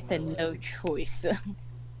 Oh, They said my no legs. choice.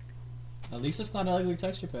 At least it's not an ugly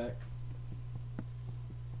texture pack.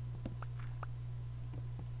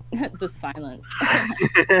 The silence.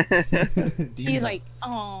 Dean's He's like,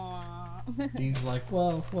 aww. Dean's like,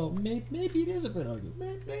 well, maybe it is a bit ugly.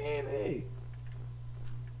 Maybe.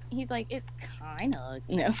 He's like, it's kind of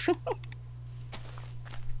no.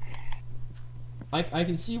 I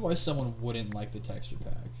can see why someone wouldn't like the texture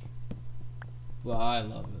pack. Well, I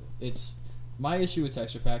love it. It's my issue with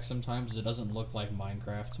texture packs. Sometimes it doesn't look like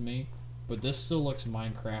Minecraft to me, but this still looks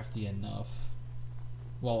Minecrafty enough,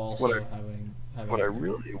 while also What having. What I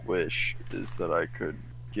really wish is that I could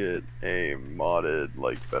get a modded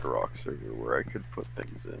like Bedrock server where I could put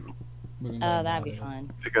things in. What do you mean by That'd be modded?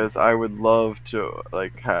 fun. Because I would love to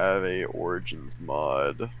like have a Origins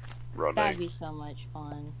mod That'd running. be so much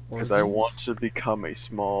fun. Because I Origins? want to become a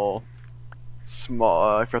small.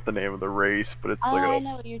 I forgot the name of the race, but it's Oh, I like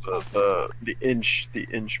know what you're the, talking the inch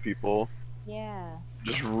people. Yeah.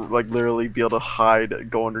 Just like literally be able to hide,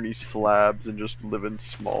 go underneath slabs, and just live in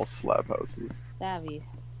small slab houses. That'd be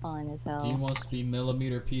fun as hell. Dean wants to be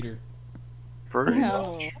Millimeter Peter. Pretty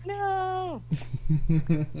No. much. No.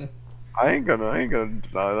 I ain't gonna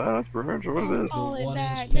deny that. That's pretty much what it is. The Oh, it 1-inch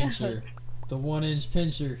back, pincher. The 1-inch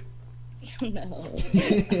pincher. No.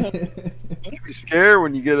 You'd be scared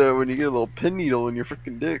when you get a little pin needle in your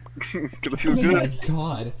freaking dick. Gonna feel Oh my good.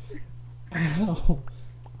 god. Ow.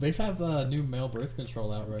 They have new male birth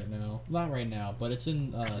control out right now. Not right now, but it's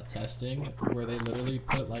in testing where they literally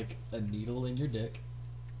put like a needle in your dick,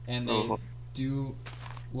 and they Oh. do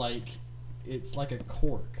like it's like a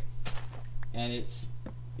cork, and it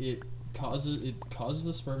causes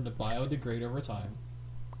the sperm to biodegrade over time,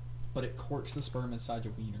 but it corks the sperm inside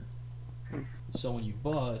your wiener. So when you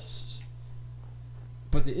bust,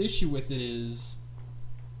 but the issue with it is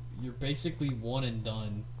you're basically one and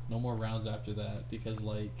done. No more rounds after that because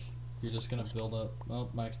like you're just gonna build up. Oh,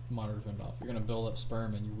 my monitor turned off. You're gonna build up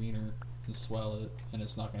sperm in your wiener and swell it, and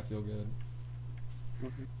it's not gonna feel good.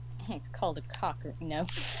 It's called a cocker. No.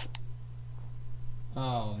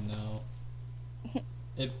 Oh no.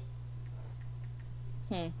 It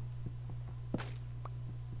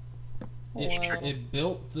Or- it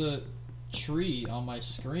built the tree on my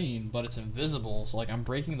screen, but it's invisible. So like I'm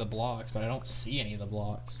breaking the blocks, but I don't see any of the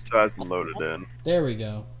blocks. So it hasn't loaded in. There we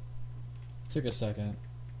go. Took a second.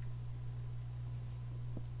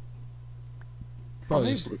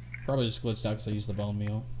 Probably just glitched out because I used the bone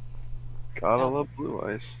meal. Gotta love blue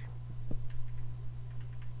ice.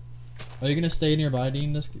 Are you gonna stay nearby,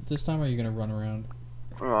 Dean, this time, or are you gonna run around?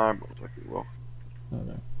 I most likely will.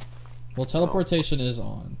 Okay. Well, teleportation is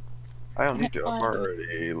on. I don't need to. I'm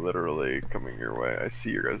already literally coming your way. I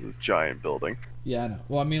see your guys' giant building. Yeah, I know.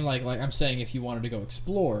 Well, I mean, like I'm saying, if you wanted to go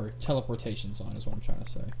explore, teleportation's on, is what I'm trying to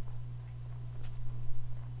say.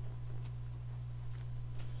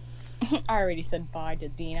 I already said bye to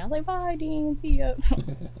Dean. I was like, bye, Dean. See ya.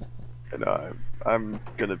 And I'm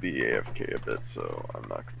gonna be AFK a bit, so I'm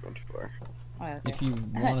not gonna go too far. Oh, okay. If you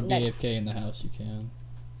want to be Nice. AFK in the house, you can.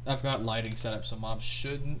 I've got lighting set up so mobs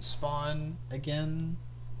shouldn't spawn again,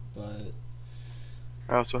 but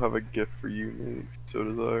I also have a gift for you, Nate. So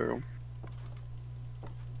does Iron.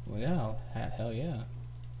 well, yeah, hell yeah.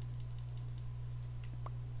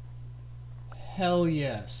 Hell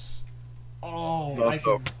yes. Oh, I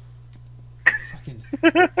Also- can... Fucking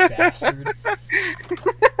bastard.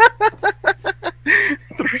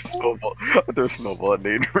 There's snowball at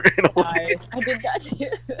Nate ran away. Nice. I did that too.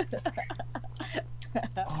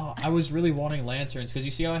 Oh, I was really wanting lanterns because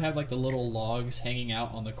you see how I have like the little logs hanging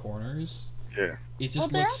out on the corners. Yeah. It Well,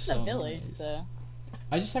 just they're looks at the so village, nice. so.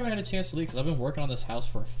 I just haven't had a chance to leave because I've been working on this house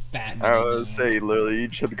for a fat minute. I now. was say literally you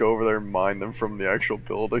just had to go over there and mine them from the actual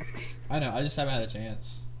buildings. I know. I just haven't had a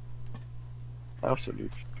chance. I also need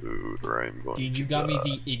food, or I'm going Dude, to you got me die.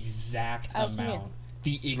 the exact Oh, yeah. amount.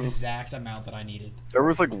 The exact amount that I needed. There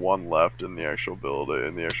was like one left in the actual building,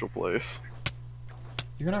 in the actual place.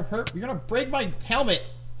 You're gonna hurt. You're gonna break my helmet.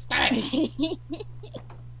 Stop it.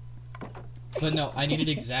 But no, I needed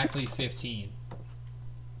exactly 15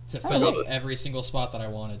 to fill up really? every single spot that I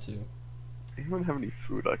wanted to. Anyone have any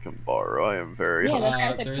food I can borrow? I am very Yeah, hungry. that's why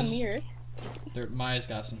I said there's- come here. Maya's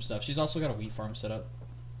got some stuff. She's also got a wheat farm set up.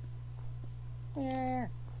 Where?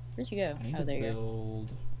 Where'd you go? I need Oh, to there you go.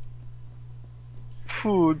 build.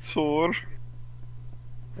 Food, sword.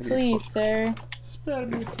 I need Please, food. sir. Spare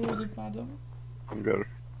me food, madam. I'm good.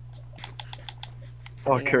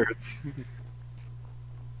 Oh, Yeah. carrots.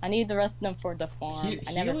 I need the rest of them for the farm.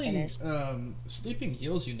 I never Healing, finished. sleeping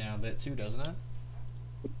heals you now a bit too, doesn't it?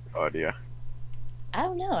 Oh, yeah. I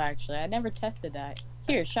don't know, actually. I never tested that.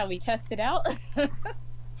 Here, shall we test it out?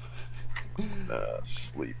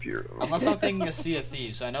 Sleep here. Unless I'm thinking of Sea of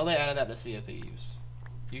Thieves. I know they added that to Sea of Thieves.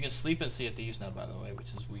 You can sleep in Sea of Thieves now, by the way, which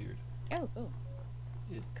is weird. Oh, cool.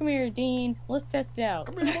 Come here, Dean. Let's test it out.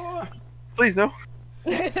 Come here, boy. Please no.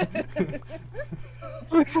 Please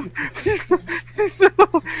no. Please no.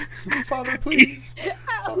 Father, please.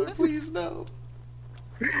 Father, please, no.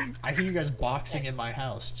 I hear you guys boxing in my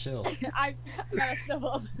house. Chill. I got a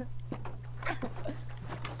shovel.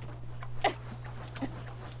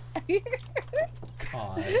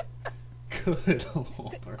 God. Good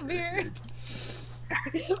lord. Come here.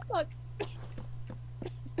 Fuck.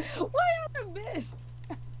 Why did I miss?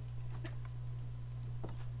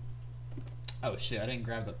 Oh shit, I didn't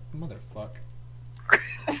grab the motherfuck.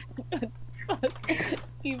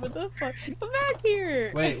 Steve, what the fuck? Come back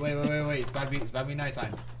here. Wait. It's about to be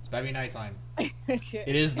nighttime. It's about to be nighttime.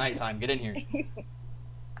 It is nighttime. Get in here.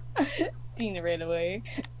 Dean ran away.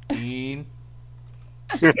 Dean.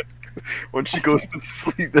 When she goes to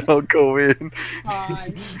sleep, then I'll go in.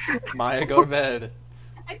 Fine. Maya, go to bed.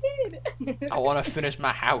 I did. I want to finish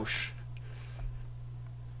my house.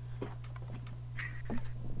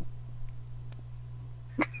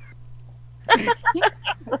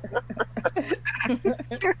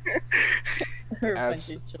 Or a bunch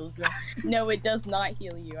of children. No, it does not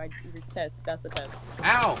heal you. I did a test. That's a test.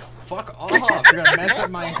 Ow! Fuck off! You're gonna mess up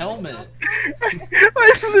my helmet.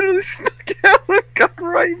 I literally snuck out and got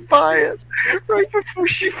right by it, right before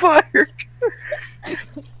she fired.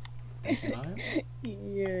 Thank you, Maya.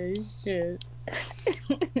 Yeah, shit.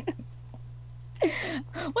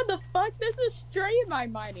 What the fuck? There's a stray in my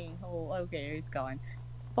mining hole. Okay, it's gone.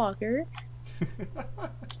 Fucker.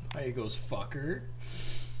 Maya goes, fucker.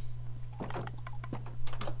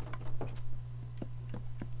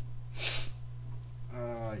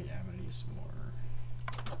 Yeah, I'm gonna use some more.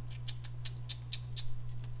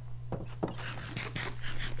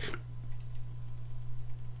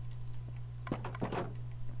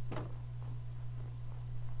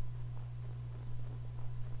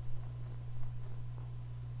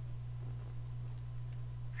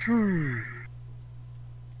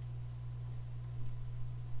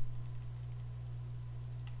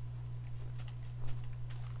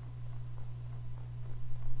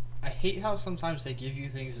 I hate how sometimes they give you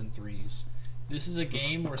things in threes. This is a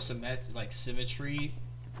game where symmetry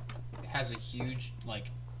has a huge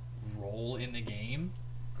role in the game.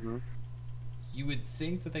 Mhm. You would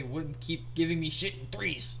think that they wouldn't keep giving me shit in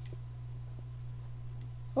threes.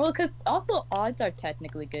 Well, because also odds are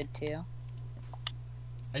technically good too.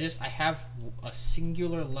 I have a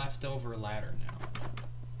singular leftover ladder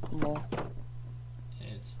now. Well,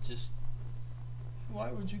 And it's just,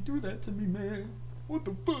 why would you do that to me, man? What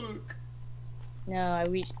the fuck? no, I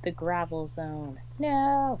reached the gravel zone.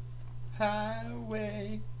 No.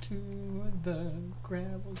 Highway to the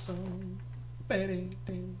gravel zone.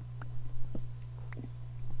 Ba-ding-ding.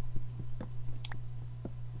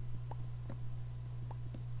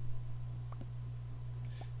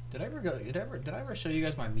 Did I ever show you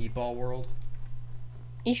guys my meatball world?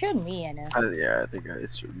 You showed me, I know. Yeah, I think I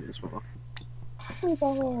showed me as well.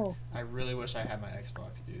 Oh. I really wish I had my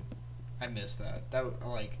Xbox, dude. I missed that.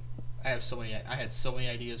 I had so many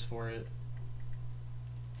ideas for it.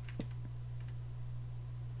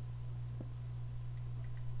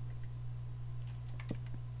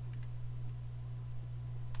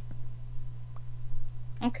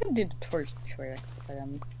 I could do the torch trick, but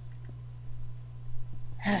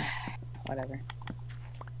whatever.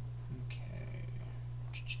 Okay.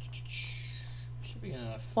 Should be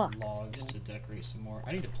enough Fuck. logs to decorate some more.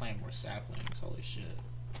 I need to plant more saplings. Holy shit.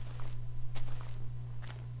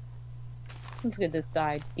 Let's get this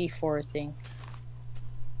died. Deforesting.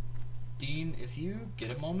 Dean, if you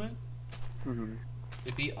get a moment, Mm-hmm.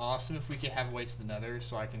 it'd be awesome if we could have a way to the Nether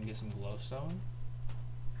so I can get some glowstone.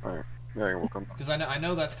 Yeah, you're welcome. Because I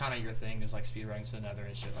know that's kind of your thing, is like speedrunning to the Nether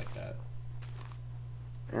and shit like that.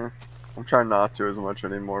 I'm trying not to as much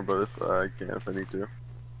anymore, but if I can, if I need to.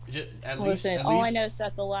 Listen, all I least- know is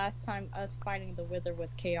that the last time us fighting the Wither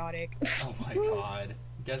was chaotic. Oh my god. You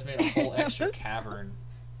guys made a whole extra cavern.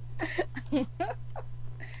 What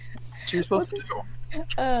you're supposed to do?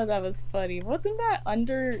 Oh, that was funny. Wasn't that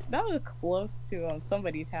under? That was close to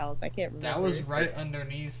somebody's house. I can't remember. That was right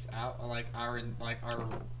underneath our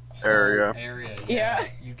Area. whole area. Yeah.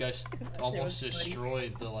 You guys It almost was funny.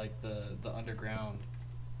 destroyed the underground.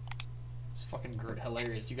 It's fucking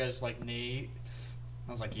hilarious. You guys like Nate.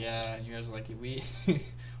 I was like, yeah, and you guys were like, we we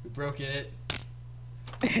broke it.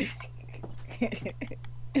 I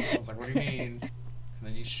was like, what do you mean? And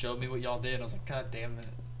then you showed me what y'all did. And I was like, god damn it.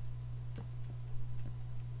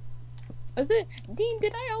 Was it Dean?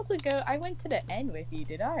 Did I also go? I went to the end with you.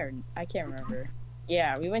 Did I? Or I can't remember.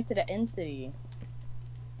 Yeah, we went to the end city.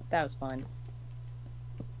 That was fun.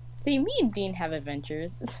 See, me and Dean have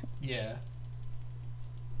adventures. Yeah.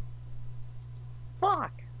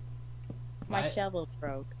 Fuck. My My- shovel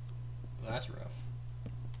broke. Well, that's rough.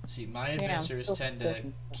 See, my Yeah, I'm adventures still tend stuck to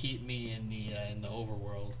in- keep me in the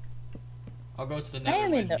overworld. I'll go to the I am Nether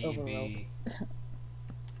in when the need overworld. be.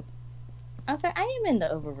 I was like, I am in the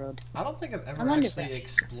overworld. I don't think I've ever I'm under actually that.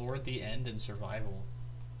 explored the end in survival.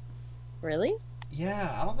 Really?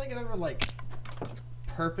 Yeah, I don't think I've ever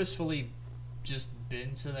purposefully just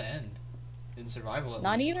been to the end in survival. At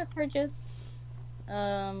Not least. even for just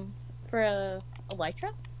for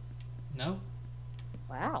Elytra? No,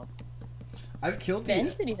 Wow. I've killed The the.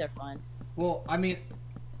 end cities are fun. Well, I mean,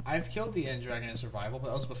 I've killed the end dragon in survival, but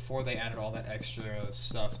that was before they added all that extra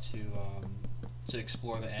stuff to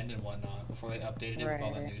explore the end and whatnot. Before they updated it with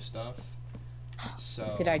all that Right. new stuff.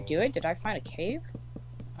 So. Did I do it? Did I find a cave?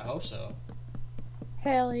 I hope so.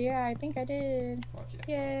 Hell yeah, I think I did. Fuck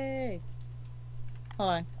yeah. Yay. Hold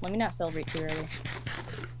on. Let me not celebrate too early.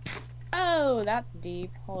 Oh, that's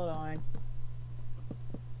deep. Hold on.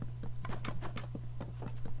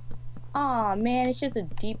 Aw, man, it's just a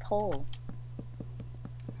deep hole.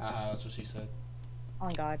 Haha, that's what she said. Oh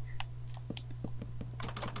my god.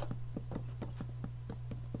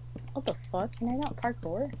 What the fuck? Can I not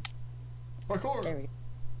parkour? Parkour! There we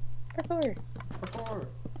go. Parkour! Parkour!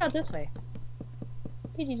 Oh, this way.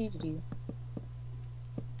 Dee-dee-dee-dee-dee.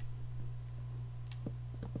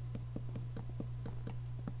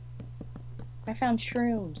 I found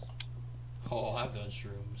shrooms. Oh, I've done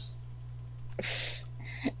shrooms.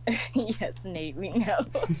 Yes, Nate, we know.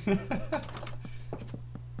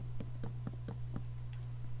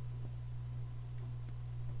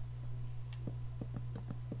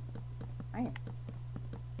 I am.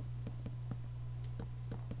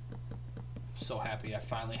 So happy I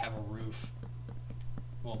finally have a roof.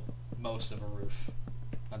 Well, most of a roof.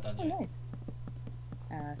 Not done Oh, yet. nice.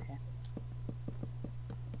 Okay.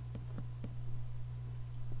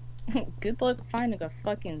 Good luck finding a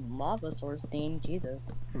fucking lava source, Dean.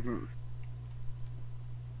 Jesus. Mhm.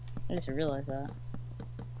 I just realized that.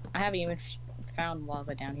 I haven't even found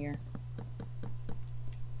lava down here.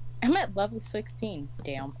 I'm at level 16.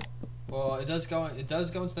 Damn. Well, it does go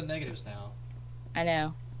into the negatives now. I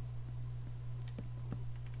know.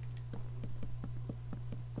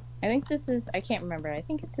 I think this is, I can't remember. I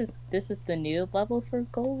think this is the new level for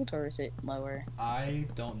gold, or is it lower? I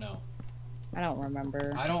don't know. I don't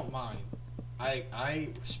remember. I don't mind. I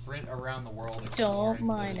sprint around the world exploring. Don't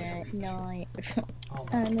mind literally at everything. night. Oh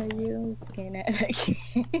I my know god. you looking at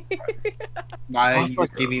it. Maya, Oh, you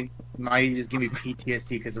just gave me PTSD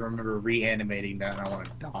because I remember reanimating that and I want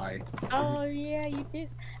to die. Oh yeah, you did.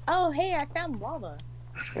 Oh hey, I found lava.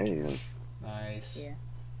 Hey, Nice. Yeah.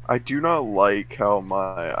 I do not like how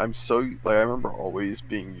I'm so like I remember always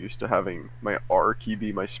being used to having my R key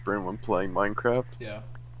be my sprint when playing Minecraft. Yeah.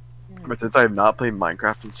 But since I have not played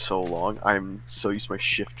Minecraft in so long, I'm so used to my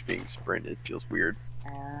shift being sprint. It feels weird.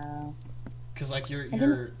 Cause like you're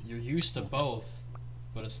used to both,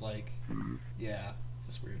 but it's like, Mhm. yeah,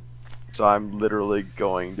 it's weird. So I'm literally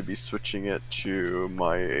going to be switching it to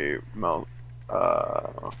my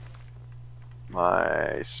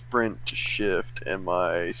my sprint to shift and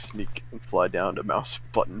my sneak and fly down to mouse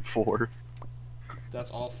button 4.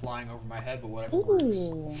 That's all flying over my head, but whatever works.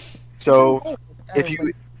 Ooh. So if Oh,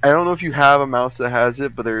 you, I don't know if you have a mouse that has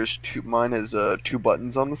it, but there's two. Mine has 2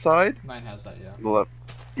 buttons on the side. Mine has that, yeah. On the left,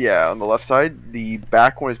 yeah, on the left side. The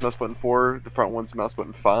back one is mouse button 4. The front one's mouse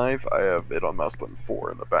button 5. I have it on mouse button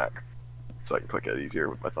 4 in the back, so I can click it easier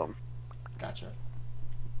with my thumb. Gotcha.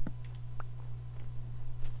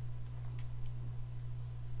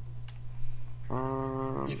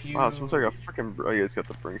 If you- Wow, sounds like a freaking. Oh, you guys got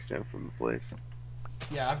the bring stand from the place.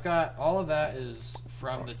 Yeah, I've got all of that is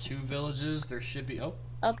from the 2 villages. There should be. Oh,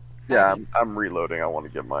 Yeah, I'm reloading. I want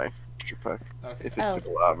to get my texture pack okay. if it's Oh.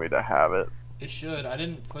 gonna allow me to have it. It should. I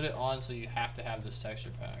didn't put it on, so you have to have this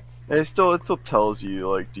texture pack. It still tells you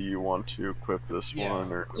like, do you want to equip this Yeah.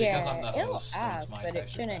 one or? Because Yeah, I'm the it'll host, then it's ask, my but it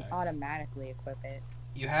texture shouldn't pack. automatically equip it.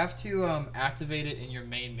 You have to activate it in your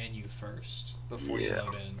main menu first before you Yeah.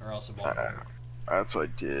 load in, or else it won't work. That's what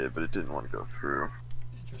I did, but it didn't want to go through.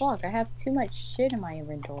 Interesting. Fuck, I have too much shit in my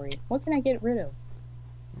inventory. What can I get rid of?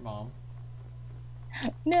 Your mom.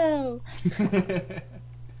 No!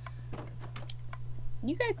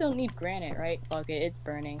 You guys don't need granite, right? Fuck it, it's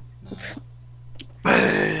burning. No. some,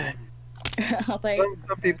 I was like,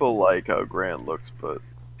 some people like how Grant looks, but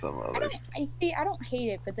some I others. don't hate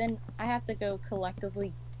it, but then I have to go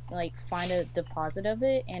collectively, like, find a deposit of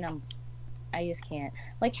it, and I just can't.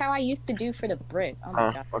 Like how I used to do for the brick. Oh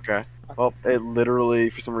my god. Okay. Well, it literally,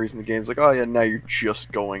 for some reason, the game's like, oh yeah, now you're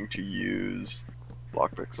just going to use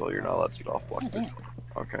block pixel. You're not allowed to get off block Oh, damn. pixel.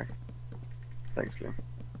 Okay. Thanks, game.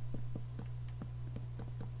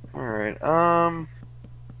 Alright,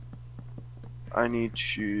 I need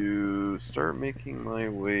to start making my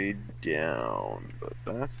way down, but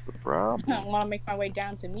that's the problem. I want to make my way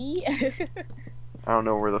down to me. I don't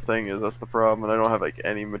know where the thing is, that's the problem, and I don't have like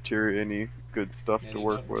any material, any good stuff Yeah, to he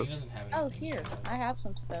work don't- with. He doesn't have Oh, anything here. to- I have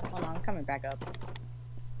some stuff. Hold on, I'm coming back up.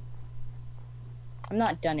 I'm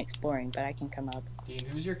not done exploring, but I can come up. Dean,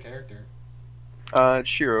 who's your character? It's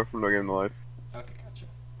Shiro from No Game No Life. Okay, gotcha.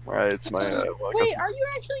 Right, it's my, well, I Wait, guess are you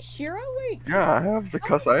actually Shiro? Wait. yeah, I have the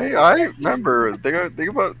cuss. I remember. Think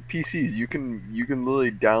about PCs. You can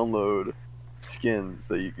literally download skins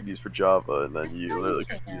that you can use for Java, and then you literally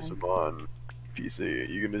can use them on PC.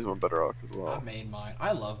 You can use them on Bedrock as I well. made mine.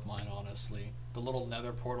 I love mine, honestly. The little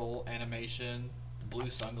nether portal animation, the blue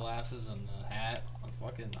sunglasses, and the hat. I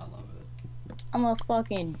love it. I'm a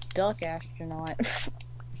fucking duck astronaut.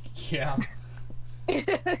 Yeah, And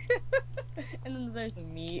then there's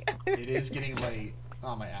me. it is getting late.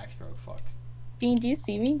 Oh, my axe broke. Fuck. Dean, do you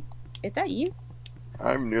see me? Is that you?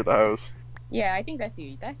 I'm near the house. Yeah, I think that's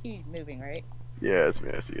you. That's you moving, right? Yeah, it's me.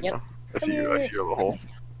 I see you Yep. now. I see you. I see your little hole.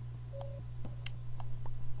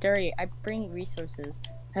 Dury, I bring resources.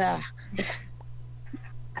 Ah.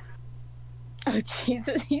 Oh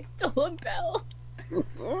Jesus, he stole a bell.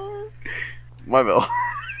 My bell.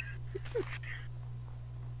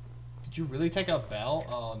 Did you really take a bell?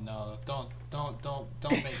 Oh no! Don't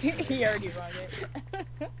make sense. He already wrong it.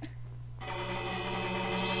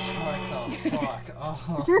 What the fuck?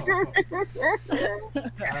 Oh.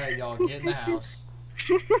 Alright, y'all, get in the house.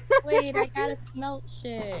 Wait, I gotta smelt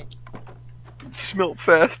shit. Smelt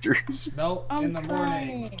faster. Smelt I'm in the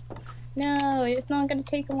morning. trying. No, it's not gonna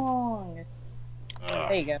take long.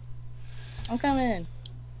 There you go. I'm coming.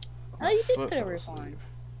 Oh, you did Foot put a fell roof on. asleep.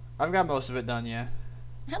 I've got most of it done, yeah.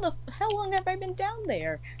 How long have I been down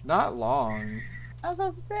there? Not long. I was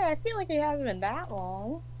supposed to say, I feel like it hasn't been that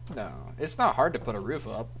long. No, it's not hard to put a roof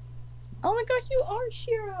up. Oh my gosh, you are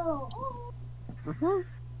Shiro! Oh. Mhm.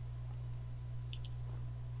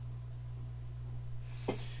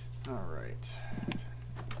 Alright.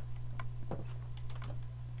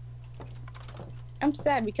 I'm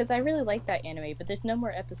sad because I really like that anime, but there's no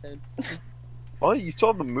more episodes. Well, you still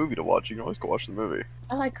have the movie to watch. You can always go watch the movie.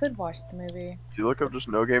 Oh, I could watch the movie. If you look up just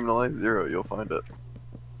No Game No Life Zero, you'll find it.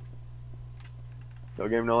 No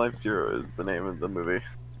Game No Life Zero is the name of the movie.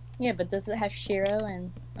 Yeah, but does it have Shiro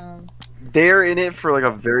and They're in it for like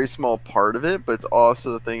a very small part of it, but it's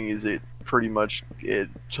also the thing is it pretty much it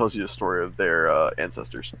tells you the story of their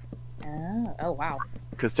ancestors. oh wow.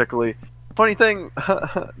 Because technically, funny thing,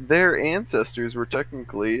 their ancestors were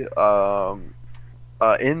technically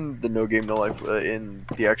in the No Game No Life in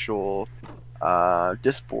the actual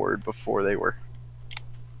Discord before they were.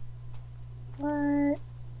 What?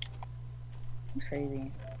 That's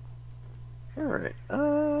crazy. Alright,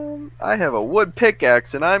 I have a wood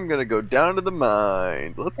pickaxe and I'm gonna go down to the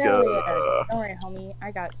mines. Let's Hell go. yeah. Don't worry, homie.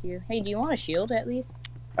 I got you. Hey, do you want a shield at least?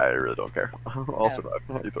 I really don't care. I'll survive.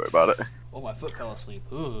 Don't you worry about it. Oh, my foot fell asleep.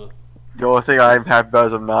 Ooh. The only thing I'm happy about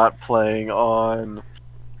is I'm not playing on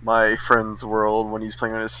my friend's world when he's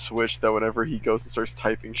playing on his Switch, that whenever he goes and starts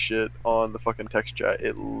typing shit on the fucking text chat,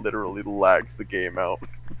 it literally lags the game out.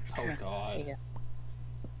 Oh god. Yeah.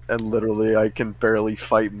 And literally, I can barely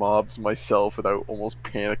fight mobs myself without almost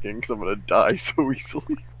panicking because I'm gonna die so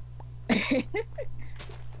easily.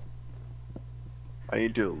 I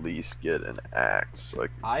need to at least get an axe so I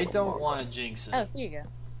can I kill don't mobs. want to jinx it, Oh, here you go.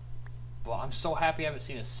 but I'm so happy I haven't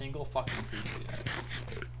seen a single fucking creature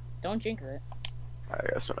yet. Don't jinx it. I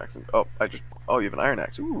got a stone axe. Oh, you have an iron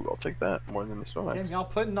axe. Ooh, I'll take that more than the stone axe. Damn, y'all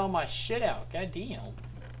putting all my shit out. God damn.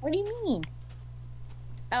 What do you mean?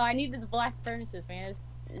 Oh, I needed the blast furnaces, man.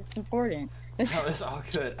 It's important. No, it's all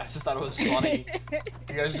good. I just thought it was funny.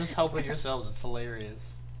 You guys are just helping yourselves. It's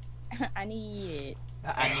hilarious. I need it.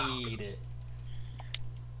 I need it.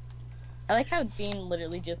 I like how Dean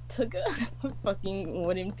literally just took a fucking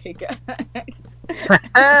wooden pickaxe.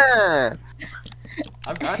 I've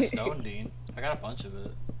got stone, Dean. I got a bunch of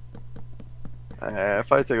it.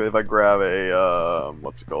 If I grab a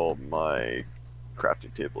what's it called, my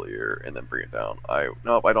crafting table here, and then bring it down.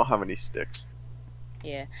 Nope, I don't have any sticks.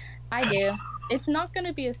 Yeah, I do. It's not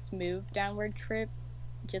gonna be a smooth downward trip.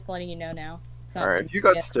 Just letting you know now. It's not All right, smooth if you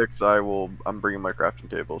got yet. sticks, I'm bringing my crafting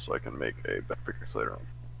table so I can make a better pickaxe later on.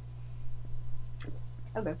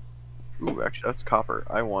 Okay. Ooh, actually, that's copper.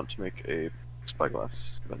 I want to make a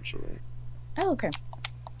spyglass eventually. Oh, okay.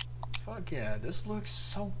 Fuck yeah, this looks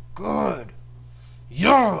so good.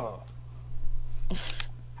 Yeah.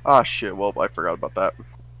 Ah, shit. Well, I forgot about that.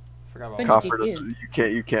 Forgot about What that. did Copper you doesn't.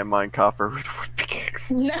 You can't mine copper with a wood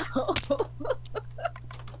pickaxe. No.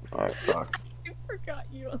 Alright, suck. I forgot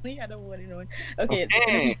you only had a wooden one. Okay, it's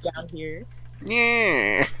gonna be down here.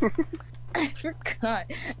 Yeah. I forgot.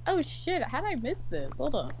 Oh shit, how did I miss this?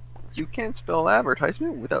 Hold on. You can't spell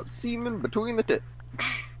advertisement without semen between the tip.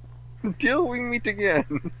 Till we meet again.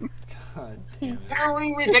 God damn it.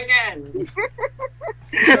 Telling me again.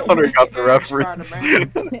 Hunter got the reference.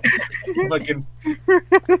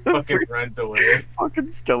 fucking runs away. Fucking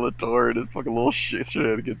Skeletor and his fucking little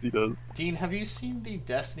shenanigans he does. Dean, have you seen the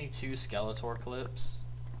Destiny 2 Skeletor clips?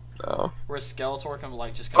 Oh. Where Skeletor can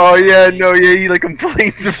like just. Oh yeah, no, yeah, he like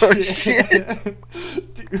complains about shit.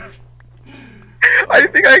 Dude, I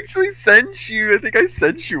think I actually sent you. I think I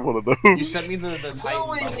sent you one of those. you sent me the Titan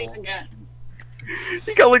Telling me bubble. again.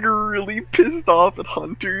 He got like really pissed off at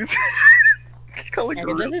hunters. He got like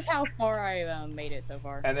Okay, this is how far I made it so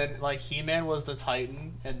far. And then like He-Man was the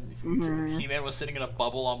Titan, and Mhm. He-Man was sitting in a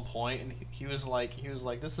bubble on point, and he was like,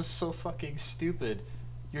 this is so fucking stupid.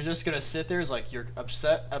 You're just gonna sit there, it's like you're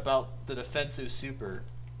upset about the defensive super.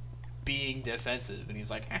 being defensive, and he's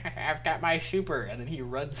like, "I've got my super," and then he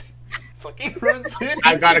runs, fucking runs in.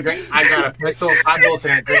 I got a pistol, 5 bolts,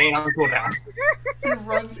 and a grenade on cooldown. He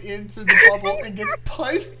runs into the bubble and gets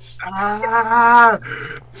punched. Ah!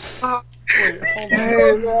 Wait,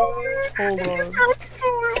 hold on.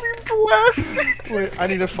 Absolutely blasted. Wait, I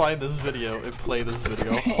need to find this video and play this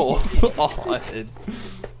video. Hold on.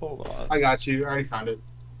 I got you. I already found it.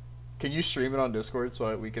 Can you stream it on Discord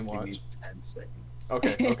so we can Give me watch? 10 seconds.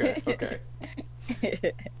 Okay.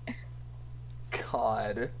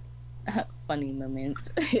 God. Funny moments.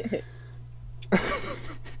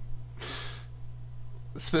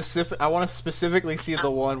 I want to specifically see the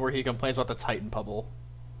one where he complains about the Titan bubble.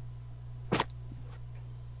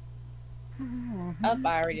 Oh,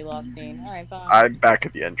 I already lost Dean. Alright, bye. I'm back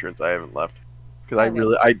at the entrance. I haven't left because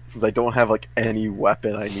since I don't have like any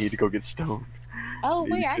weapon, I need to go get stone. Oh,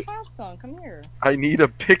 wait, I have some. Come here. I need a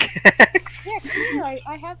pickaxe. Yeah, come here.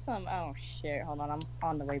 I have some. Oh, shit. Hold on. I'm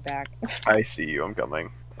on the way back. I see you. I'm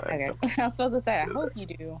coming. Okay. I was supposed to say, I hope you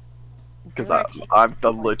do. Because I'm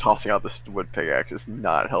literally tossing out this wood pickaxe. It's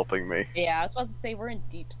not helping me. Yeah, I was about to say, we're in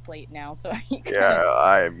deep slate now, so you can... Yeah,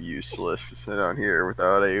 I am useless to sit down here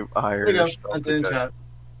without a iron. There you or go. stone I did in pickaxe. chat.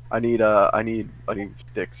 I need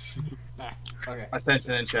sticks. Okay. I sent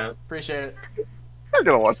it in chat. Appreciate it. I'm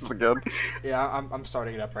gonna watch this again. Yeah, I'm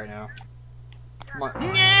starting it up right now. Come on.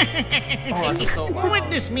 Oh, that's so loud.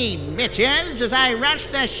 Witness me, bitches, as I rush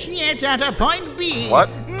the shit out of point B. What?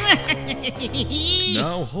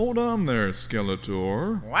 Now hold on there,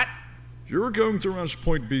 Skeletor. What? You're going to rush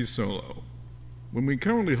point B solo. When we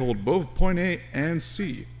currently hold both point A and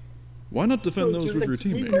C, why not defend those with your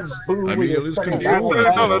teammates? I mean, lose control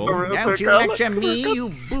after all. Don't you lecture me,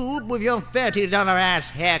 you boob with your $30 ass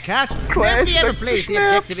haircut. Nobody ever plays the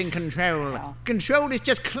objective in control. Control is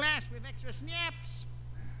just class with extra snaps.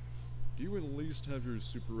 Do you at least have your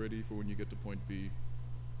super ready for when you get to point B?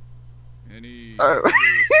 Any...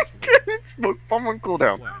 Smoke bomb on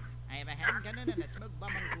cooldown. I have a handgun and a smoke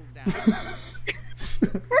bomb on cooldown.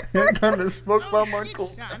 Handgun and smoke bomb on It's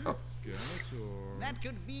cooldown. done. Skeletor. That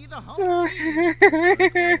could be the whole team.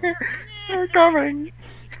 They're coming.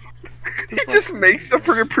 He just makes up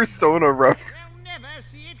for your persona rough. They'll never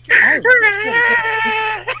see it coming. Even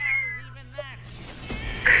that.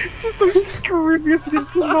 Just so screaming as he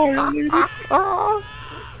gets annihilated. Ah.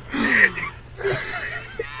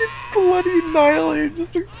 It's bloody annihilated.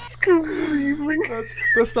 Just starts screaming.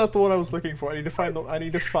 That's not the one I was looking for. I need to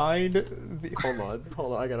find the.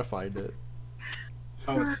 Hold on. I gotta find it.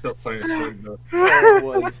 Oh, it's still funny as fuck though.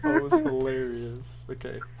 Oh, it was hilarious.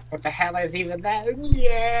 Okay. What the hell is even that?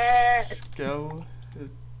 Yeah! Skeletor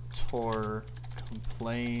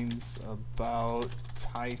complains about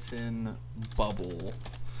Titan bubble.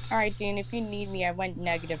 Alright, Dean, if you need me, I went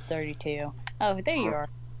 -32. Oh, there you are.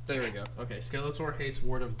 There we go. Okay, Skeletor hates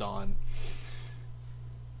Word of Dawn.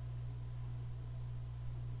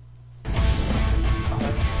 Oh,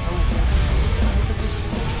 that's so bad.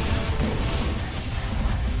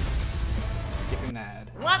 Skipping that.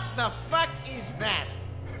 What the fuck is that?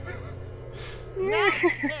 What the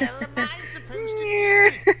hell am I supposed to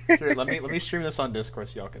do? Here, let me stream this on Discord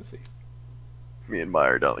so y'all can see. Me and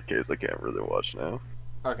Maya are down the caves. I can't really watch now.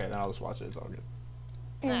 Okay, then I'll just watch it. It's all good.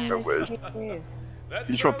 I wish. That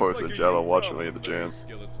You just want to sounds post in like a chat. I'll you watch problem any of the there, jams.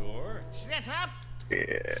 Skeletor. Shut up!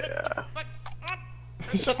 Yeah. Fuck up!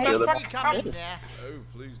 Shut the Don't fuck be coming there. Oh,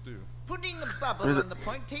 please do. Putting the bubble What is on it? the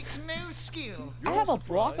point takes no skill. I have a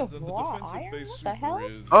block Surprised of that the raw defensive iron? base What the super hell?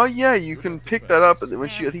 is Oh yeah, you good can at pick defense. that up, and then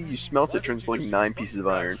once I think you smelt it, turns to like 9 pieces of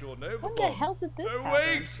iron. When the hell did this Oh happen?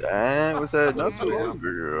 wait! That was that not so long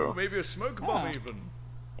Or ago. maybe a smoke bomb Oh. even.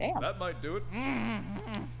 Damn. That might do it.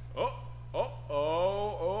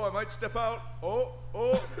 Oh, I might step out. Oh.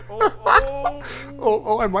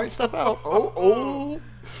 Oh, I might step out. Oh.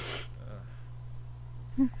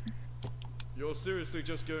 You're seriously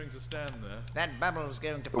just going to stand there? That bubble's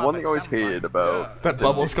going to The pop one thing I at always some hated point. about That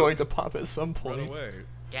bubble's going to pop at some Run point. away.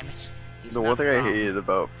 Damn it. He's the one not thing I wrong. hated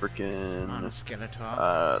about Come on, freaking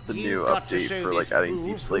Skeletor. the You've new got to update show for like this adding boob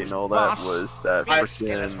deep slate and who's all that boss. was that Big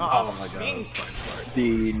freaking Skeletor. Oh my god. Fins-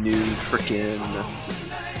 the new freaking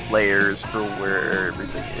layers for where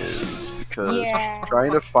everything is, because Yeah.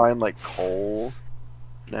 trying to find like coal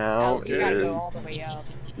now Oh, you gotta go is all the way up.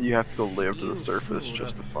 you have to go way up to the surface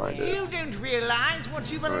just to find it. You don't realize what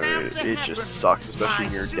you've allowed to It happen. just sucks, especially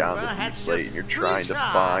when My you're down super the deep has slate just and you're trying to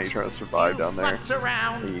recharged. survive You down there. fucked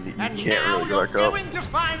around, And you and can't now really go you're back up. going to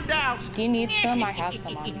find out. Do you need some? I have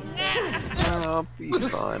some on me. I'll be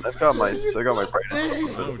fine. I got my brightness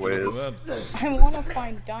Oh, up ways. I want to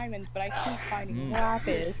find diamonds, but I keep finding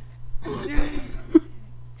lapis.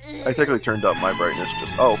 I technically turned up my brightness.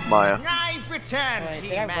 Just Maya. I've returned, Wait,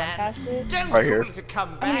 did I run He-Man. past it? Don't Right here. call me to come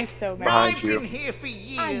I'm back. so mad. Behind I've you. been here for I'm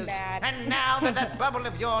years, mad. and now that that bubble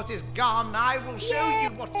of yours is gone, I will show you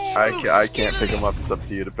what true I can't pick skill him up. It's up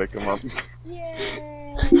to you to pick him up.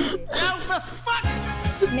 Yay! No, for fuck!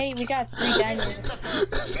 Nate, we got 3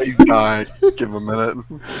 diamonds. He's died. Give him a minute.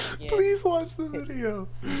 Yeah. Please watch the video.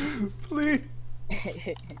 Please.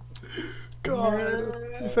 God.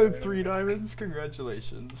 You said 3 diamonds?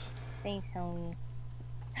 Congratulations. Thanks, homie.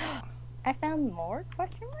 I found more?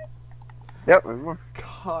 Question mark? Yep. And more.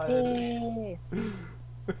 God. Yay!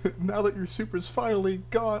 Now that your super's finally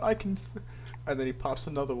gone, I can. And then he pops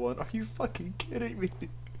another one. Are you fucking kidding me?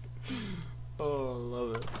 Oh, I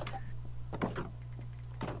love it.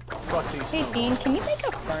 Fuck these. Hey, Dean, can you make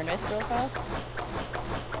a furnace real fast?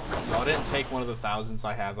 Y'all didn't take one of the thousands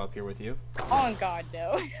I have up here with you. Oh, God,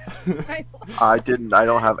 no. I didn't. I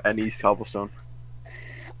don't have any cobblestone.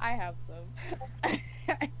 I have some.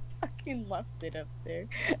 I fucking left it up there.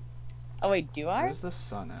 Oh, wait, do I? Where's the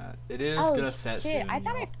sun at? It is Oh, gonna set shit, soon. I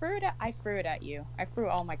thought y'all. I threw it at you. I threw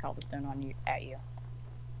all my cobblestone on you at you.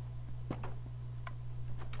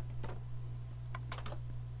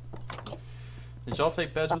 Did y'all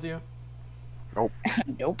take beds with you?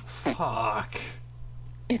 Nope. Fuck.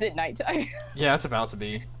 Is it nighttime? Yeah, it's about to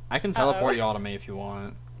be. I can teleport y'all to me if you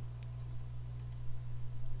want.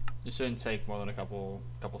 It shouldn't take more than a couple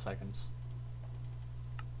seconds.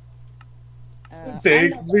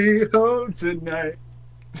 Take I'm me home tonight.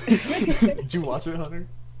 Did you watch it, Hunter?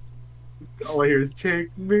 All I hear is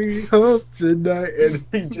 "Take me home tonight," and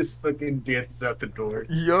he just fucking dances out the door.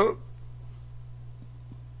 Yup.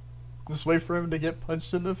 Just wait for him to get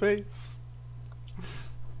punched in the face.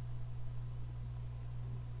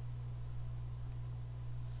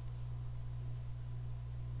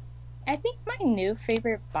 I think my new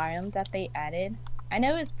favorite biome that they added. I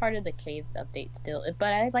know it's part of the caves update still,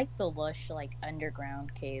 but I like the lush, like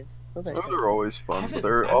underground caves. Those are Those so are always I fun, haven't- but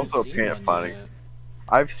they're I haven't also a seen pain one of finding. yet.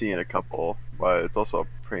 I've seen a couple, but it's also a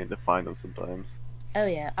pain to find them sometimes. Oh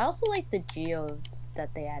yeah, I also like the geodes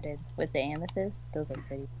that they added with the amethyst. Those are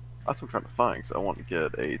pretty. That's what I'm trying to find, because I want to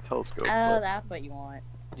get a telescope. Oh, but that's what you want.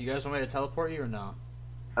 You guys want me to teleport you or no?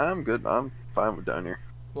 I'm good. I'm fine with down here.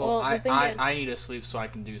 Well, Well, the thing is- I need to sleep so I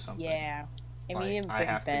can do something. Yeah, I Like, mean, I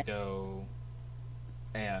have to go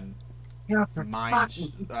and mine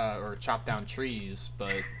or chop down trees,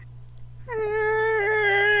 but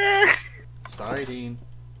sorry, Dean.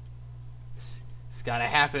 It's gotta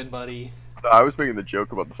happen, buddy. I was making the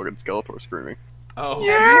joke about the fucking Skeletor screaming. Oh.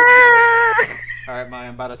 All right, Maya,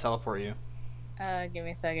 I'm about to teleport you. Give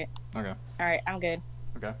me a second. Okay. All right, I'm good.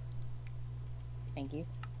 Okay. Thank you.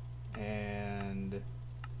 And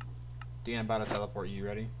Dean, I'm about to teleport you.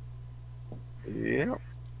 Ready? Yeah.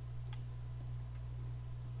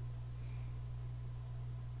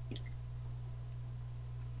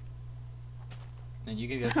 And you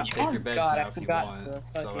can take your beds God, I now if you forgot want, the so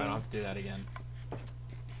I fucking- don't have to do that again.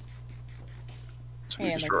 So we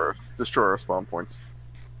Yeah, destroy our spawn points.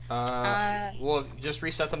 Well, just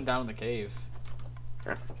reset them down in the cave.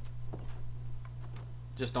 Yeah.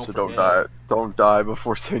 Just don't So forget. don't die. Don't die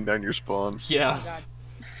before setting down your spawn. Oh Yeah. God.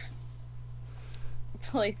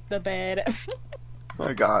 Place the bed.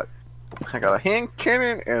 I got a hand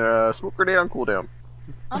cannon and a smoke grenade on cooldown.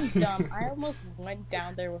 I'm dumb. I almost went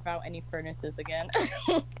down there without any furnaces again.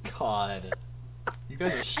 God. You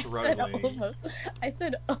guys are I said struggling. almost. I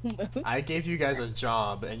said almost. I gave you guys a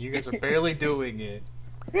job, and you guys are barely doing it.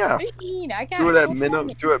 Yeah. What do you mean? I got Do it at no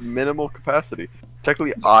do it at minimal capacity.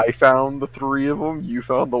 Technically, I found the 3 of them. You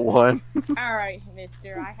found the 1. All right,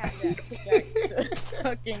 Mister. I have that pickaxe to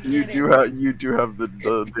fucking You get do it. have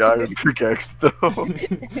the iron pickaxe though.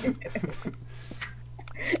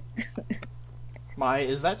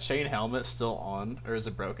 Is that chain helmet still on, or is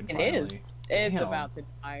it broken It finally? is. It's Damn. about to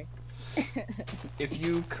die. If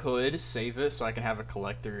you could save it so I can have a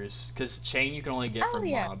collector's, because chain you can only get Oh, from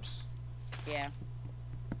yeah. mobs. Yeah.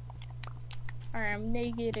 Alright, I'm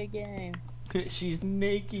naked again. She's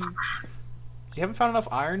naked. You haven't found enough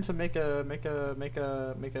iron to make a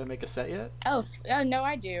set yet? Oh, no,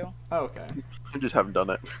 I do. Oh, okay. I just haven't done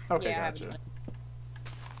it. Okay, Yeah, I haven't gotcha. done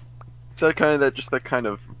It's that kind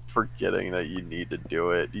of forgetting that you need to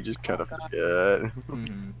do it. You just kind of God. forget.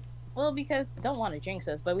 Mhm. Well, because don't want to jinx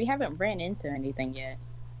us, but we haven't ran into anything yet.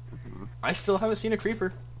 I still haven't seen a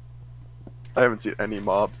creeper. I haven't seen any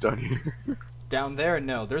mobs down here. Down there,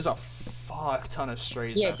 no. There's a fuck ton of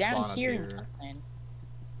strays Yeah, that down spawn here. up here. nothing.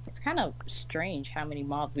 It's kind of strange how many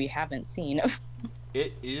mobs we haven't seen.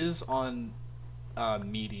 It is on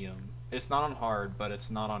medium. It's not on hard, but it's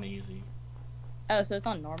not on easy. Oh, so it's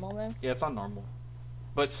on normal though? Yeah, it's on normal.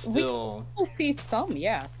 But We still, can still see some,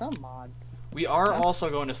 yeah, some mods. we are also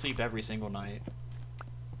going to sleep every single night.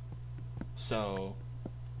 So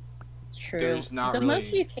True. There's not the most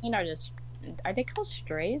really- we've seen are just. Are they called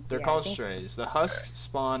strays? they're Yeah, I called think strays. The husks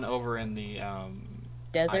spawn over in the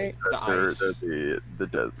Desert.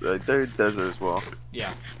 They're desert as well.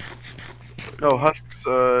 Yeah. No, husks.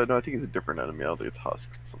 No, I think it's a different enemy. I don't think it's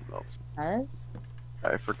husks. It's something else. Us?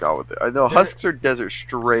 I forgot what I know. They're- Husks are desert.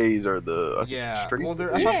 Strays are the. I think Yeah. strays Well,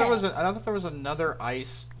 are I the- thought there was another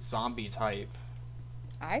ice zombie type.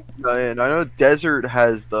 Ice? And I know desert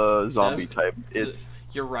has the zombie Des- type. It's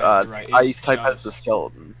You're right. You're right. It's ice type has just- the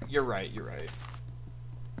skeleton. You're right. You're right.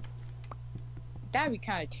 That'd be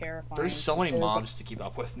kind of terrifying. There's so many because- mobs to keep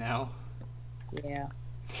up with now. Yeah.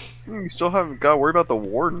 You still haven't got to worry about the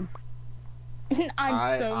warden.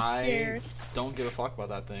 I'm so scared. Don't give a fuck about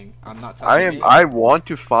that thing. I'm not touching I am. it. I want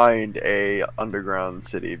to find a underground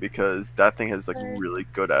city because that thing has like really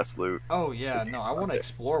good ass loot. Oh yeah, no, I want to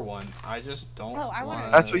explore one. I just don't. Oh, I wanna-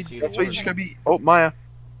 wanna That's what. see That's the what you just warden. gotta be. Oh Maya,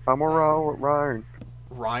 I'm more Ryan.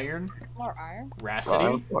 Ryan, More iron?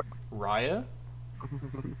 Racity, Raya.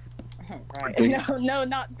 Right. No,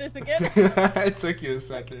 not this again. It took you a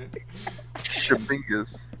second.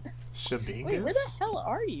 Shabingus. Shabingus. Wait, where the hell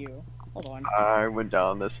are you? Hold on. I went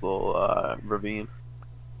down this little ravine.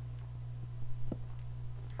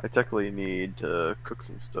 I technically need to cook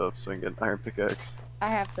some stuff so I can get an iron pickaxe. I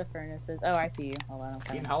have the furnaces. Oh, I see you. Hold on.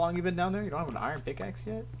 Okay. Ian, how long you been down there? You don't have an iron pickaxe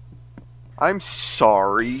yet? I'm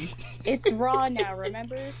sorry. It's raw now,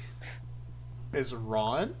 remember? Is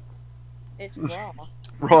Ron? It's raw.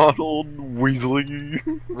 Ronald Weasley.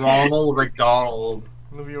 Ronald McDonald.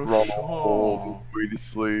 Ronald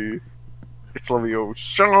Weasley. It's Levio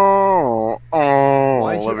Shaw. Oh,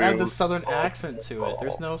 Why'd you add Levio the southern accent to it?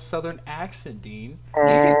 There's no southern accent, Dean.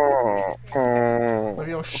 Oh,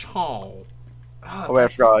 Levio Shaw. Oh, I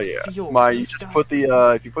forgot. Yeah, feels you just put disgusting. the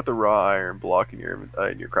if you put the raw iron block in your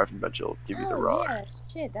crafting bench, it'll give you the Oh, raw. yeah,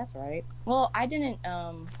 shit, that's right. Well, I didn't,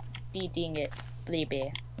 de-ding it,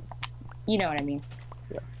 bleepy. You know what I mean.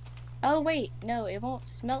 Yeah. Oh, wait, no, it won't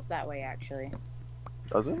smelt that way, actually.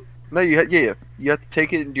 Does it? No, you you have to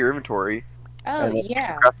take it into your inventory. Oh, and then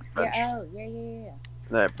yeah. your crafting bench, Yeah, oh, yeah. and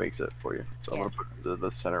that makes it for you. So I'm Yeah. gonna put it into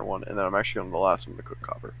the center one, and then I'm actually on the last one to cook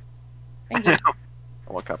copper. Thank you.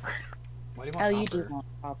 I want copper. Why do you Oh, want you copper? do want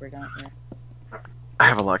copper, don't you? I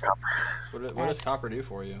have a lot of copper. What does copper do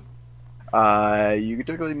for you? You can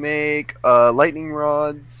typically make lightning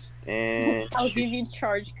rods and I'll give you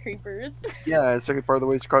charge creepers. yeah, the second part of the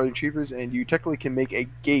way is carving achievers, and you technically can make a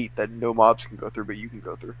gate that no mobs can go through, but you can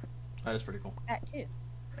go through. That is pretty cool. That too.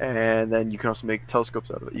 And then you can also make telescopes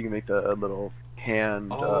out of it. You can make the little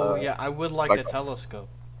hand. Oh yeah, I would like like- a telescope.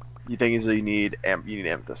 The thing is that you need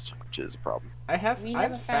amethyst, which is a problem. I have. We I've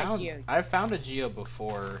haven't found found. geo. I've found a geo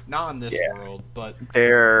before, not in this Yeah. world, but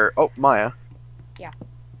There. Oh, Maya. Yeah.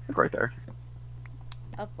 Look right there.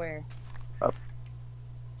 Up where? Up.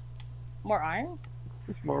 More iron?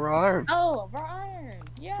 There's more iron. Oh, more iron!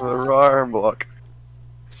 Yeah! For the raw iron block.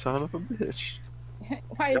 Son of a bitch.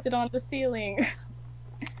 Why is it on the ceiling?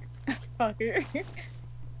 Fucker.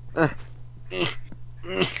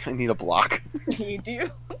 I need a block. You do?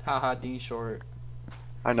 haha, Dean Short.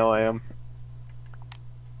 I know I am.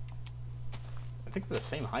 I think we're the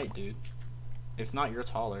same height, dude. If not, you're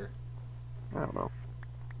taller. I don't know.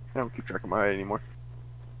 I don't keep track of my height anymore.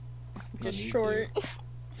 No Just need to. short.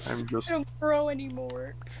 I'm I just. don't grow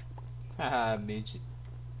anymore. Haha, midget.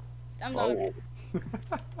 I'm not okay.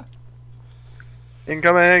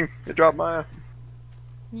 Incoming! It dropped Maya.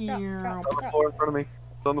 Drop, It's on the drop, floor in front of me.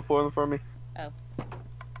 It's on the floor in front of me.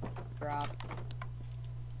 drop.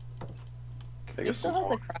 I Do you guess still some have the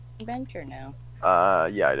more. crafting bench or no?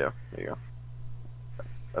 Yeah, I do. There you go.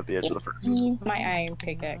 At the edge of the furnace. Jeez, my iron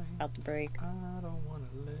pickaxe about to break. I don't wanna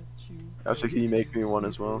let you. Oh, so can you make me one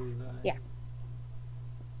as well? Yeah.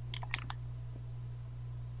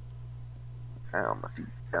 Ow, my feet.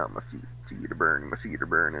 Ow, my feet. Feet are burning. My feet are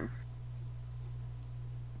burning.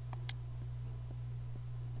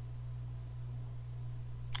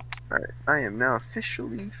 Alright, I am now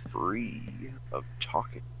officially free of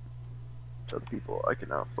talking to other people. I can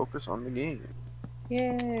now focus on the game.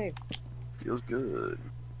 Yay! Feels good.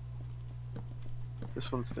 This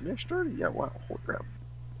one's finished already? Yeah, wow. Holy crap.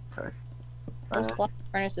 Okay. Those blast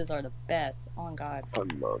furnaces are the best. On God. I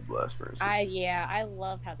love blast furnaces. I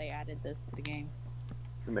love how they added this to the game.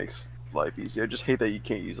 It makes life easy. I just hate that you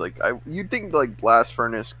can't use you'd think like blast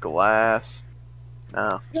furnace glass.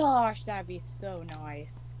 No, Gosh, that'd be so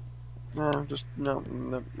nice. no,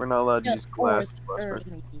 we're not allowed to use glass. Blast furnace.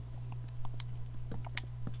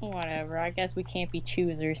 Whatever. I guess we can't be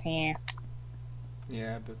choosers here.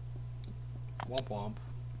 Yeah, but womp womp.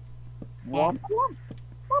 Womp womp.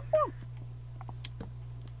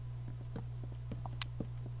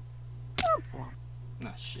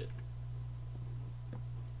 Nah, shit.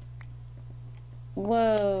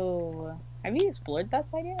 Whoa. Have you explored that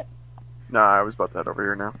side yet? Nah, I was about to head over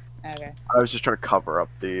here now. Okay. I was just trying to cover up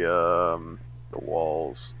the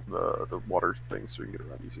walls, the water things, so we can get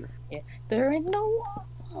around easier. There are no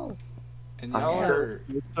walls. And I'm y'all sure.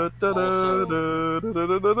 are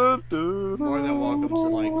more than welcome to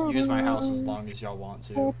like use my house as long as y'all want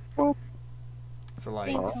to. For like,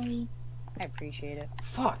 Thanks, homie. I appreciate it.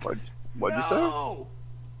 fuck. What'd you say? No!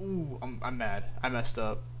 Ooh, I'm mad. I messed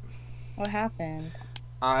up. What happened?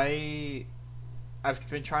 I've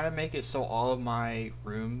been trying to make it so all of my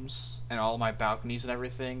rooms and all of my balconies and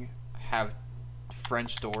everything have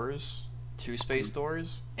French doors, 2-space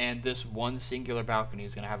doors, and this one singular balcony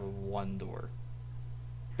is gonna have a 1 door.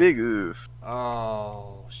 Big oof.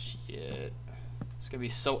 Oh shit! It's gonna be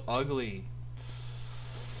so ugly.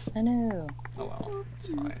 I know. Oh well, it's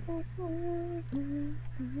fine.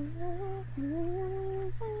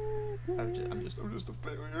 I'm just a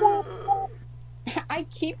failure. I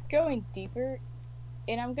keep going deeper,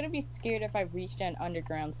 and I'm gonna be scared if I reach an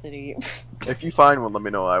underground city. If you find one, let me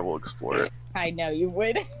know. I will explore it. I know you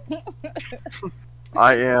would.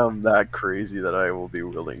 I am that crazy that I will be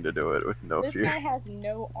willing to do it with no This fear. guy has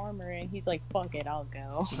no armor, and he's like, "Fuck it, I'll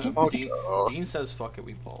go." Dean says, "Fuck it,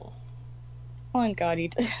 we ball." Oh God, he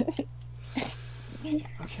did.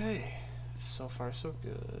 Okay, so far so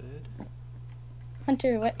good.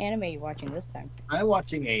 Hunter, what anime are you watching this time? I'm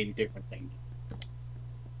watching a different thing.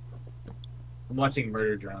 I'm watching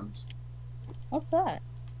Murder Drones. What's that?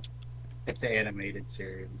 It's an animated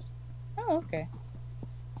series. Oh, okay.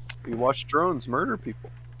 You watch drones murder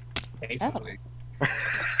people. Basically.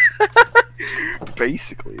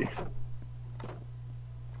 Basically.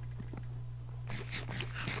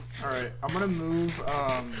 Alright, I'm gonna move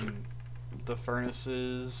the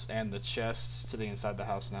furnaces and the chests to the inside the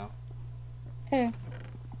house now. Hey.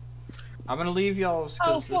 I'm gonna leave y'all's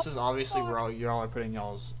because Oh, this is obviously where y'all are putting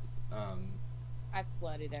y'all's I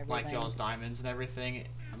flooded everything. like y'all's diamonds and everything.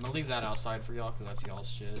 I'm gonna leave that outside for y'all because that's y'all's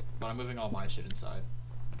shit. But I'm moving all my shit inside.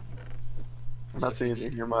 I'm not So if you seeing anything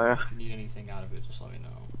need- here, Maya. If you need anything out of it, just let me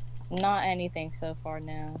know. Not anything so far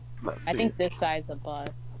now. I'm not I seeing think this side's a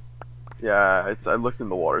bust. Yeah, I looked in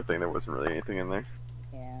the water thing. There wasn't really anything in there.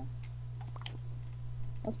 Yeah.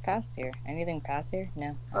 What's past here? Anything past here?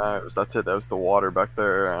 No. That's it. That was the water back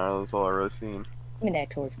there. That's all I really seen. Give me that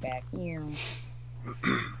torch back. Yeah.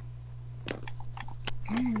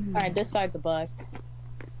 Alright, this side's a bust.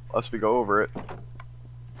 Unless we go over it.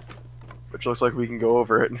 Which looks like we can go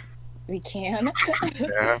over it. We can.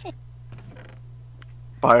 Yeah.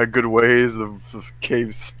 By a good ways, the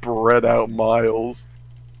caves spread out miles.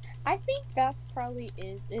 I think that's probably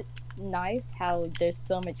is. It's nice how there's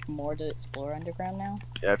so much more to explore underground now.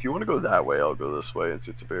 Yeah, if you want to go that way, I'll go this way and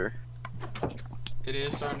see it's a bear. It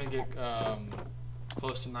is starting to get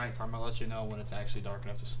close to nighttime. I'll let you know when it's actually dark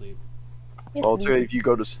enough to sleep. Yes, Well, too, if you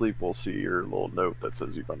go to sleep, we'll see your little note that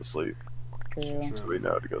says you've gone to sleep. Cool. So we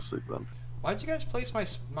know to go sleep then. Why'd you guys place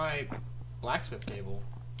my blacksmith table?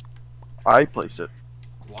 I placed it.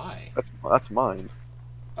 Why? That's mine.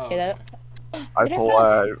 Oh, Okay, that- okay.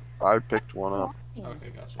 I picked one up. Okay,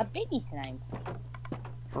 A gotcha. baby slime.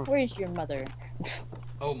 Oh. Where's your mother?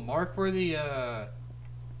 Oh, mark where the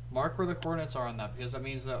coordinates are on that because that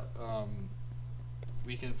means that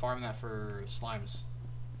we can farm that for slimes,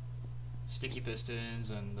 sticky pistons,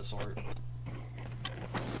 and the sort.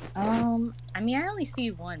 I mean, I only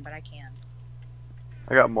see one, but I can.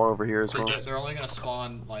 I got more over here as well. They're only gonna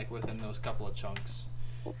spawn like within those couple of chunks.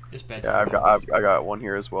 It's bedtime. Yeah, I got one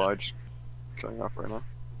here as well. I just showing off right now.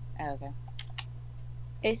 Oh, okay.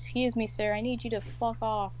 Excuse me, sir. I need you to fuck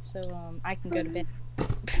off so I can go to bed.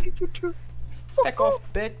 Fuck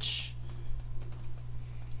off, bitch.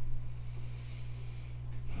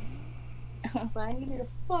 So I need you to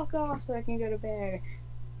fuck off so I can go to bed.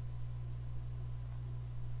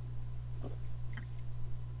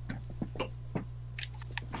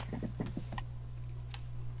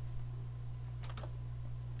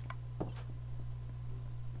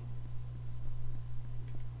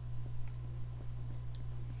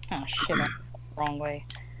 Oh shit, I'm wrong way.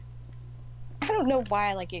 I don't know why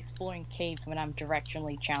I like exploring caves when I'm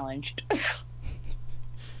directionally challenged.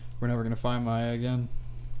 We're never gonna find Maya again.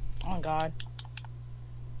 Oh god.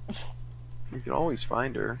 You can always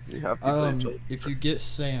find her. You have people If you get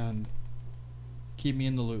sand, keep me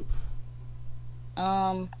in the loop.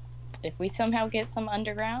 If we somehow get some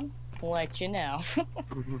underground, we'll let you know.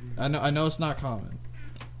 I know it's not common,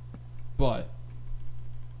 but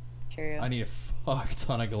True. I need a fuck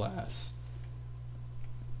ton of glass.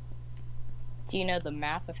 Do you know the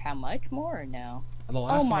math of how much more or no? The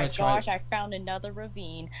last Oh my time I tried, gosh, I found another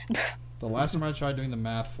ravine. the last time I tried doing the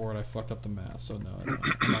math for it, I fucked up the math. So no,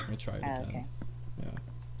 I'm not gonna try it again. Okay. Yeah.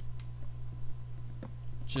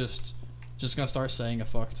 Just gonna start saying a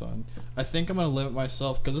fuck ton. I think I'm gonna limit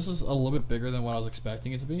myself because this is a little bit bigger than what I was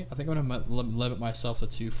expecting it to be. I think I'm gonna limit myself to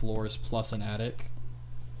 2 floors plus an attic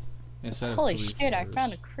instead Holy of 3 shit, I floors.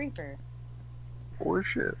 found a creeper. Or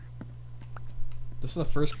shit. This is the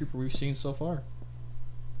first creeper we've seen so far.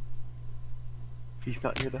 He's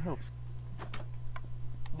not near the house.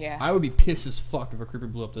 Yeah. I would be pissed as fuck if a creeper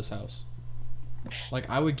blew up this house. Like,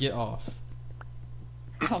 I would get off.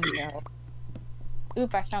 Oh no.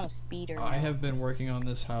 Oop, I found a speeder. I have been working on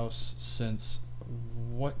this house since,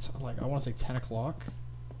 what, like, I want to say 10 o'clock?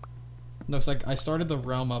 No, it's like, I started the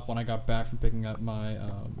realm up when I got back from picking up my,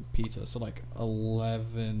 pizza, so like,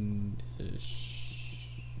 11-ish,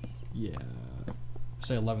 yeah,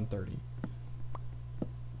 say 11:30.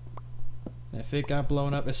 If it got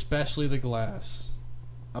blown up, especially the glass,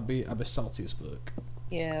 I'll be salty as fuck.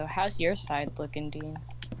 Yo, how's your side looking, Dean?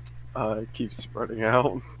 It keeps spreading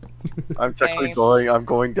out. I'm Same.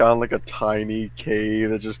 going down like a tiny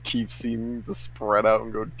cave that just keeps seeming to spread out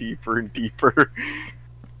and go deeper and deeper.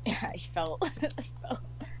 I felt.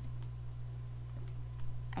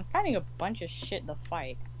 I'm finding a bunch of shit to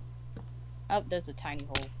fight. Oh, there's a tiny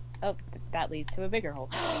hole. Oh, that leads to a bigger hole.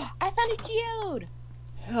 I found a geode!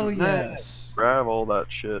 Hell yes! Grab all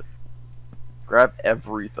that shit. Grab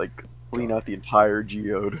everything. Clean out the entire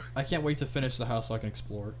geode. I can't wait to finish the house so I can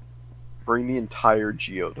explore. Bring the entire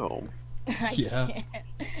geode home. I Yeah. can't.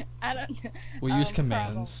 I don't. We'll use problem.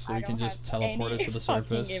 commands so I we can don't just have teleport any it to the fucking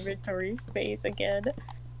surface. Inventory space again.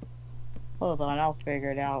 Hold on, I'll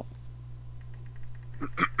figure it out.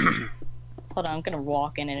 Hold on, I'm gonna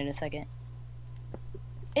walk in it in a second.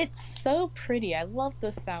 It's so pretty. I love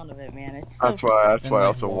the sound of it, man. It's so That's why And, I like,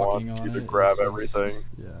 also want walking on you to it grab is just- everything.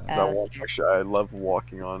 Yeah. 'Cause I That's want actually I love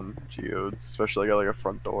walking on geodes, especially like a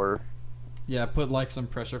front door. Yeah, put like some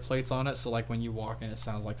pressure plates on it so like when you walk in it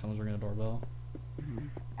sounds like someone's ringing a doorbell.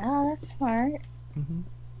 Oh, that's smart. Mm-hmm.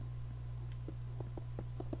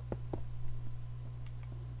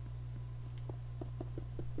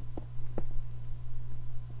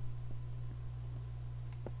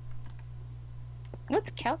 What's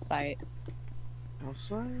calcite?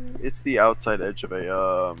 Outside? It's the outside edge of a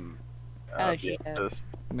Oh, yeah, geode. this.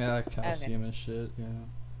 Yeah, calcium and shit,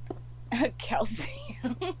 yeah.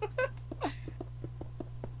 Calcium.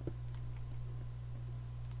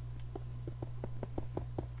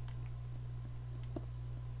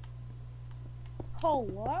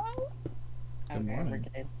 Hello? Good We're morning.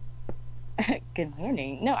 good. Good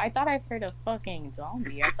morning. No, I thought I heard a fucking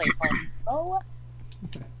zombie. I was like, oh,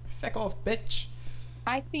 Feck off, bitch!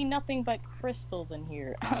 I see nothing but crystals in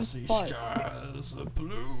here. I I'm see fucked. stars of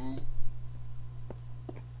blue.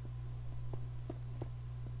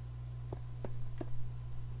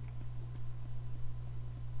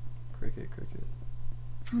 Cricket.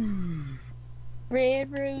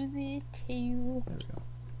 Red roses too. There we go.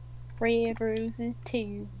 Red roses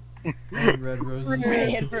too. Red roses.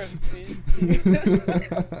 Red roses.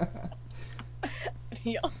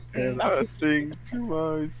 Y'all see And that? I think to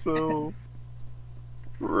myself,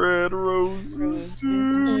 red roses too.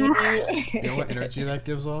 You know what energy that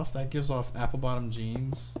gives off? That gives off apple bottom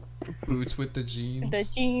jeans. Boots with the jeans. The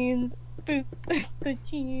jeans, boots, the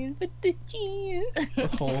jeans, with the jeans. The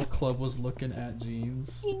whole club was looking at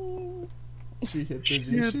jeans. Jeans. She hit the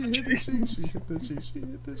jeans. She hit the jeans. She hit the jeans. She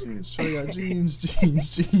hit the jeans. Show got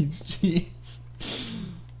jeans.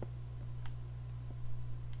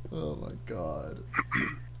 Oh my god.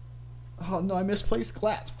 Oh no, I misplaced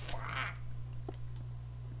glass.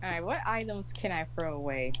 Alright, what items can I throw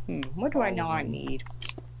away? What do I not need?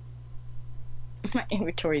 My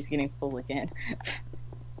inventory's getting full again.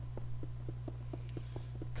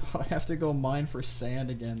 God, I have to go mine for sand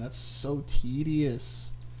again. That's so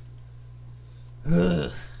tedious.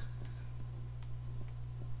 Ugh.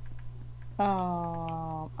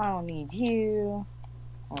 I don't need you.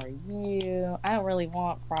 Or you. I don't really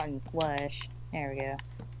want rotten flesh. There we go.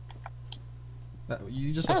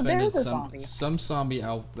 You just Oh, there offended is a zombie. some zombie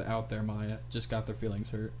out there, Maya. Just got their feelings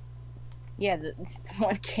hurt. Yeah,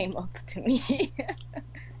 someone came up to me.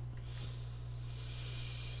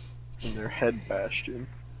 In their head bastion.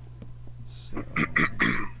 So,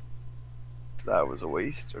 That was a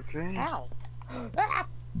waste, okay? Ow. Ah!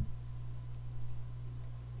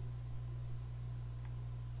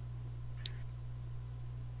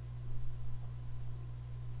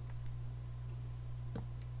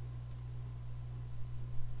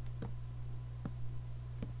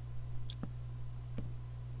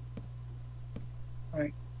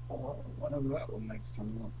 Whenever that one next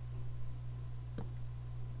comes up.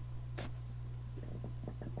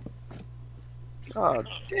 God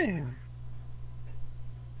damn.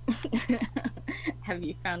 Have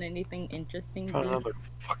you found anything interesting, Found Dean? another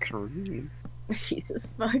fucking ravine. Jesus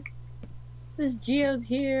fuck. This geode's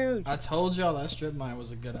huge. I told y'all that strip mine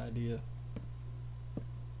was a good idea.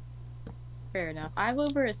 Fair enough. I have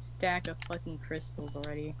over a stack of fucking crystals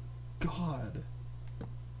already. God.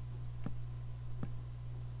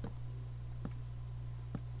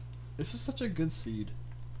 This is such a good seed.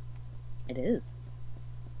 It is.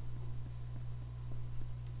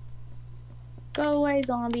 Go away,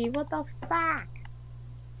 zombie. What the fuck?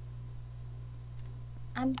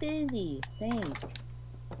 I'm busy. Thanks.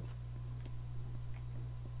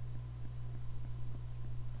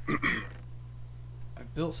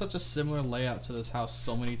 I've built such a similar layout to this house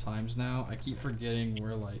so many times now. I keep forgetting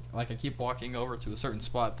where like I keep walking over to a certain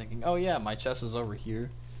spot thinking, oh yeah, my chest is over here.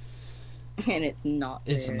 And it's not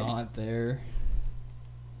there. It's not there.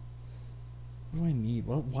 What do I need?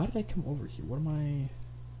 Why did I come over here? What am I...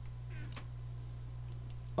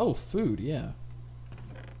 Oh, food, yeah.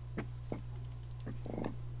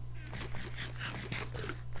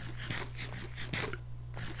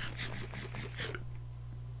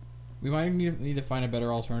 We might need to find a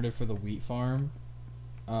better alternative for the wheat farm.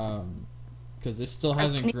 Because it still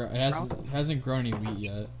hasn't hasn't grown any wheat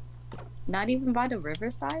yet. Not even by the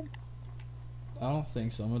riverside? I don't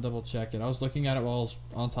think so. I'm gonna double check it. I was looking at it while I was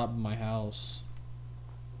on top of my house.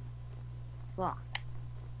 Fuck.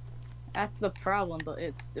 That's the problem, but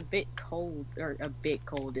it's a bit cold, or a bit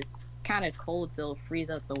cold. It's kind of cold, so it'll freeze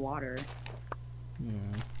up the water. Yeah.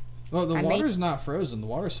 Well, the water's not frozen. The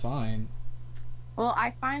water's fine. Well,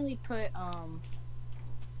 I finally put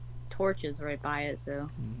torches right by it, so.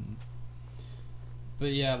 Mm-hmm.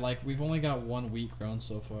 But yeah, like we've only got one wheat grown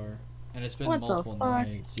so far, and it's been What multiple the fuck?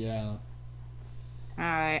 nights. Yeah.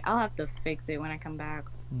 Alright, I'll have to fix it when I come back.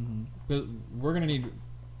 Mm-hmm. But we're gonna need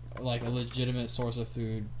like a legitimate source of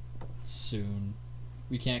food soon.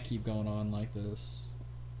 We can't keep going on like this.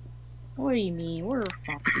 What do you mean? We're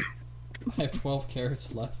fucked. I have 12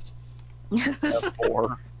 carrots left. I have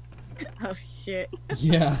 4. Oh shit.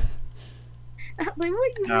 Yeah. I was like,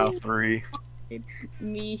 what do you Now mean? 3.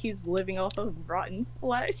 Me, who's living off of rotten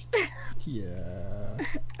flesh. Yeah.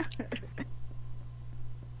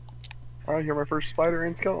 Alright, here's my first spider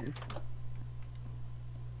and skeleton.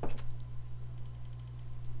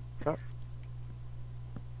 Oh.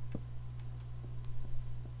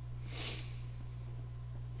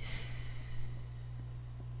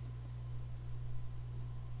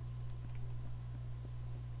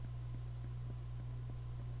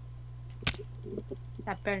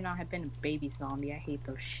 That better not have been a baby zombie. I hate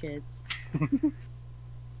those shits.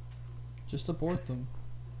 Just abort them.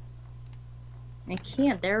 I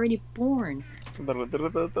can't. They're already born. Just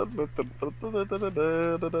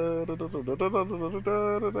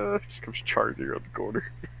comes charging around the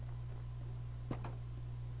corner.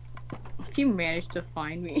 If you manage to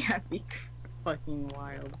find me, I'd be fucking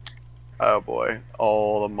wild. Oh boy,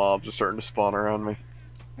 all the mobs are starting to spawn around me.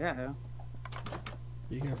 Yeah.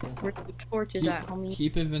 Be careful. Where the torches at, homie?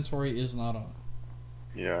 Keep inventory is not on.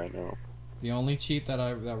 Yeah, I know. The only cheat that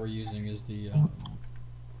we're using is the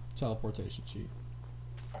teleportation cheat.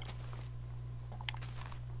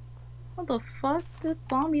 What the fuck? This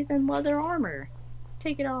zombie's in leather armor.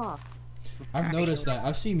 Take it off. I've noticed that.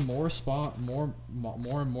 I've seen more and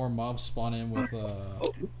more mobs spawn in with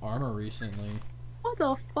armor recently. What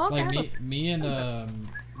the fuck? Like me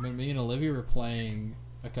and when me and Olivia were playing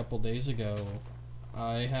a couple days ago,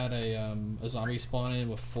 I had a zombie spawn in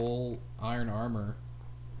with full iron armor.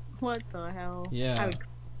 What the hell? Yeah.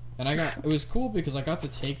 And it was cool because I got to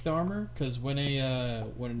take the armor, because when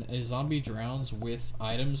a zombie drowns with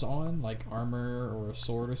items on, like armor or a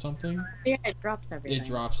sword or something, yeah, it drops everything. It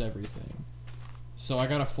drops everything. So I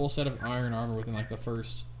got a full set of iron armor within like the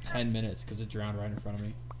first 10 minutes because it drowned right in front of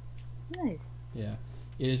me. Nice. Yeah.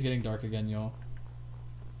 It is getting dark again, y'all.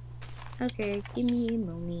 Okay, give me a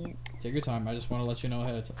moment. Take your time. I just want to let you know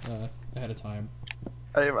ahead of time.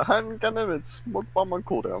 I have a handgun and it's smoke bomb on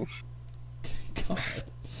cooldown. God.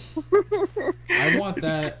 I want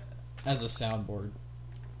that as a soundboard.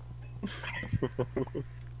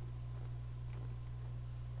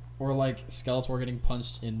 Or like Skeletor getting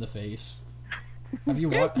punched in the face. Have you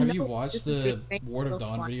watched the Ward of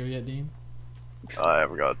Dawn video yet, Dean? I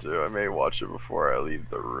haven't got to. I may watch it before I leave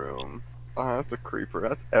the room. Oh, that's a creeper.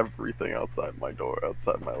 That's everything outside my door,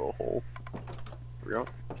 outside my little hole. Here we go.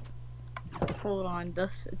 Hold on,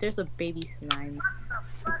 there's a baby slime.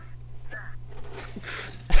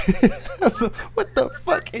 What the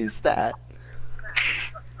fuck is that?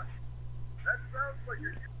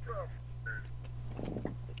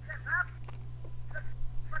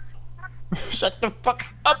 shut the fuck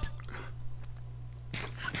up!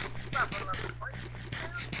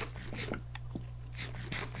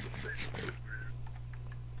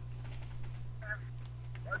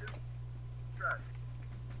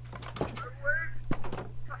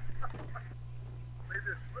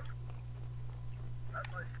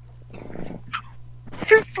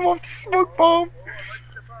 Fist him off the smoke bomb!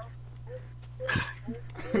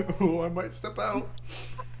 Oh, I might step out.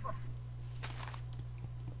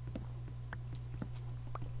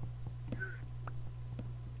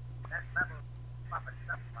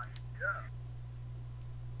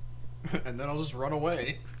 And then I'll just run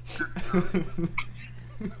away. I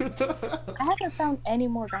haven't found any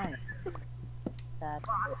more guys. Sad.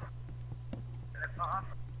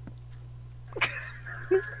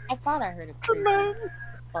 I thought I heard a creeper.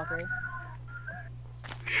 Fucker.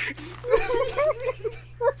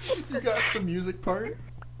 You got the music part?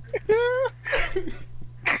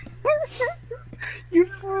 You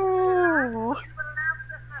fool!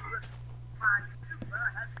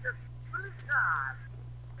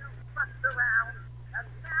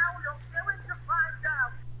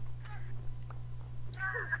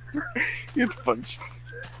 It's fun. Just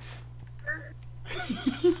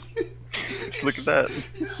look at that.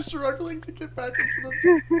 He's struggling to get back into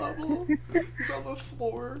the bubble. He's on the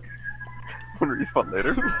floor. Wanna respawn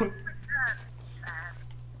later?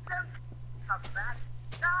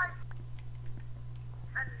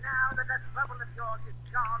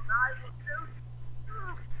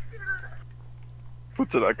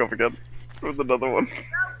 What's it back up again? With another one.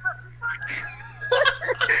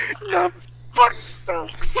 No, fuck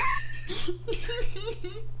sakes!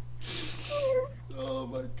 Oh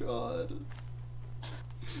my god.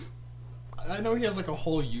 I know he has like a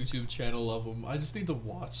whole YouTube channel of them. I just need to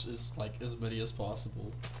watch as many as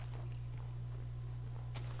possible.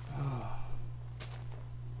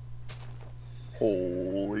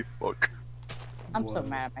 Holy fuck. I'm so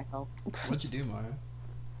mad at myself. What'd you do, Maya?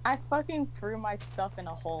 I fucking threw my stuff in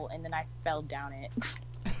a hole and then I fell down it.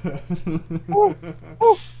 Ooh,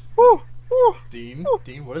 ooh, ooh, ooh. Dean,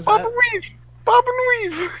 what is Bob that? and weave! Bob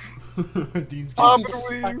and weave! Dean's Bob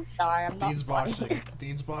getting, and weave! Sorry, I'm not Dean's funny. boxing.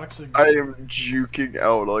 Dean's boxing. I am juking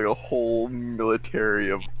out like a whole military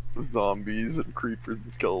of zombies and creepers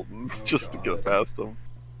and skeletons Oh, just to get God. past them.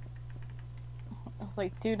 I was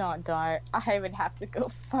like, do not die. I would have to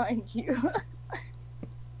go find you.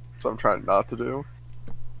 So I'm trying not to do.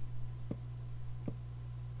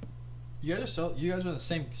 You guys are in the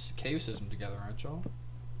same cave system together, aren't y'all?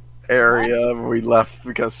 Area we left,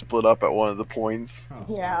 we kind of split up at one of the points, Oh,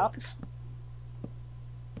 Yeah. fuck.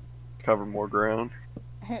 cover more ground.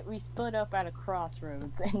 We split up at a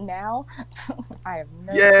crossroads and now I have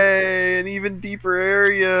no Yay! An even deeper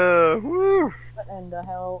area! Woo! What in the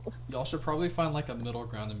hell? Y'all should probably find like a middle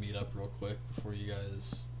ground to meet up real quick before you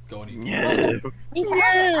guys go any Yeah! We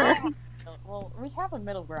have, well, we have a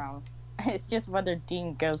middle ground. It's just whether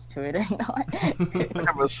Dean goes to it or not.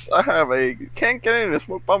 I have a can't get in a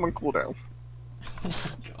smoke bomb and cooldown. Oh my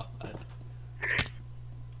god.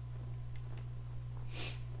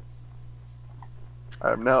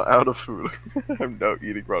 I am now out of food. I'm now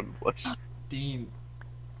eating rotten flesh. Dean,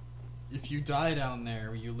 if you die down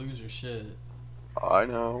there, you lose your shit. I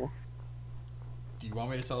know. Do you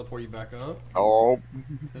want me to teleport you back up? Oh,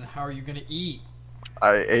 Then how are you gonna eat?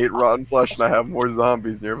 I ate rotten flesh and I have more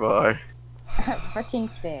zombies nearby. Freaking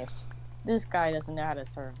fish. This guy doesn't know how to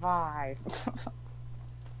survive.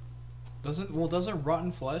 Doesn't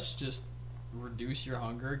rotten flesh just reduce your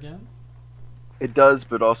hunger again? It does,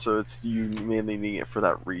 but also it's you mainly need it for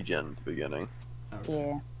that regen at the beginning. Okay.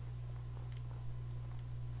 Yeah.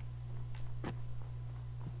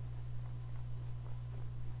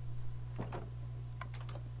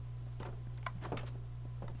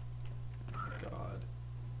 God.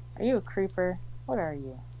 Are you a creeper? What are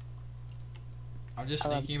you? I'm just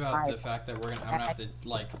thinking about the fact that I'm gonna have to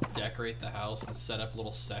like decorate the house and set up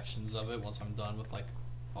little sections of it once I'm done with like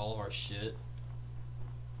all of our shit.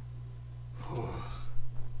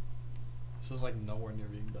 This is like nowhere near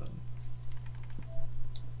being done.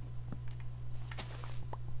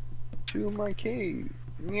 To my cave.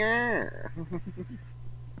 Yeah.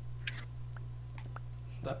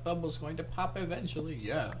 That bubble's going to pop eventually,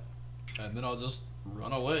 yeah. And then I'll just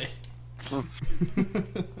run away.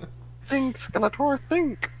 Think, Skeletor,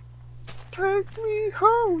 think. Take me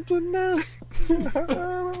home tonight.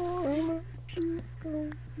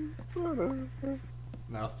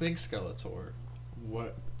 Now think, Skeletor.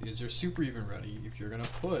 What is your super even ready? If you're gonna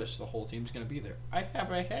push, the whole team's gonna be there. I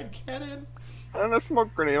have a head cannon. And a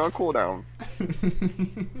smoke grenade on cooldown.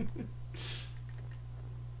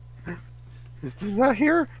 Is that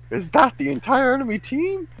here? Is that the entire enemy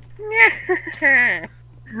team?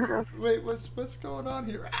 Wait, what's going on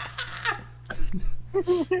here?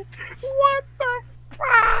 What the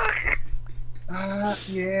fuck?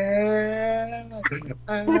 Yeah.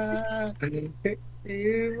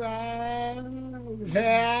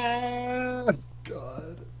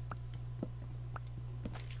 God.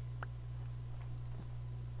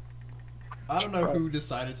 I don't know who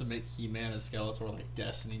decided to make He-Man and Skeletor like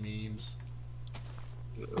Destiny memes,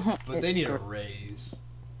 but they need a raise.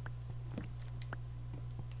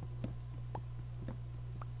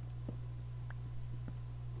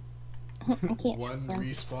 I can't. One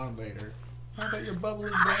respawn later. Now that your bubble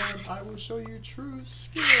is gone, I will show you true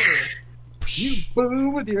skill. You boo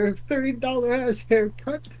with your $30 ass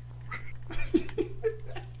haircut.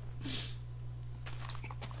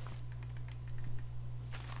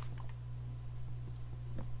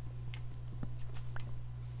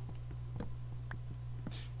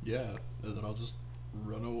 Yeah, and then I'll just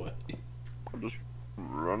run away. Just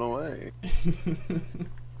run away.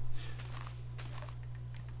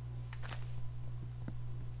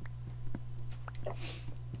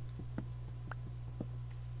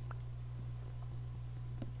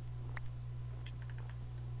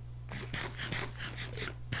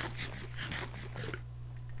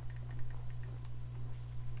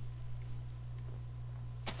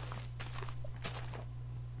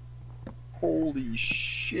 Holy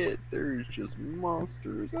shit, there's just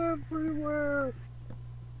monsters everywhere.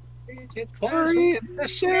 It's They're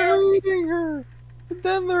eating her. But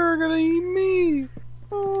then they're gonna eat me.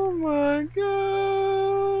 Oh my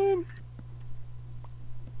god.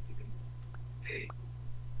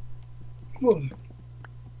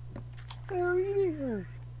 They're eating her.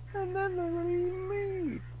 And then they're gonna eat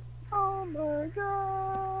me. Oh my god.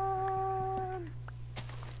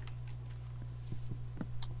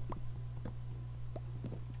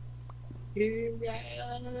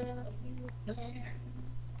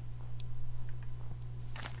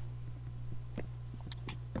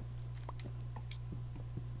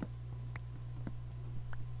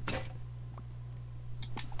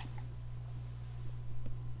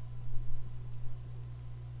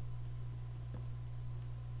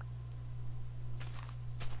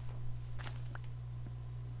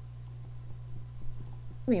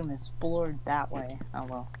 We even explored that way. Oh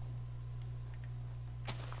well.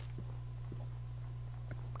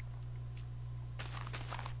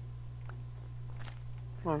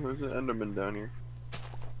 Oh, there's an Enderman down here.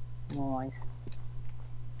 Noise.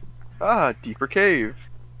 Ah, deeper cave.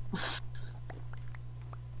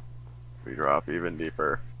 We drop even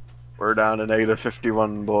deeper. We're down to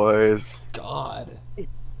 -51, boys. God.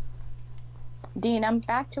 Dean, I'm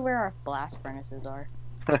back to where our blast furnaces are.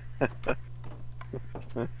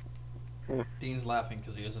 Dean's laughing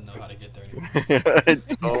because he doesn't know how to get there anymore. I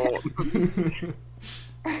don't.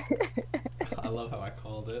 I love how I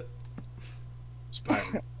called it.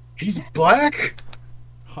 Spider. He's black?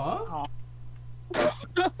 Huh?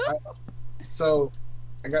 So,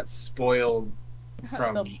 I got spoiled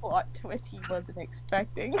from... The plot twist he wasn't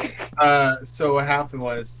expecting. So what happened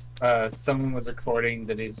was, someone was recording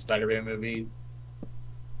the new Spider-Man movie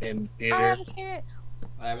in theater. I haven't seen it.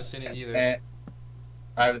 I haven't seen it either. And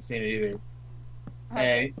I haven't seen it either.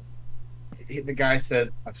 And the guy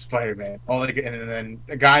says, "I'm Spider-Man." And then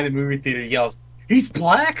the guy in the movie theater yells, "He's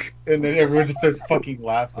black!" And then everyone just starts fucking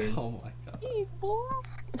laughing. Oh my god. He's black.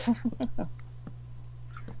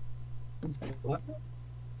 He's black?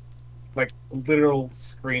 Like, literal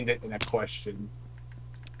screamed it in a question.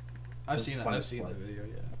 I've It's seen that. fun I've as seen fuck. that video,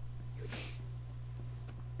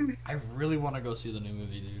 yeah. I really want to go see the new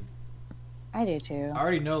movie, dude. I do too. I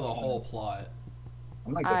already know the whole plot.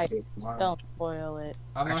 I'm not gonna see it tomorrow. Don't spoil it.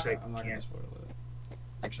 I'm Actually, not gonna can't. spoil it.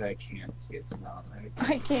 Actually, I can't see it tomorrow.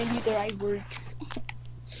 I can't either. I works.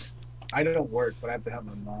 I don't work, but I have to have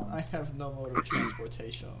my mom. I have no mode of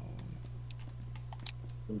transportation.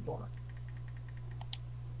 Uber.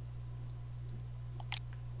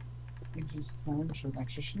 You just learn some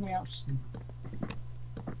extra snaps.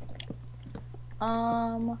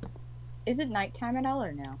 Is it nighttime at all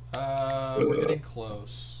or no? We're getting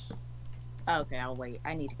close. Okay, I'll wait.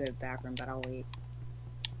 I need to go to the bathroom, but I'll wait.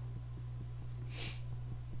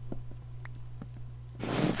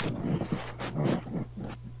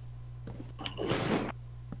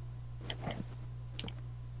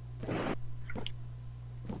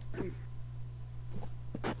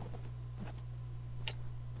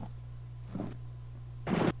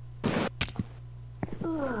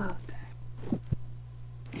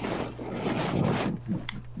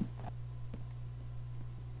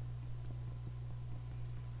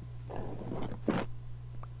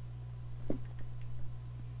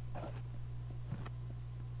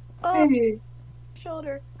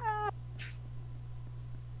 Shoulder. Ah.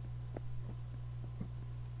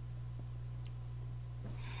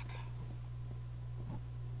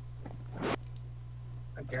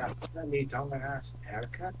 I guess let me dumbass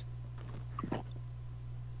haircut.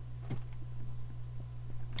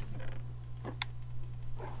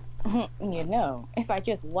 You know, if I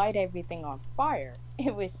just light everything on fire,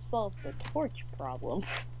 it would solve the torch problem.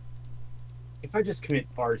 If I just commit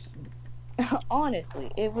arson. Honestly,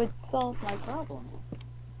 it would solve my problems.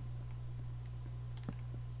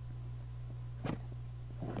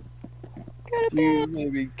 You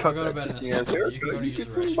maybe I'll cut go to that bed in a Disney ass second. You can go haircut. to You use get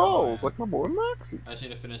the some restroom balls, while like my boy Maxie. I just need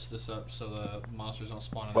to finish this up so the monsters don't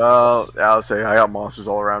spawn in the Well, house. I'll say I got monsters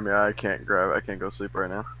all around me. I can't go sleep right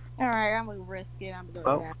now. Alright, I'm gonna risk it. I'm gonna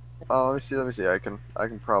go Oh. to bed. Oh, let me see. I can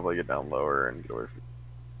probably get down lower and get away from.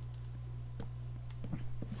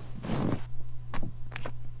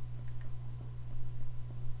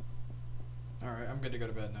 Alright, I'm good to go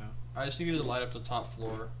to bed now. I just needed to light up the top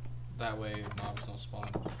floor. That way mobs don't spawn.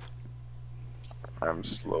 I'm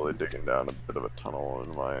slowly digging down a bit of a tunnel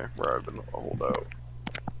in where I've been holed out.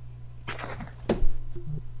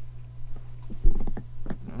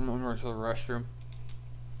 I'm going to the restroom.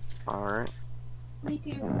 All right. Me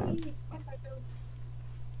too.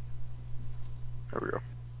 There we go.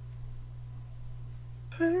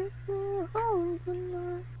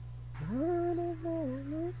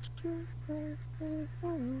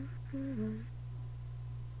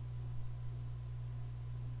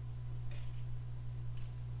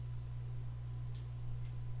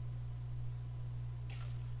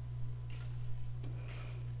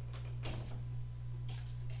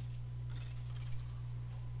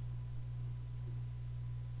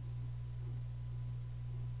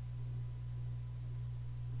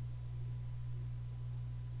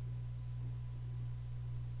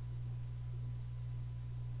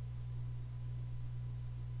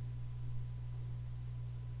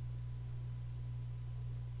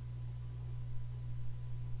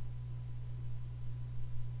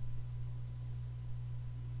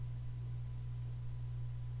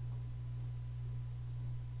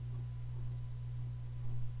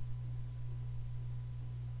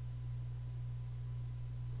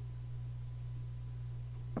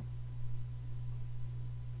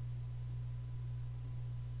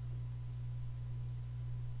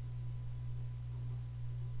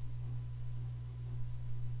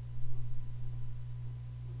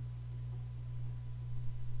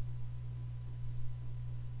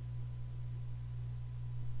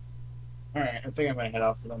 Alright, I think I'm gonna head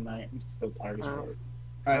off for the night. I'm still tired as fuck.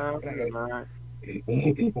 Alright, good night.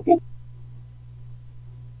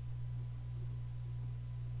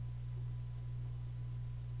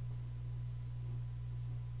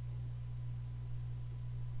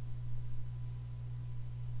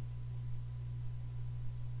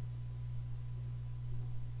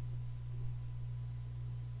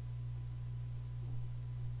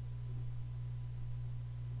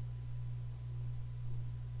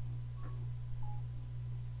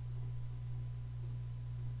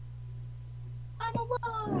 I'm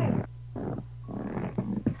alive!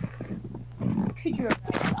 Could you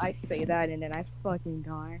imagine I say that and then I fucking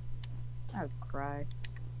die? I would cry.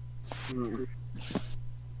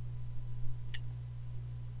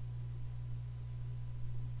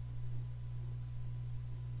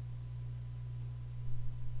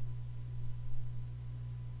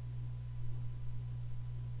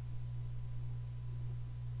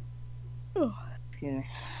 Oh, excuse me.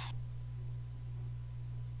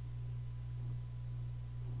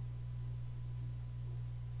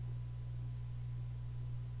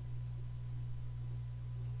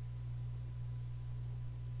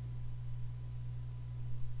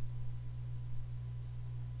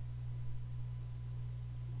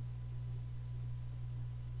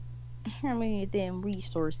 How many damn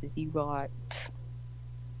resources you got?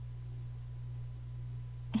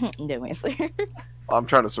 No answer. I'm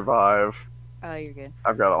trying to survive. Oh, you're good.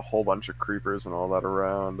 I've got a whole bunch of creepers and all that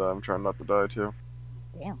around. I'm trying not to die too.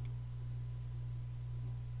 Damn.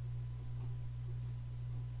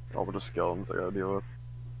 A whole bunch of skeletons I gotta deal with.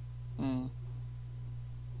 Mm.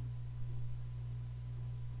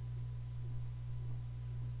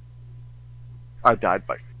 I died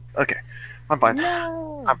by. Okay, I'm fine.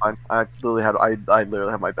 No. I'm fine. I literally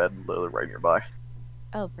have my bed literally right nearby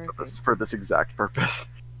Oh, perfect. for this exact purpose.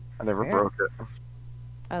 I never Yeah. broke it.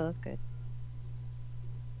 Oh, that's good.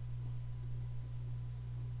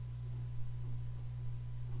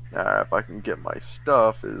 If I can get my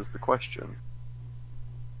stuff is the question.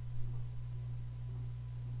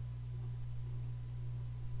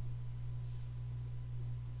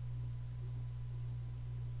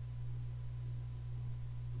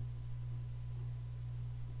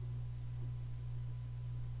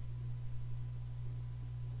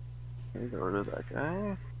 Get rid of that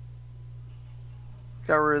guy.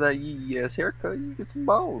 Got rid of that yee ass haircut. You get some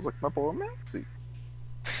balls like my boy Maxie.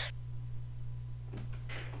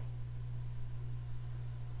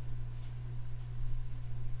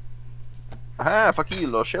 Aha, fuck you,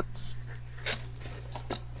 little shits.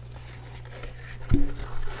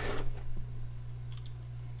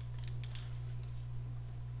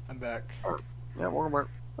 I'm back. Yeah, welcome back.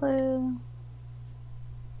 Hello.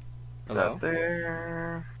 Hello? That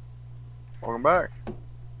there. Welcome back.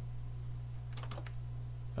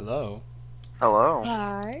 Hello? Hello.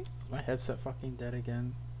 Hi. My headset fucking dead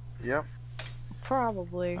again? Yep.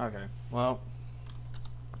 Probably. Okay, well.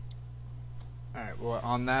 Alright, well,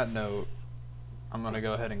 on that note, I'm gonna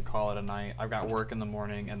go ahead and call it a night. I've got work in the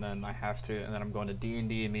morning, and then I'm going to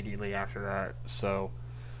D&D immediately after that, so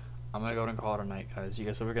I'm gonna go ahead and call it a night, guys. You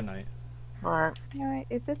guys have a good night. Alright. Alright,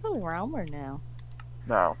 is this a realm or no?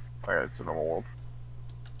 No. Okay, it's a normal world.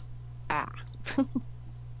 Ah.